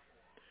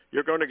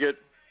 you're going to get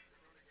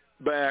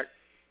back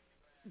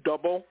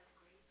double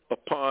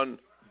upon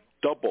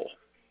double,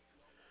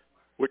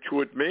 which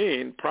would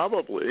mean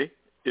probably,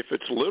 if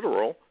it's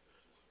literal,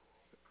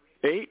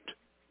 8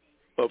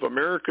 of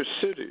America's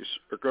cities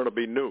are going to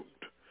be nuked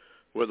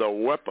with a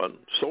weapon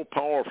so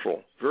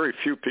powerful, very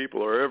few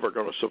people are ever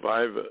going to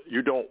survive it.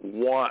 You don't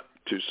want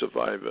to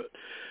survive it.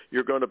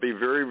 You're going to be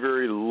very,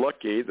 very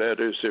lucky. That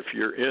is, if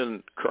you're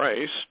in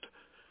Christ,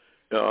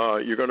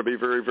 you're going to be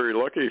very, very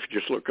lucky if you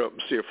just look up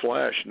and see a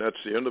flash, and that's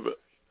the end of it.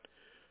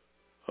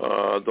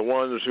 The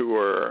ones who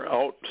are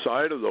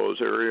outside of those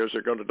areas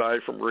are going to die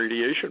from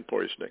radiation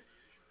poisoning.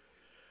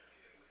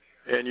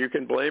 And you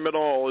can blame it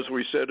all, as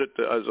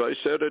I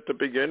said at the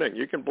beginning.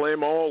 You can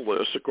blame all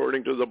this,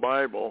 according to the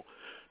Bible,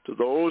 to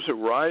those who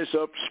rise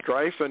up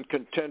strife and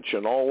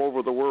contention all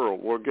over the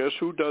world. Well, guess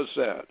who does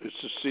that?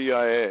 It's the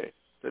CIA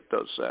that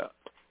does that.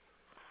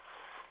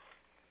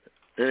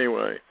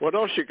 Anyway, what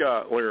else you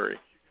got, Larry?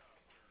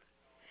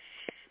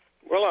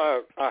 Well,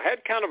 I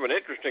had kind of an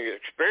interesting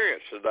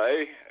experience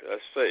today.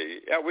 Let's see.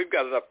 Yeah, we've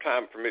got enough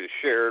time for me to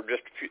share.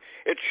 Just a few.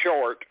 It's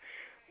short,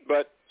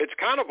 but it's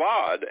kind of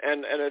odd,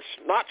 and it's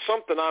not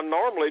something I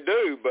normally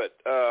do, but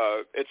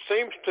it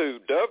seems to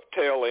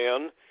dovetail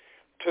in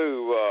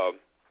to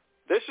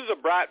this is a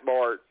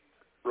Breitbart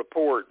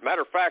report.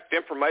 Matter of fact,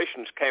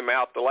 information's came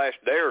out the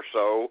last day or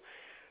so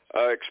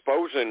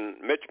exposing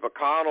Mitch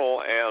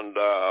McConnell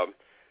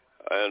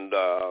and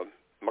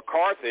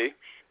McCarthy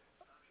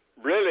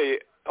really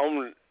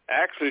on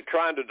actually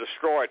trying to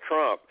destroy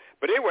Trump.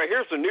 But anyway,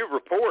 here's the new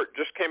report.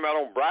 Just came out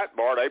on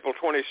Breitbart, April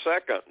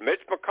 22nd.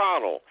 Mitch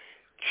McConnell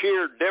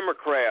cheered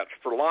Democrats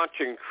for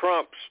launching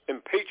Trump's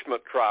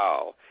impeachment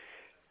trial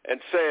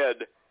and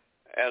said,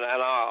 and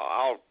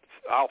I'll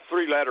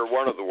three-letter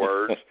one of the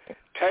words,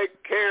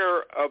 take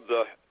care of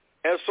the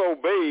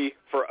SOB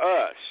for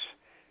us.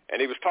 And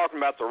he was talking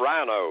about the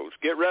rhinos.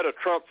 Get rid of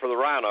Trump for the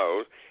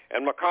rhinos.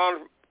 And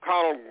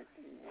McConnell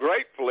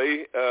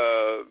gratefully,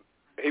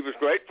 he was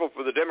grateful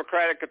for the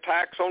Democratic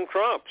attacks on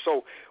Trump.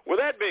 So with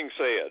that being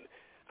said,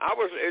 I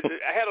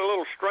had a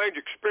little strange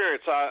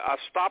experience. I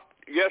stopped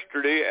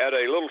yesterday at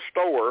a little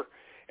store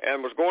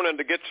and was going in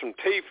to get some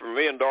tea for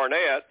me and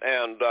Darnett.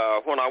 And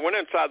when I went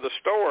inside the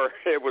store,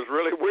 it was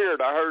really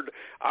weird. I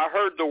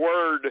heard the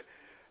word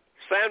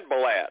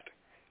Sanballat,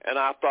 and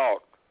I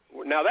thought,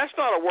 now that's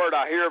not a word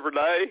I hear every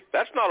day.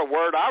 That's not a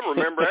word I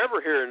remember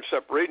ever hearing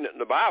except reading it in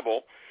the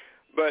Bible.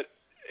 But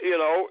you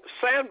know,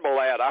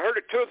 Sanballat, I heard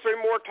it 2 or 3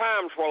 more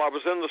times while I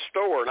was in the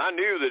store, and I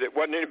knew that it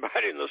wasn't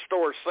anybody in the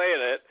store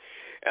saying it.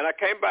 And I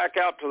came back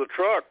out to the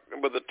truck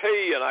with the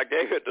tea, and I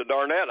gave it to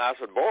Darnett, and I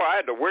said, boy, I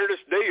had the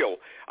weirdest deal.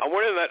 I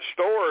went in that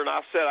store, and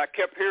I said, I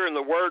kept hearing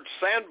the word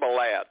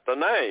Sanballat, the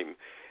name.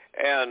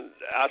 And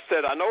I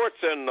said, I know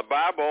it's in the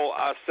Bible.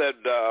 I said,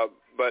 I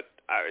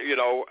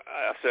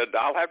said,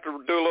 I'll have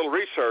to do a little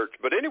research.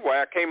 But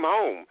anyway, I came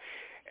home.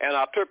 And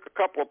I took a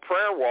couple of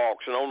prayer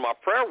walks, and on my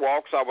prayer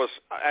walks, I was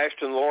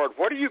asking the Lord,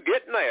 "What are you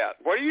getting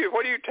at? What are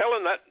you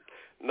telling that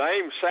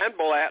name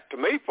Sanballat to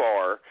me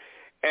for?"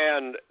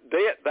 And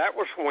that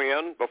was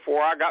when,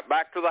 before I got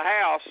back to the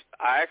house,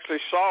 I actually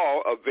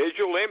saw a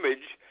visual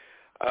image,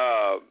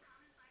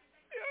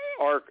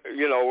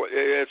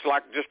 it's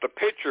like just a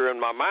picture in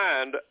my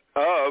mind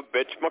of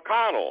Mitch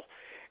McConnell.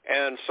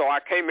 And so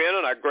I came in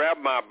and I grabbed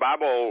my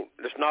Bible.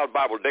 It's not a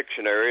Bible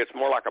dictionary. It's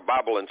more like a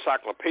Bible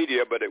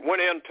encyclopedia, but it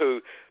went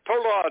into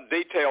told a lot of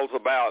details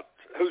about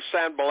who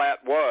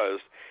Sanballat was.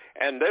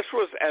 And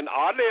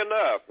oddly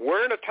enough,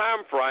 we're in a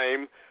time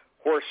frame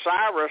where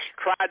Cyrus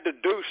tried to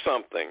do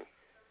something,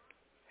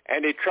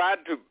 and he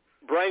tried to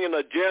bring an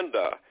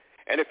agenda.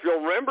 And if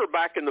you'll remember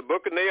back in the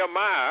book of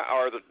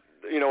Nehemiah,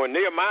 in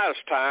Nehemiah's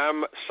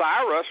time,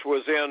 Cyrus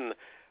was in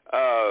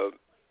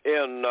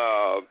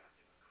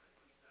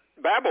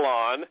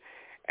Babylon,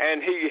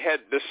 and he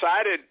had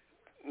decided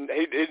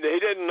he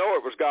didn't know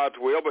it was God's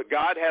will, but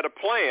God had a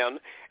plan,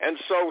 and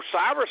so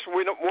Cyrus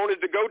wanted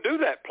to go do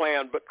that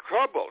plan, but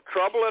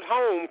trouble at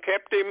home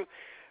kept him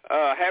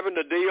having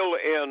to deal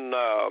in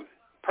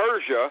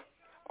Persia,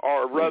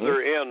 or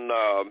rather in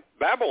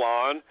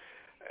Babylon,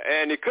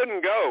 and he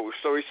couldn't go,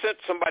 so he sent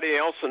somebody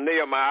else in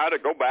Nehemiah to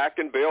go back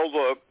and build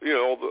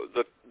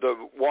the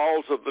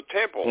walls of the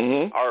temple,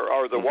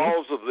 or the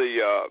walls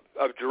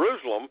of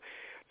Jerusalem.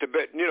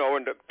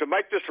 And to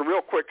make this a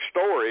real quick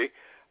story,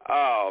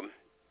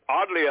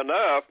 oddly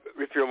enough,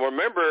 if you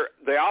remember,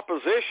 the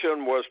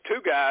opposition was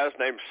 2 guys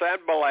named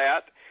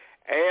Sanballat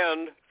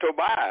and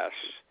Tobias.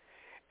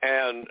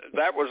 And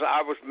I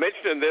was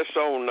mentioning this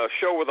on a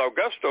show with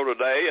Augusto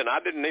today, and I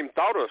didn't even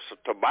thought of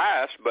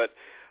Tobias, but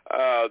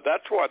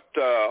that's what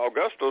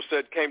Augusto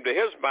said came to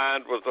his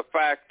mind was the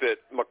fact that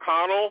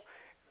McConnell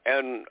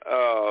and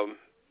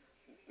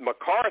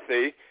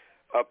McCarthy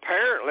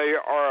apparently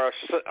are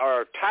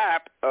a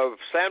type of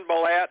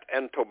Sanballat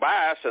and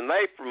Tobias, and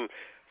they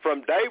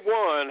from day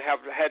one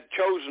had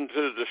chosen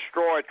to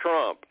destroy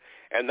Trump.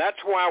 And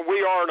that's why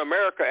we are in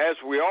America as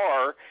we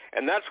are,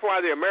 and that's why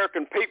the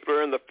American people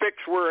are in the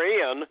fix we're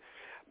in,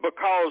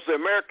 because the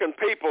American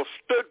people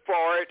stood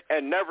for it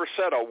and never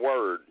said a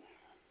word.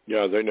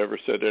 Yeah, they never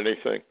said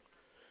anything.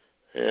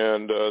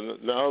 And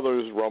now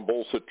there's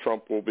rumbles that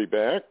Trump will be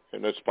back,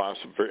 and it's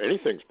possible,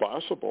 anything's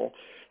possible,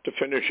 to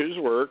finish his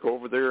work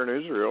over there in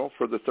Israel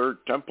for the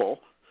Third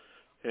Temple.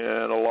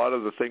 And a lot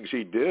of the things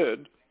he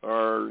did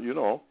are,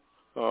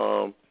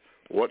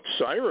 what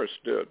Cyrus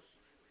did,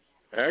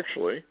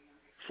 actually,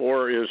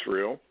 for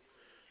Israel.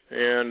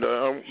 And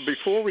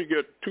before we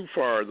get too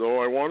far,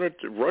 though,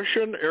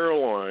 Russian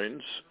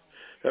airlines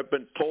have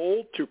been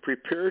told to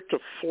prepare to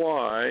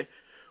fly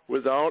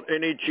without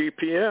any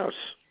GPS.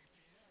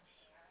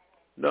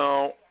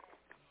 Now,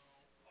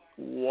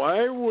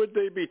 why would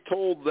they be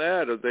told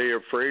that? Are they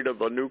afraid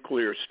of a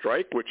nuclear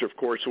strike, which, of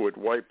course, would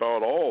wipe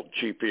out all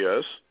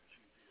GPS?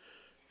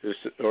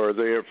 Or are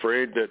they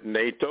afraid that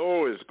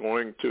NATO is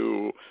going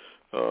to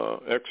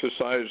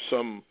exercise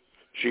some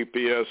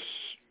GPS?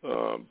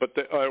 But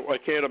I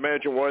can't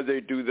imagine why they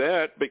do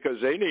that,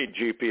 because they need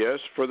GPS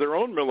for their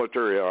own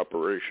military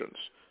operations,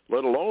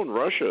 let alone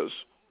Russia's.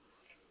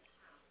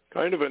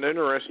 Kind of an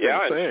interesting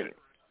thing.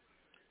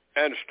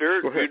 And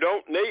Stuart, you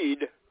don't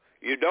need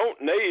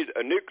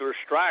a nuclear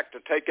strike to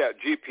take out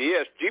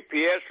GPS.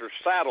 GPS are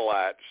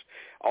satellites.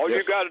 All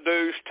you got to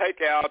do is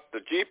take out the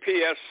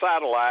GPS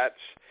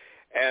satellites,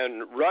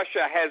 and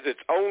Russia has its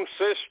own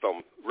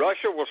system.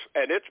 Russia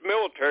and its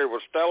military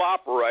will still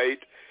operate.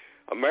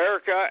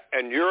 America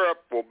and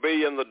Europe will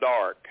be in the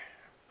dark.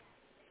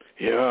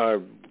 Yeah,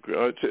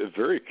 it's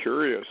very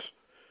curious.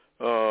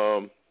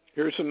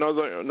 Here's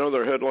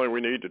another headline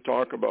we need to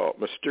talk about.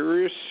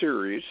 Mysterious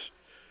series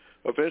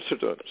of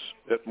incidents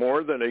at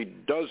more than a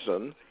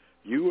dozen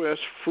U.S.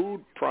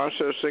 food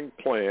processing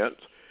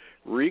plants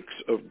reeks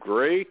of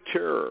gray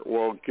terror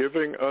while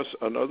giving us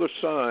another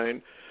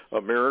sign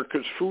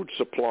America's food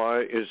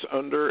supply is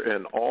under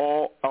an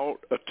all-out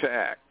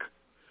attack.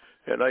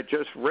 And I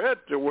just read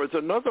there was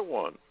another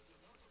one.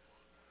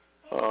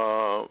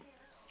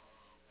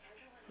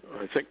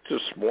 I think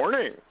this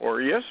morning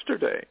or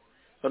yesterday,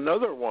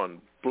 another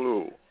one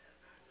blew.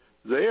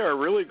 They are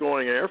really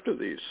going after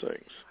these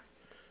things.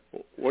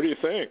 What do you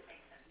think?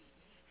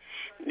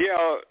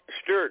 Yeah,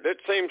 Stuart, it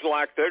seems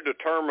like they're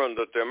determined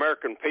that the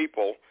American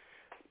people,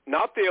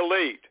 not the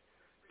elite,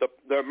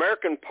 the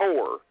American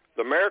poor,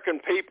 the American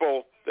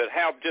people that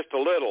have just a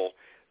little,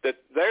 that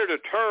they're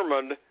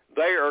determined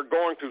they are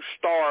going to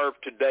starve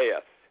to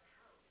death.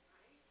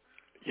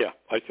 Yeah,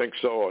 I think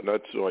so, and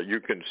that's you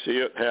can see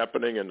it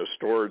happening in the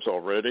stores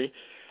already.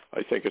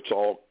 I think it's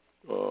all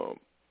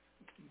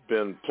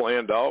been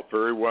planned out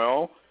very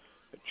well.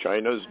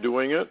 China's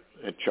doing it,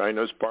 and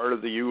China's part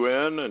of the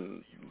UN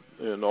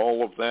and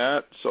all of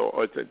that. So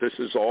I think this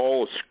is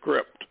all a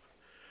script.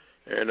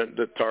 And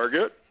the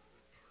target,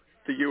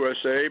 the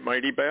USA,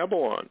 mighty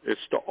Babylon.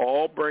 It's to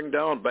all bring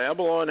down.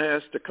 Babylon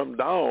has to come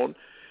down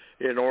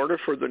in order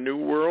for the New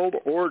World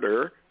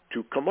Order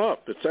to come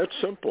up. It's that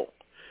simple.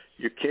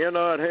 You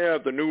cannot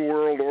have the New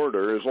World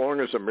Order as long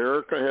as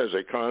America has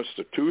a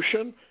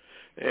constitution,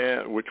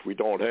 and which we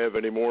don't have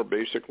anymore,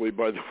 basically,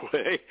 by the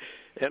way,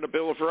 and a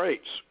Bill of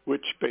Rights,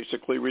 which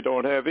basically we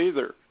don't have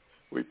either.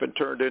 We've been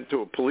turned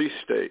into a police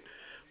state.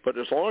 But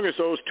as long as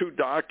those two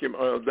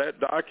that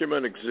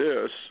document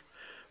exists,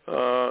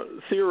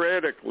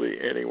 theoretically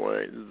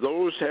anyway,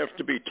 those have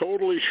to be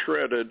totally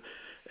shredded,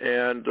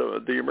 and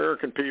the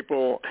American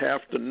people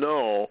have to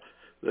know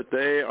that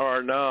they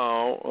are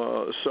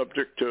now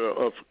subject to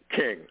a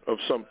king of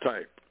some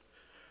type.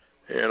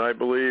 And I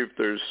believe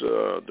there's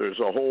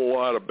a whole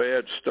lot of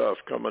bad stuff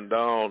coming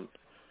down.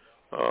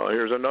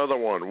 Here's another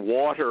one.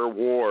 Water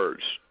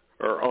wars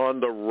are on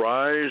the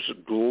rise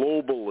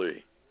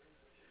globally.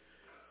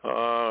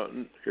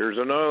 Here's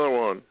another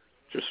one.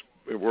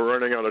 We're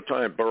running out of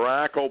time.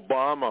 Barack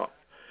Obama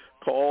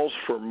calls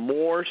for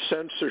more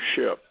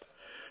censorship.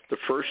 The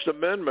First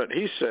Amendment,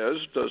 he says,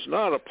 does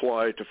not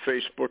apply to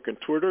Facebook and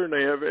Twitter, and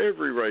they have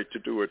every right to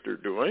do what they're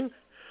doing.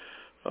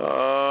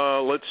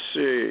 Let's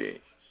see.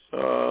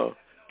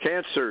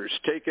 Cancer's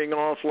taking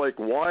off like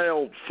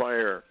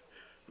wildfire.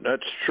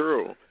 That's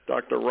true.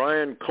 Dr.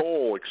 Ryan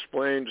Cole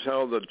explains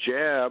how the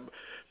jab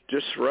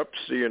disrupts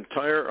the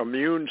entire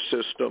immune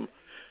system,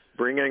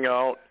 bringing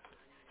out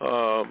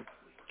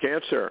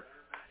cancer.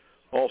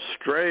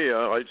 Australia,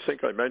 I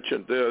think I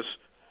mentioned this,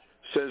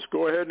 says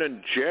go ahead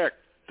and inject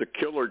the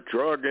killer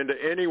drug into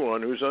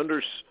anyone who's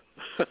under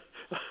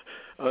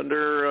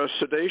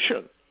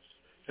sedation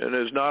and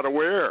is not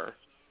aware.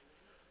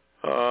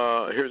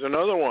 Here's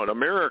another one.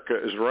 America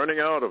is running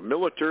out of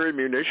military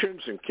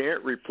munitions and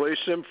can't replace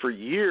them for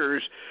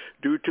years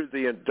due to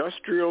the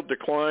industrial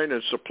decline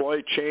and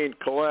supply chain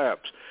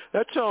collapse.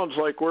 That sounds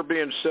like we're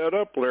being set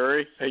up,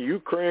 Larry, and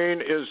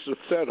Ukraine is the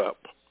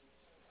setup.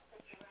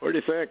 What do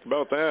you think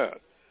about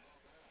that?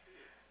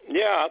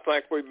 Yeah, I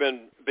think we've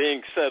been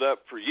being set up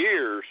for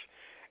years,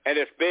 and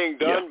it's being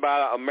done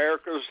by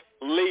America's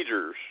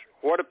leaders.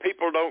 What do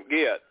people don't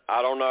get?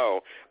 I don't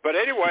know. But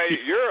anyway,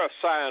 you're a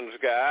science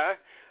guy.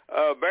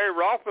 Barry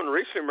Rothman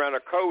recently ran a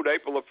code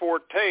April the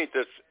 14th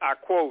that's, I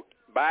quote,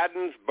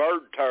 Biden's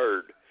bird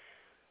turd.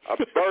 A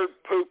bird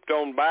pooped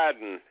on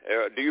Biden.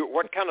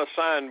 What kind of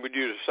sign would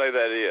you say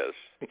that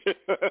is?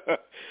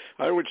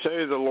 I would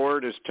say the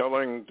Lord is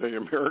telling the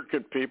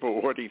American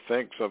people what he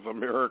thinks of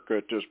America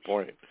at this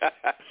point.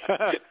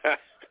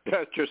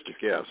 That's just a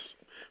guess.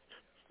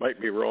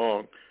 Might be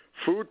wrong.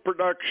 Food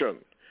production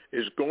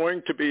is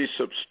going to be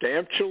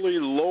substantially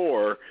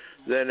lower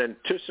than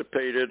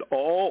anticipated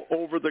all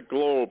over the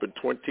globe in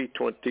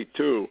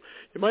 2022.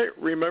 You might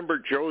remember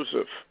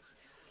Joseph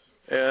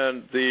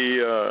and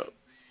the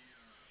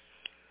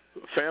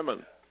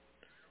famine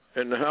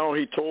and how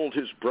he told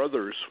his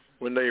brothers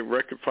when they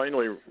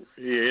finally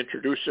he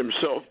introduced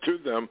himself to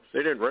them,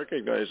 they didn't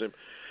recognize him,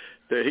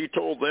 that he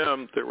told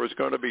them there was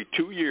going to be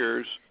 2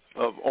 years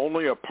of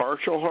only a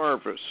partial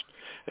harvest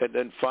and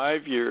then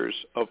 5 years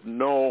of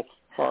no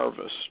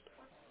harvest.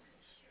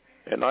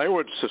 And I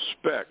would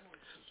suspect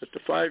that the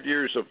 5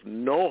 years of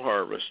no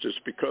harvest is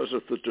because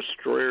of the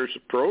destroyer's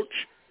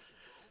approach,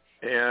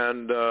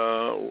 and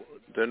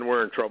then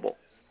we're in trouble.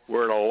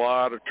 We're in a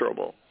lot of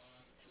trouble.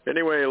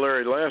 Anyway,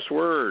 Larry, last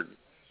word.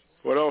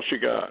 What else you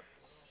got?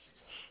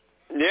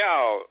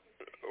 Yeah,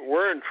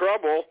 we're in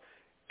trouble,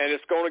 and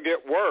it's going to get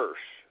worse.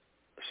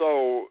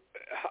 So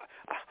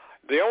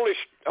the only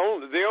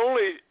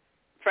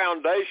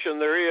foundation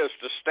there is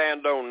to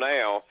stand on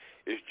now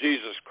is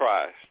Jesus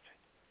Christ.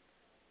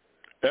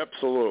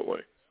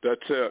 Absolutely.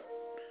 That's it.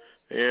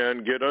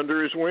 And get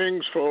under his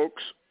wings,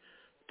 folks,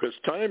 because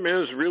time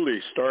is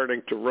really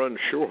starting to run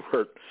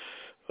short.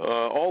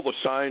 All the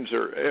signs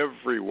are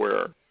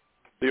everywhere.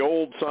 The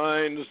old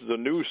signs, the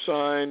new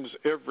signs,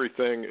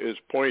 everything is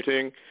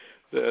pointing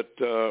that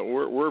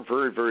we're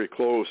very, very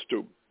close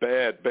to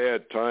bad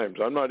times.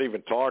 I'm not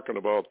even talking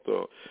about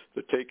the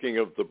taking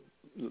of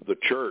the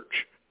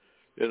church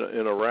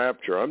in a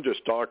rapture. I'm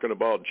just talking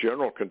about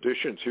general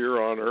conditions here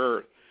on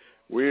earth.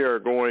 We are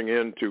going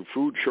into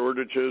food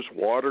shortages,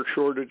 water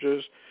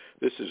shortages.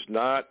 This is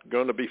not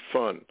going to be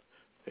fun.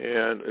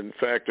 And, in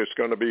fact, it's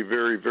going to be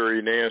very,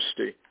 very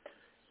nasty.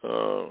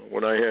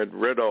 When I had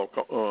Riddle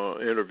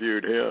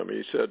interviewed him,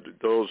 he said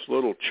those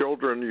little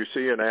children you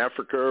see in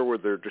Africa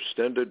with their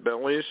distended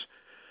bellies,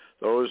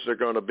 those are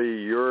going to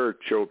be your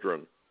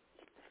children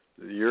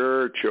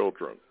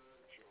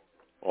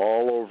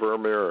all over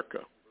America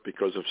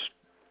because of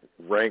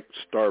rank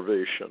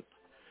starvation.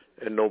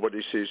 And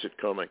nobody sees it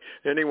coming.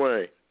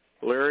 Anyway,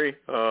 Larry,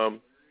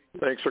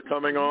 thanks for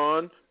coming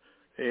on,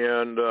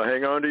 and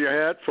hang on to your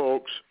hat,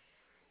 folks.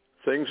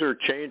 Things are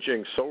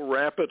changing so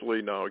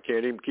rapidly now, you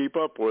can't even keep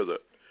up with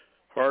it.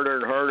 Harder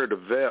and harder to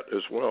vet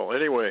as well.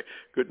 Anyway,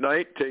 good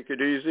night, take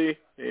it easy,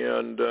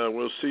 and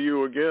we'll see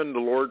you again, the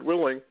Lord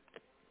willing.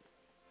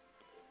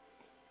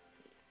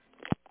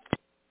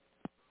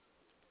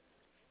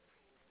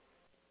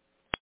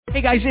 Hey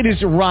guys, it is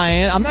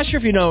Ryan. I'm not sure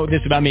if you know this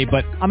about me,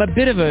 but I'm a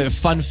bit of a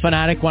fun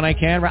fanatic when I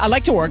can. I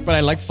like to work, but I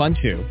like fun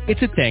too. It's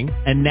a thing.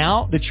 And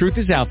now the truth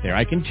is out there.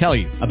 I can tell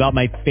you about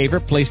my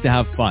favorite place to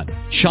have fun.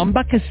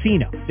 Chumba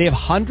Casino. They have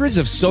hundreds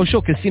of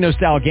social casino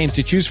style games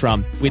to choose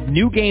from with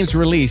new games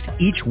released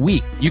each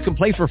week. You can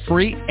play for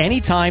free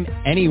anytime,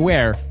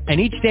 anywhere. And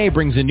each day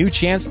brings a new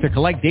chance to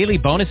collect daily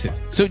bonuses.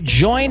 So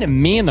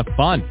join me in the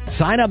fun.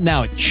 Sign up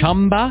now at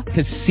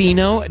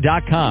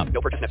ChumbaCasino.com.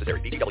 No purchase necessary.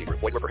 VGW.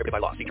 Void where prohibited by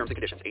law. See terms and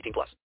conditions. 18+.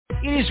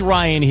 It is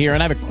Ryan here,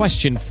 and I have a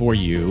question for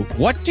you.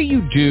 What do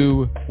you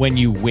do when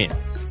you win?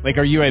 Like,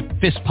 are you a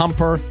fist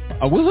pumper,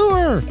 a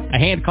woohooer, a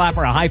hand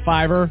clapper, a high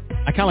fiver?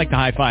 I kind of like the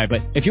high five,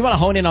 but if you want to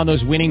hone in on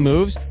those winning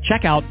moves,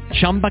 check out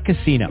Chumba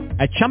Casino.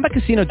 At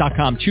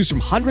ChumbaCasino.com, choose from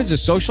hundreds of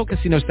social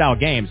casino-style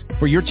games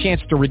for your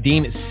chance to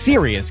redeem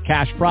serious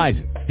cash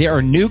prizes. There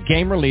are new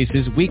game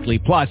releases weekly,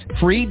 plus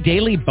free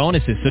daily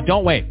bonuses, so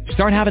don't wait.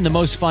 Start having the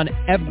most fun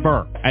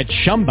ever at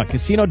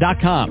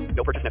ChumbaCasino.com.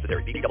 No purchase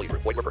necessary. VGW.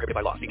 Void where prohibited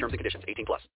by law. See terms and conditions. 18+.